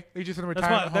 yeah, okay, he's just in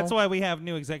retirement. That's why we have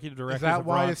new executive directors that of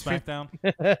why Raw and it's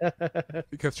SmackDown.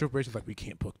 Because Triple H is like, we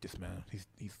can't book this man.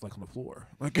 He's like on the floor.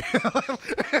 Like,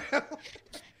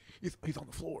 he's on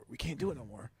the floor. We can't do it no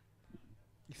more.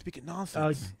 He's speaking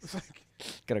nonsense. It's like,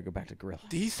 Gotta go back to Gorilla.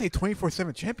 did he say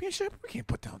 24/7 championship? We can't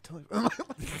put down television.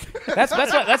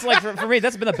 That's like for me.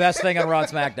 That's been the best thing on Raw and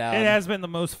SmackDown. It has been the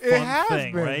most fun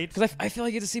thing, been. right? Because I feel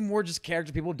like you get to see more just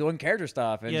people doing character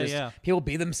stuff and people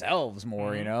be themselves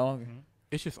more. You know.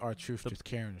 It's just our truth just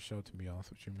carrying the show, to be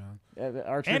honest with you, man.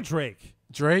 And Drake.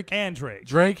 Drake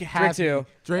has too. me.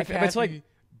 Drake It's has like- me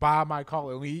by my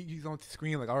collar. When he's on the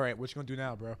screen, like, all right, what you gonna do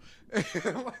now, bro?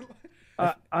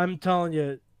 I'm telling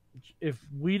you, if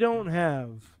we don't have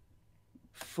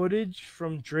footage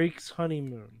from Drake's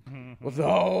honeymoon,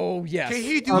 Yes. Can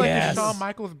he do like the Shawn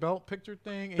Michaels belt picture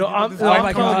thing? And No, you know, this oh guy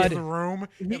my comes God. into the room.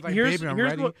 And it's like, Here's- baby, I'm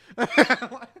here's ready. what-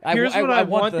 Here's what I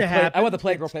want to happen. I want the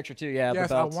Playgirl picture too. Yeah. Yes,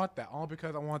 the I belts. want that. All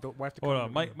because I want the wife to come. Hold in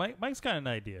on, the room. Mike's got an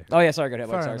idea. Oh yeah. Sorry. Go ahead.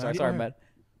 Sorry, Sorry, man. Matt.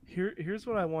 Here's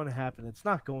what I want to happen. It's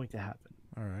not going to happen,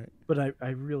 All right. but I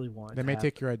really want. They it may to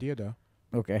take your idea though.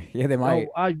 Okay. Yeah, they might.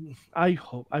 I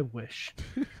hope. I wish.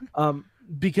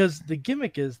 Because the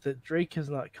gimmick is that Drake has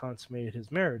not consummated his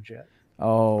marriage yet.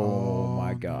 Oh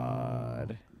my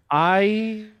God.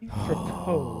 I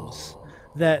propose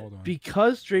that Hold on.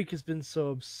 because Drake has been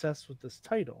so obsessed with this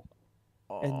title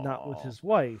and not with his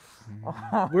wife,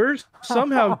 we're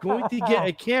somehow going to get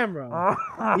a camera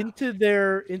into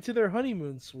their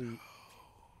honeymoon suite,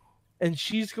 and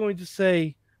she's going to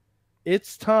say,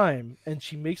 "It's time," and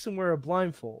she makes him wear a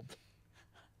blindfold.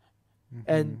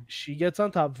 And she gets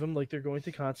on top of him like they're going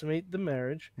to consummate the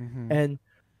marriage, and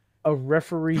a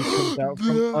referee comes out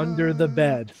from under the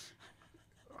bed.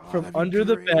 From under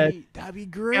the bed, That'd be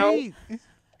great.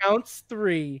 counts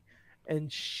 3,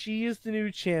 and she is the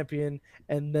new champion,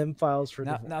 and then files for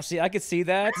divorce. Now, see, I could see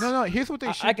that. No. Here's what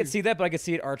they should. I could see that, but I could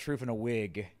see it R-Truth in a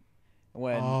wig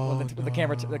when the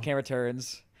camera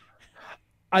turns.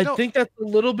 I think that's a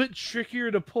little bit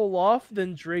trickier to pull off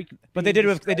than Drake. But they did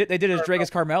it as Drake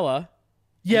as Carmella.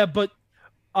 Yeah, but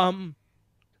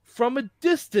from a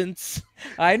distance.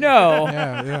 I know.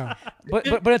 Yeah. But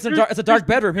it's a dark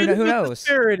bedroom. Who knows?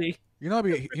 Disparity. You know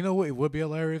what? It would be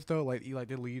hilarious though. Like,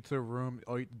 they lead to a room,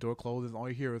 the door closes, and all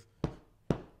you hear is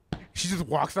she just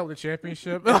walks out with the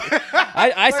championship.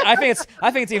 I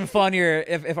think it's even funnier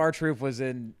if R-Truth was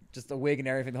in just a wig and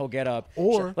everything, the whole get up.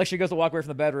 Or she goes to walk away from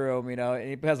the bedroom, and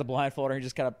he has a blindfold, and he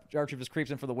just kind of R-Truth just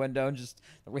creeps in for the window, and just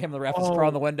him and the ref just crawl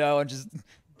in the window, and just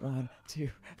 1, 2,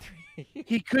 3.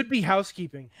 He could be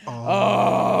housekeeping.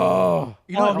 Oh.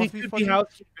 You know, He could be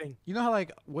housekeeping. You know how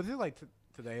was it like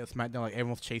today at SmackDown? Like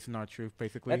everyone's chasing R-Truth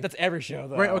basically. That's every show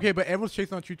though. Right. Okay, but everyone's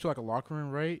chasing R-Truth to like a locker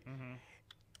room, right?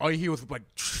 All you hear was like,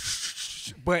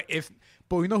 but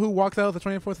you know who walks out as the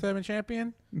 24/7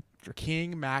 champion?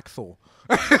 King Maxwell.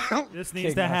 This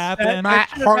needs to happen. Matt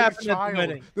should have Hardy's happened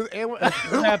at the child. wedding. What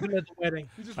happened at the wedding?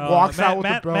 He just walks out with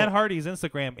Matt, the belt. Matt Hardy's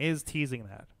Instagram is teasing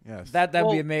that. Yes. That'd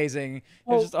Well, be amazing.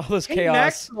 Well, It's just all this King chaos.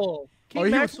 Maxwell. Oh, King he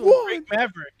was Maxwell, what? Great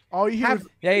Maverick. All you hear is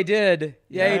Yeah, he did.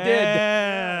 Yeah, he did.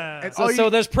 Yeah. And So, all so you-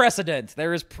 there's precedent.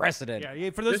 There is precedent. Yeah,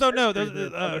 for those who don't know,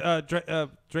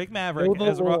 Drake Maverick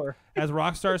Know the lore. as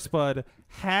Rockstar Spud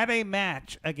had a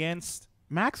match against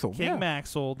Maxwell, King yeah.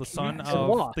 Maxwell, the son Maxwell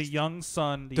of lost. the young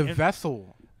son, the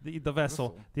vessel. the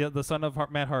vessel, the son of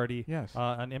Matt Hardy, Yes.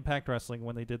 on Impact Wrestling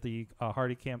when they did the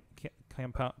Hardy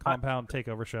Compound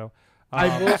Takeover show.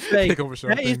 I will say Takeover show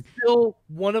that is thing. still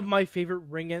one of my favorite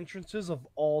ring entrances of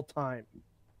all time.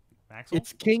 Maxwell?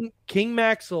 It's King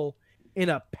Maxwell in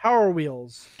a Power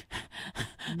Wheels,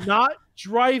 not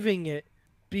driving it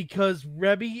because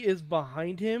Rebby is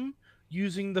behind him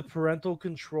using the parental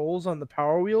controls on the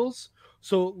Power Wheels,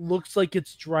 so it looks like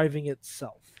it's driving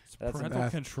itself. That's parental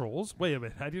amazing. controls. Wait a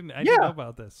minute, I didn't Yeah. know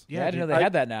about this. Yeah, I didn't know they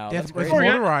had that now. That's That's great. Sorry,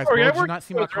 I- motorized, sorry, bro. I Did you worked not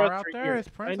see for my the car rest out for there? years. It's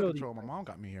I parental know control. these My mom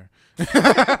got me here.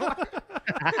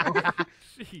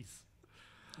 Jeez.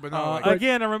 But no, like,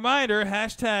 Again, a reminder: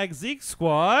 hashtag Zeke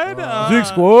Squad. Zeke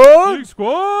Squad? Zeke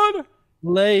Squad.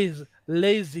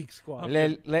 Lazy squad.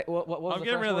 What was I'm the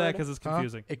getting first rid of that word? because it's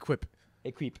confusing. equip.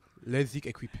 Equip. Les Zeke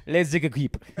equip. Les Zeke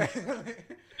equip.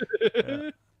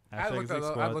 Hashtag I looked Zeke it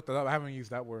up. Squad. I haven't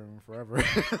used that word in forever.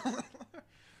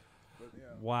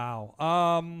 Wow.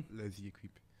 Les Zeke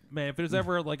equip. Man, if there's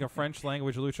ever like a French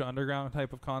language Lucha Underground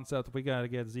type of concept, we gotta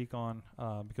get Zeke on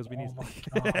because we need.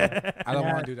 I don't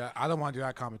want to do that. I don't want to do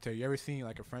that commentary. You ever seen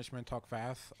like a Frenchman talk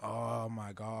fast? Oh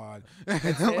my god.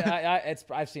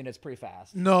 I've seen it's pretty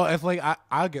fast. No, it's like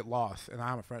I get lost, and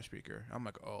I'm a French speaker. I'm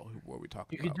like, oh, what are we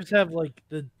talking You could about? just have like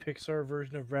the Pixar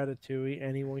version of Ratatouille.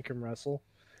 Anyone can wrestle.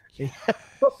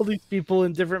 All these people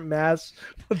in different masks.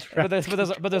 But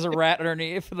there's a rat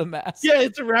underneath the mask. Yeah,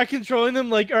 it's a rat controlling them.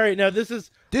 Like, all right, now this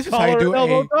is This is how you do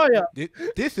elbow tie-up.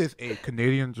 This is a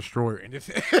Canadian destroyer, and this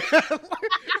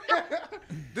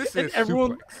this And is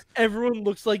everyone, suplex. everyone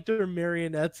looks like they're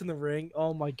marionettes in the ring.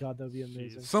 Oh my god, that'd be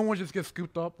amazing. Someone just gets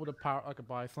scooped up with a power like a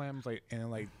body slam, like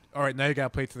and like, all right, now you got to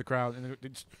play to the crowd, and they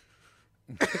just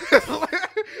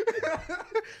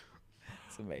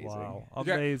It's amazing. Wow,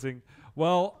 Yeah. amazing.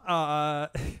 Well, a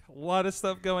lot of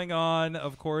stuff going on.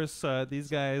 Of course, these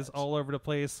guys all over the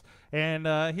place, and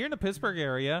here in the Pittsburgh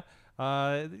area,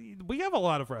 we have a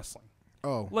lot of wrestling.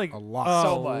 oh, Like a lot.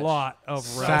 So much. lot of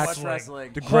So wrestling. much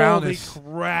wrestling. The ground Holy is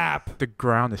crap! the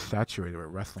ground is saturated with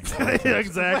wrestling.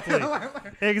 Exactly.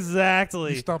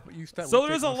 Exactly. You step. So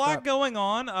there's a lot going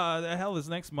on. Hell, this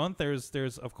next month there's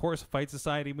of course Fight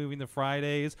Society moving to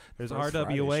Fridays. There's First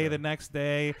RWA Friday show. the next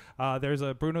day. There's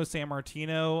a Bruno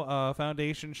Sammartino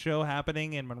Foundation show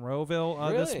happening in Monroeville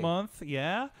this Really? month.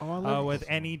 Yeah, Oh, I love with this.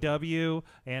 NEW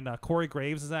and Corey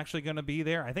Graves is actually going to be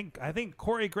there. I think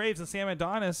Corey Graves and Sam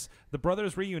Adonis, the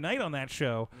brothers, reunite on that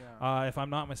show, if I'm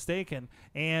not mistaken.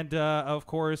 And of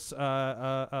course,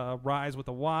 Rise with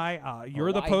a Y.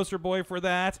 You're the Y. poster boy for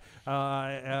that.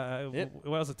 Yep.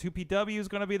 What else? The 2PW is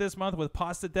going to be this month with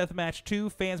Pasta Deathmatch 2.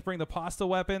 Fans bring the pasta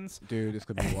weapons. Dude, this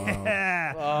could be wild.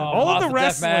 Yeah. Oh, all of the Pasta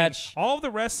wrestling, Deathmatch. all of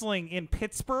the wrestling in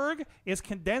Pittsburgh is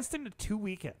condensed into 2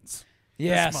 weekends. This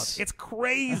Yes. month. It's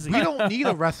crazy. We don't need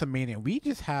a WrestleMania. We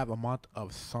just have a month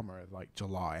of summer, like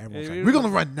July. Everyone's Yeah, like, we're gonna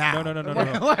run now.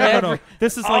 No.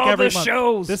 This is like All every the month.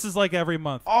 shows. This is like every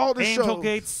month. All the Angel shows.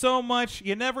 Gate, so much.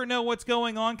 You never know what's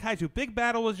going on. Kaiju Big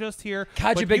Battle was just here.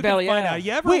 Kaiju but Big you can Battle, find yeah. out.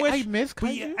 You ever Wait, wish? I missed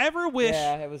we Kaiju? ever wish?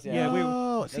 Yeah, it was. Yeah, we.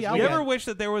 Oh, see, I You went- ever wish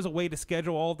that there was a way to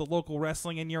schedule all the local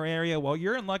wrestling in your area? Well,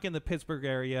 you're in luck in the Pittsburgh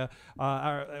area.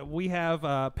 We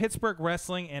have Pittsburgh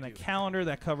Wrestling and a calendar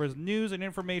that covers news and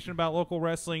information about local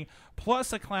wrestling,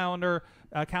 plus a calendar.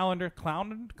 Calendar.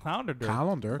 Calendar. That's a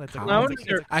Calendar. it's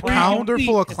a A clown. calendar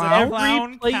full of It's a clowns?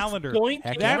 clown place calendar. Doink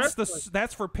Heck is yeah. wrestling.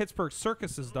 That's for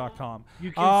PittsburghCircuses.com.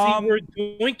 You can see where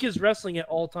Doink is wrestling at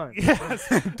all times. Yes.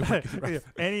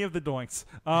 Any of the doinks.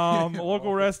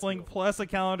 Local wrestling plus a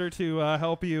calendar to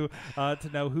help you to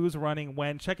know who's running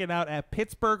when. Check it out at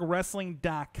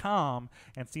PittsburghWrestling.com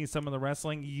and see some of the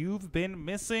wrestling you've been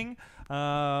missing.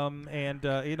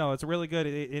 It's really good.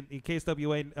 In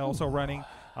KSWA also running,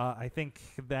 I think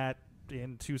that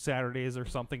in 2 Saturdays or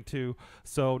something too.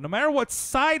 So no matter what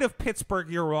side of Pittsburgh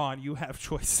you're on, you have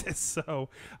choices. So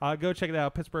go check it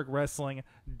out,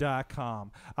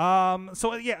 PittsburghWrestling.com.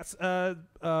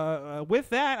 With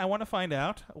that, I want to find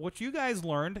out what you guys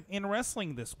learned in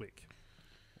wrestling this week.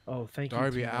 Oh, thank you.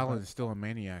 Darby Tina. Allin is still a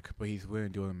maniac, but he's willing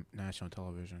to do it on national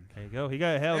television. There you go. He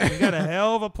got a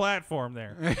hell of a platform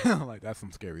there. Like, that's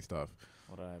some scary stuff.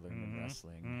 What did I learn in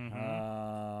wrestling?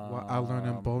 What I learned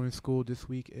in bowling school this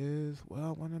week is,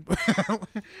 well, I'm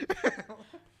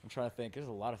trying to think. There's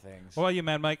a lot of things. What about you,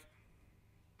 Mad Mike?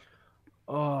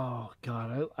 Oh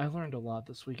God, I learned a lot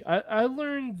this week. I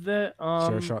learned that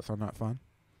Share shots are not fun.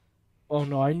 Oh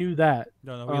no, I knew that.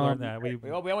 No, we learned that. We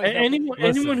always know.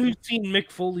 Anyone who's seen Mick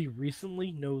Foley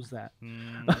recently knows that.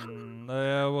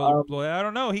 Well, I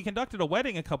don't know. He conducted a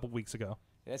wedding a couple weeks ago.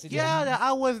 Yes, he did. Yeah, that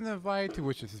I wasn't invited to,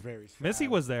 which is very sad. Missy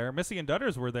was there. Missy and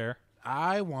Dutters were there.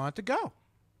 I want to go.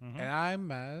 Mhm. And I'm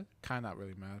mad. Kind of not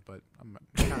really mad, but I'm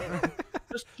kinda,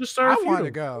 Just start I want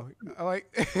to go. I like.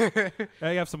 I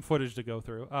have some footage to go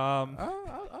through.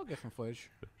 I'll get some footage.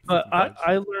 But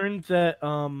I learned that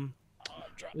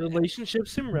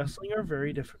relationships in wrestling are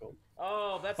very difficult.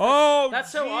 Oh,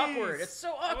 that's so jeez. awkward. It's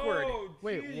so awkward. Oh,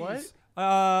 Wait, jeez.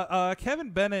 what?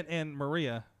 Kevin Bennett and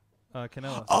Maria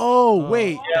Kanellis. Oh,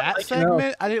 wait. Yeah, That like,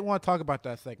 segment? I didn't want to talk about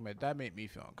that segment. That made me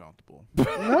feel uncomfortable.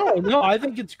 No, I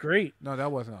think it's great. No,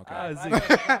 that wasn't okay.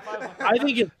 I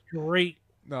think it's great.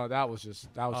 No, that was just.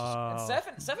 And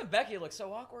Seth and Becky look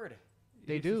so awkward.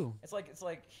 They do. It's like.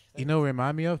 You know, what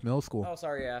remind me of middle school. Oh,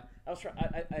 sorry. Yeah, I was trying.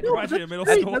 Remind you of middle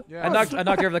great. school. Yeah. I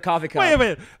knocked you over the coffee cup.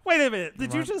 Wait a minute.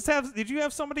 Did you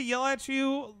have somebody yell at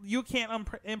you? You can't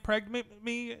impregnate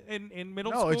me in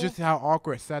middle school? No, it's just how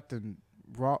awkward Seth and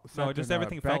Raw. No, just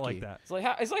everything felt like that. It's like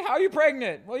how are you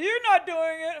pregnant? Well, you're not doing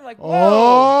it. I'm like, whoa.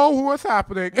 Oh, what's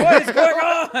happening? What is going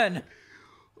on?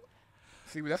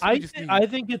 See, that's what we just need. I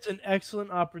think it's an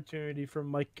excellent opportunity for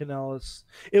Mike Kanellis.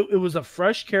 It was a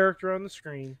fresh character on the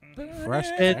screen. Fresh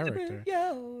And- character.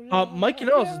 Mike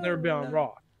Kanellis has never been on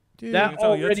Raw. Dude, That That's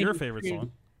your already favorite screams-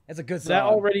 song. It's a good song. That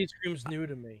already screams new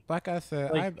to me. like I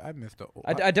said, like- I missed the.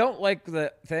 I don't like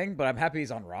the thing, but I'm happy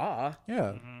he's on Raw.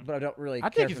 yeah. But I don't really. I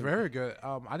care think he's for very good.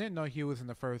 I didn't know he was in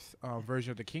the first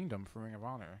version of the Kingdom for Ring of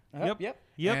Honor. Yep.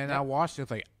 And I watched it.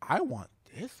 It's like, I want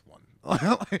this one. Like,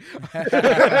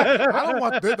 I don't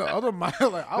want the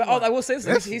other. I will say this: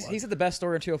 this he's one. had the best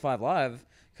story in 205 Live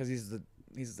because he's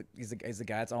the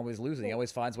guy that's always losing. He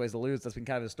always finds ways to lose. That's been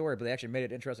kind of his story. But they actually made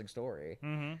it an interesting story.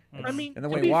 Mm-hmm. I mean, And then to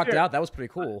when he be walked fair, out, that was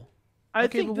pretty cool. I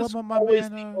Okay, think but this what was about my always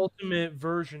man, the ultimate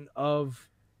version of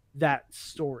that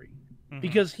story. Mhm.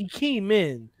 Because he came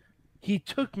in, he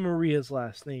took Maria's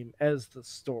last name as the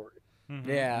story.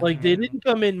 Yeah. Like they didn't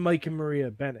come in Mike and Maria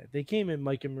Bennett. They came in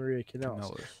Mike and Maria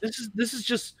Kanellis. This is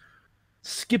just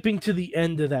skipping to the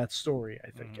end of that story, I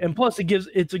think. And plus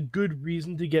it's a good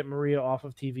reason to get Maria off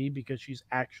of TV because she's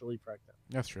actually pregnant.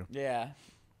 That's true. Yeah.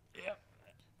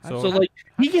 So like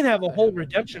he can have a whole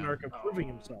redemption arc of proving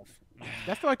himself.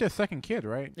 That's like their second kid,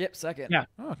 right? Yep. Second. Yeah.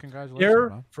 Oh, congratulations. Their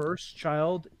man. first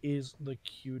child is the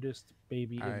cutest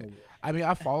baby in the world. I mean,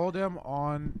 I follow them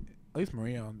on at least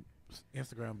Maria on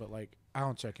Instagram, but like I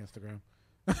don't check Instagram.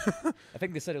 I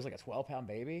think they said it was like a 12-pound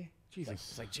baby. Jesus.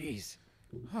 It's like, geez.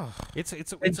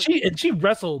 And she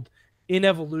wrestled in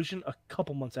Evolution a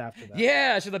couple months after that.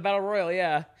 Yeah, she's the Battle Royal.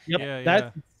 Yeah. Yep, Yeah,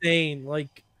 that's insane.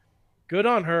 Like, good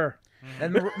on her.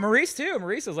 And Maurice too.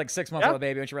 Maurice was like 6 months Yeah. old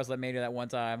baby when she wrestled at Mania that one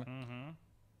time.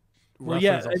 Well,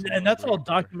 yeah, Wrestlers also and that's all great.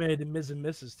 documented in Ms. and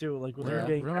Mrs. too. Like with her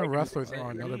getting Remember, pregnant. wrestlers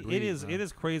are another breed. It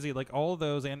is crazy. Like all of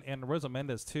those, and Rosa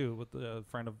Mendez too, with the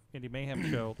friend of Indy Mayhem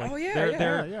show. Like, Oh, yeah,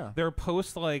 they're yeah.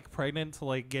 post like pregnant to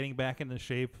like getting back into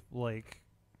shape like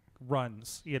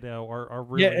runs, are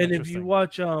really Yeah, and if interesting. you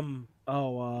watch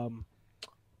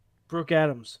Brooke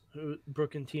Adams,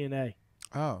 Brooke in TNA.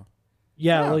 Oh,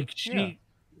 Yeah, Yeah, like yeah.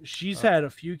 she's had a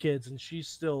few kids and she's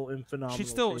still in phenomenal. she's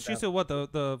still shape. what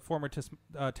the former Tessmacher.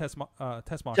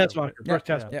 Tessmacher, Brooke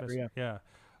Tessmacher, yeah. Yeah.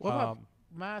 what about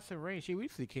Madison Rain? She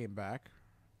recently came back,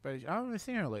 but I haven't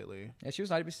seen her lately. Yeah, she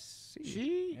was on IBC.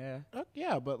 She,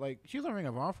 yeah, but like she was on Ring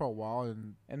of Honor for a while,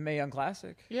 and Mae Young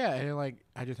Classic. yeah, and like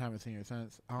I just haven't seen her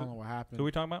since. I don't know what happened. Who are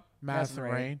we talking about? Madison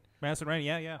Madison Rain. Madison Rain.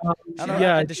 Yeah. I don't know,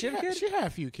 Yeah, Does she have a kid? She had a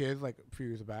few kids like a few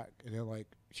years back, and then like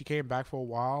she came back for a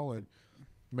while and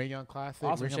Mae Young Classic,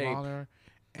 Awesome Ring shape. of Honor,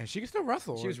 and she can still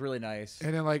wrestle. She was really nice.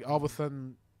 And then like all of a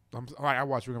sudden, I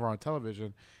watch Ring of Honor on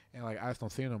television, and like I just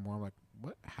don't see her no more. I'm like,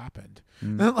 what happened?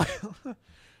 Like,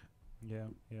 Yeah.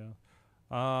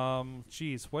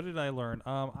 Geez, what did I learn?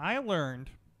 I learned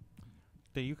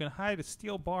that you can hide a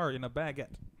steel bar in a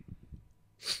baguette,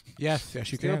 yes, you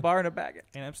Steel can. bar and a baguette.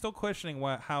 and I'm still questioning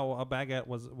how a baguette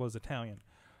was Italian.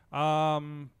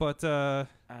 But yeah.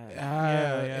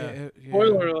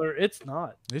 Spoiler alert, it's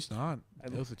not. It's not.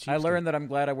 It was a cheap I learned that I'm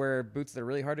glad I wear boots that are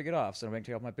really hard to get off, so I don't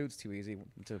take off my boots too easy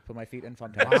to put my feet in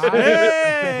fun times.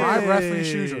 My wrestling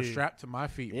shoes are strapped to my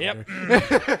feet. Yep.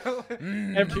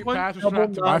 Everyone pads are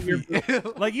double strapped to my knot your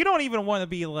feet. Like you don't even want to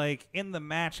be like in the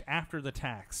match after the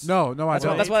tax. No, I That's why,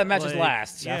 don't. that's why the matches Like,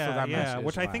 last. That's what that match Yeah, is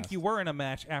which I think last. you were in a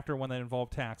match after one that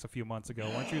involved tax a few months ago,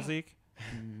 weren't you, Zeke?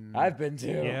 I've been too.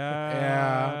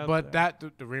 Yeah, but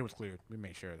the ring was cleared. We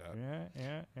made sure of that.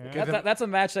 Yeah. That's a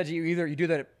match that you do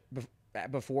that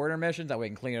before intermissions. That way we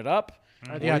can clean it up.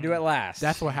 Yeah, We do it last.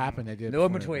 That's what happened. They did no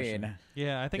in before between. intermission.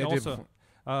 Yeah, I think They did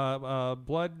also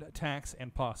blood, tax,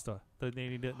 and pasta. They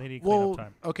need cleanup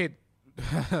time. Okay.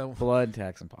 Blood,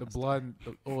 tax, and pasta. The blood.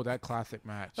 Oh, that classic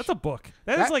match. That's a book.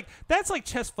 That's like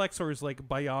Chest Flexor's like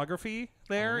biography.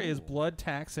 There is blood,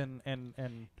 tax, and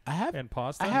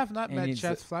pasta. I have not And met he's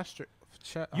Chest Flexor.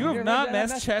 You have never not met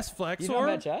met Chest Flexor? You know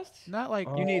met Chest? Not like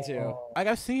You need to. like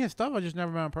I've seen his stuff. I just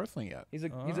never met him personally yet. He's a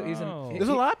Oh. There's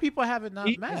a lot of people I haven't not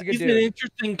He- met. He's a good He's dude. an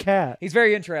interesting cat. He's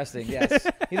very interesting. Yes,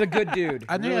 he's a good dude.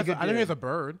 I knew Really he good has, I knew he dude. has a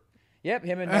bird. Yep,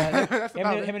 him and That's him,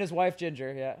 about and it. him and his wife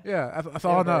Ginger. Yeah. Yeah, that's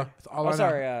all I know. That's all I know.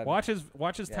 Sorry. Watch his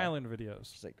Yeah. Thailand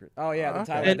videos. Secret. Oh yeah, the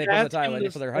Okay. Thailand. They filmed the ask him Thailand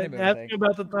this- for their and honeymoon. ask Thing. him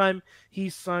about the time he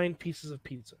signed pieces of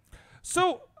pizza.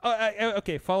 So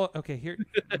okay, follow. Okay, here.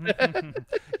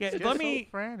 Yeah, let me.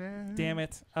 Damn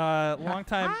it.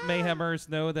 Longtime Mayhemers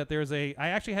know that there's a. I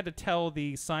actually had to tell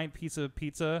the signed piece of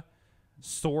pizza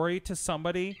story to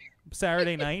somebody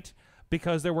Saturday night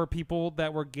because there were people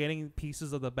that were getting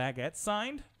pieces of the baguette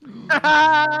signed.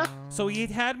 So he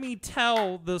had me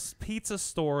tell this pizza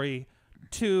story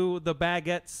to the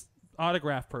baguette's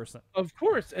autograph person. Of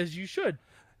course, as you should.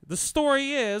 The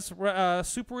story is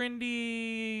Super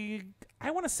Indy, I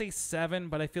want to say 7,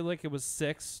 but I feel like it was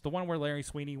 6. The one where Larry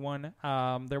Sweeney won.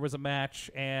 There was a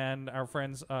match, and our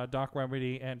friends Doc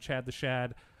Remedy and Chad the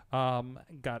Shad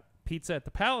got pizza at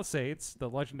the Palisades, the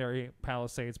legendary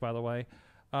Palisades, by the way,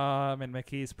 in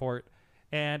McKeesport,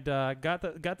 and got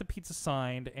the pizza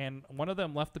signed. And one of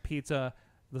them left the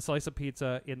slice of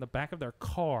pizza, in the back of their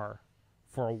car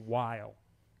for a while.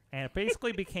 And it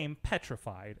basically became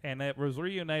petrified, and it was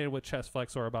reunited with Chest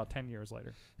Flexor about 10 years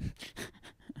later.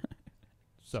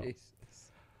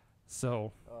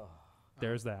 So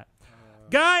there's that.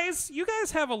 Guys, you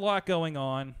guys have a lot going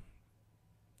on.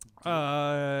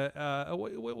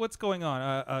 What's going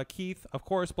on? Keith, of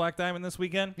course, Black Diamond this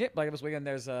weekend. Yep, like this weekend.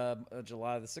 There's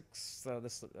July the 6th.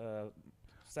 This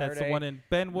Saturday. That's the one in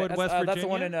Benwood, West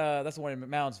Virginia. That's the one in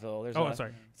Moundsville. There's I'm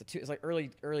sorry. It's like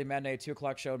early matinee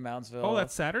 2:00 show in Moundsville. Oh,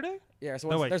 that's Saturday? Yeah. So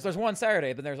No, wait. there's one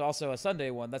Saturday, but there's also a Sunday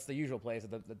one. That's the usual place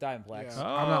at the Diamondplex. Yeah,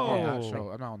 I'm not on that Oh. show.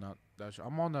 I'm not on that show.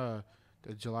 I'm on the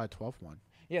July 12th one.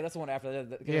 Yeah, that's the one after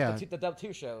Yeah. the Dub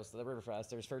 2 shows, the Riverfest.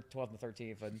 There's 12th and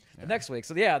 13th, and the next week.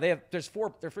 So yeah, there's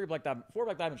four Black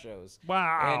Diamond shows.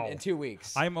 Wow. In 2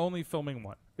 weeks. I'm only filming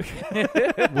one.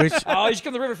 Which Oh, you should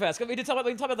come to Riverfest. We can talk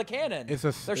about the Cannon.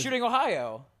 They're shooting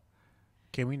Ohio.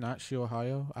 can we not shoot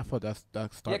Ohio? I thought that's Yeah,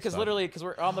 because because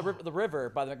we're on the river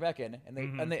by the McMecken,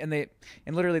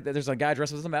 and literally there's a guy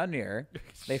dressed as a mountaineer.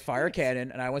 They fire a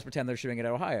cannon, and I always pretend they're shooting it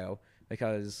at Ohio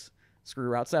because screw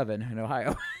Route 7 in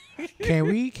Ohio. Can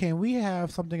we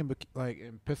have something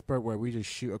in Pittsburgh where we just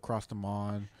shoot across the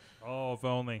lawn? Oh, if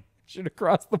only. Shoot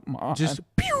across the lawn. Just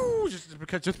pew,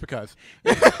 just because.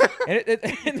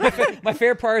 And my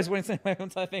favorite part is when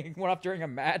something went off during a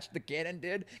match, the cannon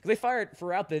did, because they fired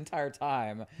throughout the entire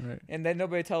time, Right. and then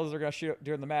nobody tells us they're gonna shoot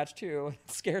during the match too.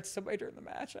 It scared somebody during the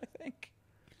match, I think.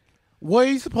 What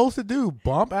are you supposed to do?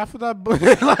 Bump after that?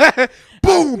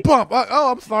 Boom, bump.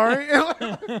 Oh, I'm sorry.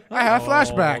 I have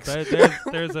flashbacks.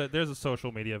 There's a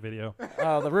social media video.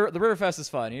 Oh, the Riverfest is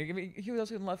fun. You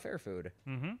also love fair food.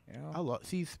 Mm-hmm. You know? I love.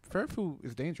 See, fair food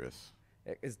is dangerous.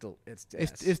 It's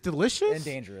It's delicious and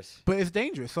dangerous. but it's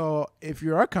dangerous. So if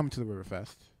you are coming to the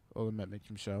Riverfest or the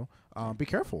Mayhem show, be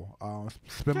careful.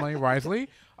 Spend money wisely.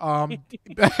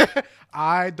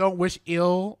 I don't wish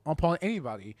ill upon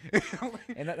anybody.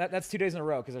 And that's 2 days in a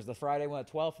row because there's the Friday one,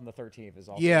 the 12th, and the 13th is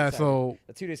also. Yeah, Saturday. so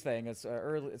the 2 days thing. It's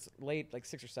early. It's late, like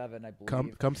 6 or 7, I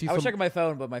believe. come see I was some. checking my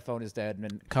phone, but my phone is dead.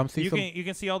 And Come see some. You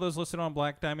can see all those listed on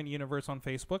Black Diamond Universe on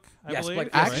Facebook, I Yes, believe.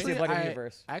 Black- right? actually- Black Diamond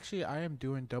Universe. Actually, I am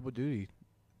doing double duty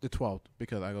the 12th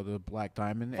because I go to the Black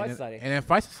Diamond Fight and Society. then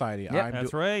Fight Society. Yep.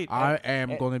 That's right. I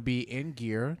am and- going to be in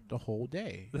gear the whole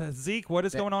day. Zeke, what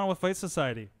is going on with Fight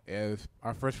Society? It's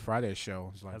our first Friday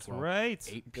show. It's like That's 12, right.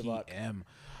 8 Good luck. p.m.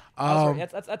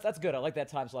 that's good. I like that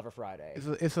time slot for Friday.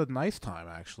 It's a nice time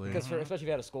actually. Because especially if you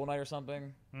had a school night or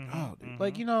something, Oh, dude,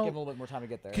 like give them a know, little bit more time to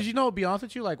get there. because to be honest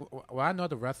with you, like when I know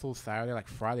the wrestle Saturday, like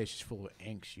Friday's just full of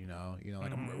inks. Like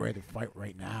I'm ready to fight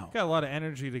right now. Got a lot of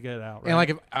energy to get out, right? And like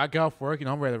if I go off work,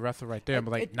 I'm ready to wrestle right there.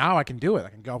 But like now I can do it. I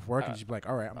can go off work and just be like,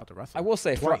 all right, I'm about to wrestle. I will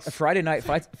say, twice. Friday night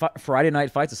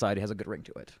Fight Society has a good ring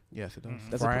to it. Yes, it does.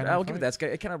 That's Friday I'll night give it fight.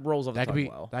 that. It kind of rolls off the That could tongue be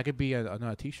well. that could be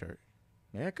another T-shirt.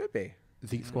 Yeah, it could be.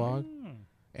 Zeke Squad,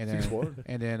 and then Squad.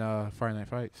 and then Friday Night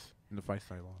Fights. in the fight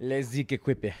salon. Les Zeke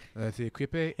equipe. Let's see,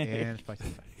 Equipe and fight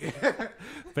salon.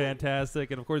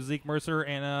 Fantastic. And of course, Zeke Mercer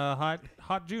and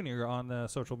Haught Jr. on the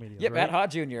social media. Yep, right? at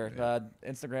Haught Jr.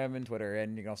 Instagram and Twitter,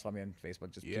 and you can also find me on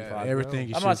Facebook. Just Yeah,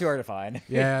 everything. I'm not too hard to find.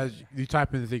 Yeah, you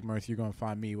type in Zeke Mercer, you're gonna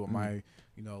find me with my,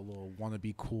 little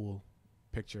wannabe cool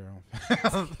picture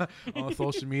on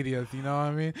social medias. You know what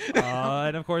I mean?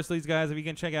 And of course, these guys, if you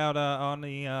can check out on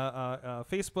the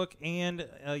Facebook and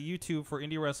YouTube for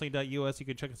IndyWrestling.us, you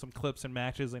can check out some clips and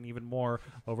matches and even more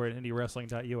over at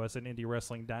IndyWrestling.us and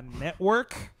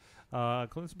IndyWrestling.network.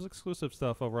 Including some exclusive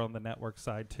stuff over on the network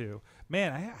side too.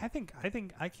 Man, I think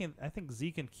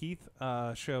Zeke and Keith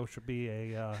show should be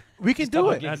a We can do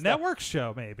it. a network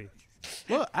show maybe.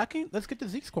 Look, let's get the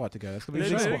Zeke squad together. That's gonna be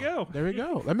There Zeke you squad. go. There we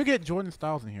go. Let me get Jordan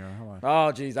Styles in here. Hold on.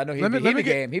 Oh, jeez, I know he'd be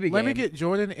game. He'd be Let me game. get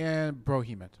Jordan and Bro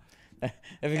Heyman.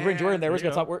 If you bring Jordan there, there we're just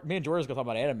you gonna talk. Me and Jordan's gonna talk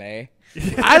about anime.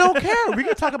 I don't care. We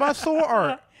can talk about sword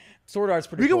art. Sword art's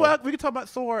pretty We cool. can talk about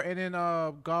sword and then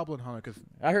Goblin Hunter because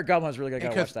I heard Goblin's really good. I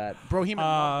gotta watch that. Bro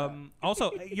Heyman.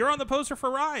 Also, you're on the poster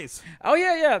for Rise. Oh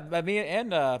yeah. Me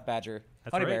and Badger,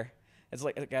 That's Honey right. Bear. It's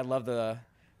like I love the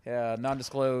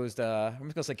non-disclosed. I'm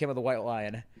just gonna say Kim of the White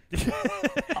Lion.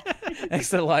 Next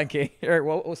to the Lion King. Or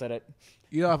what said it?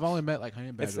 I've only met like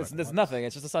Honey Badger. It's nothing.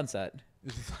 It's just a sunset.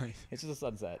 It's just like, It's just a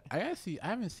sunset. I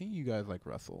haven't seen you guys like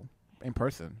wrestle in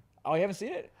person. Oh, you haven't seen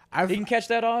it? I've- You can catch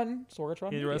that on Sorgatron.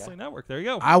 Indie Media. Wrestling Network. There you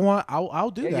go.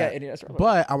 I'll do Yeah, that. Indie Wrestling.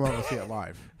 But I want to see it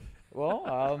live.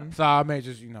 Well, So I may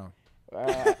just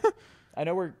I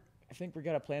know I think we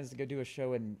got plans to go do a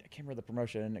show in. I can't remember the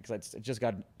promotion because it just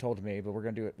got told to me, but we're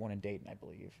gonna do it one in Dayton, I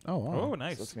believe. Oh wow. Oh,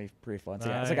 nice. So it's gonna be pretty fun. So,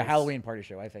 yeah, it's like a Nice. Halloween party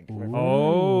show, I think.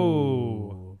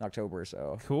 Oh, In October,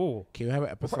 so cool. Can we have an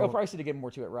we'll episode? probably see to get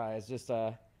more to it. Rise, just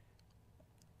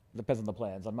depends on the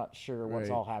plans. I'm not sure what's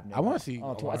Right. all happening. I wanna see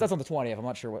Oh, a lot. that's on the 20th. I'm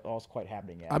not sure what all's quite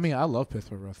happening yet. I mean, I love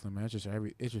Pittsburgh wrestling, man. It's just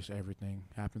everything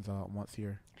happens once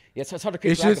here. yeah, it's hard to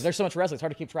keep it's track of. just- There's so much wrestling. It's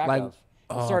hard to keep track like, of.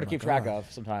 It's oh hard to my keep track God.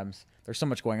 of sometimes. There's so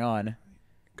much going on.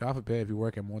 God forbid if you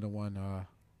work at more than one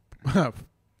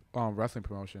wrestling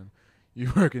promotion,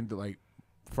 you work into like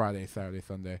Friday, Saturday,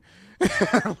 Sunday.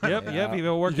 Yep.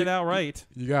 You worked it out right.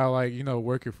 You gotta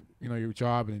work your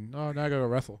job and now I gotta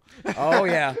wrestle. Oh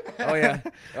yeah.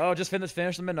 Oh, just finish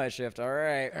the midnight shift. All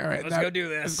right. Let's now- go do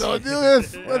this. Let's go do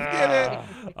this. Let's get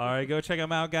it. All right, go check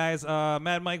them out, guys.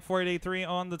 Mad Mike 4883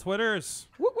 on the Twitters.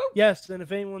 Yes, and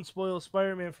if anyone spoils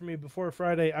Spider-Man for me before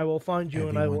Friday, I will find you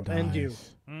and I will end you.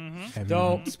 Everyone,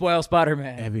 Don't spoil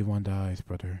Spider-Man. Everyone dies,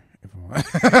 brother.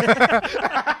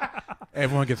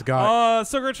 Everyone gets got.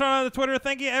 Sorgatron on the Twitter.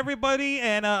 Thank you, everybody.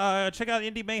 And check out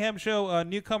Indie Mayhem Show.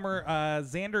 Newcomer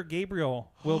Xander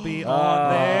Gabriel will be on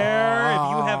there.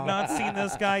 If you have not seen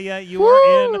this guy yet, you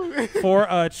are in for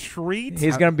a treat.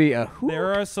 He's gonna be a.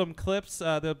 There are some clips.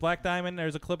 The Black Diamond.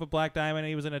 There's a clip of Black Diamond.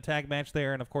 He was in a tag match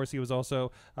there, and of course, he was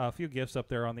also a few gifts up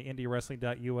there on the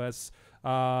IndieWrestling.us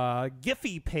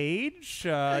Giphy page.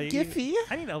 Giphy?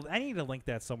 I need to link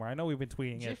that somewhere. I know we've been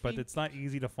tweeting it, but it's not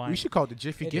easy to find. We should call it the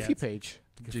Jiffy It Giphy is. page.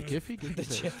 Jiffy page.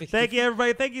 Thank you,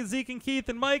 everybody. Thank you, Zeke and Keith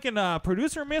and Mike, and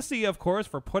producer Missy, of course,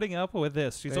 for putting up with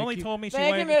this. She's Thank only you. told me she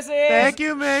Thank you, wanted. Missy. Thank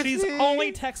you, Missy. She's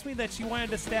only texted me that she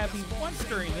wanted to stab me once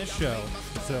during this show.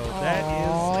 So that is.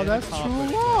 Oh, an that's true.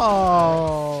 accomplishment.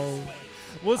 Oh.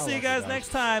 We'll see you guys next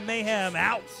time. Mayhem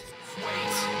out.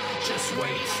 Just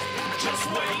wait, just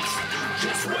wait,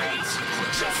 just wait,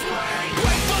 just wait.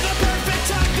 Wait for the perfect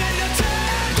time, then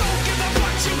attack. Don't give up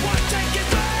what you want, take it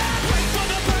back. Wait for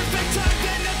the perfect time,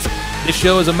 then attack. This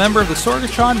show is a member of the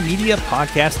Sorgatron Media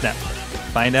Podcast Network.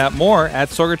 Find out more at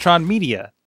sorgatronmedia.com.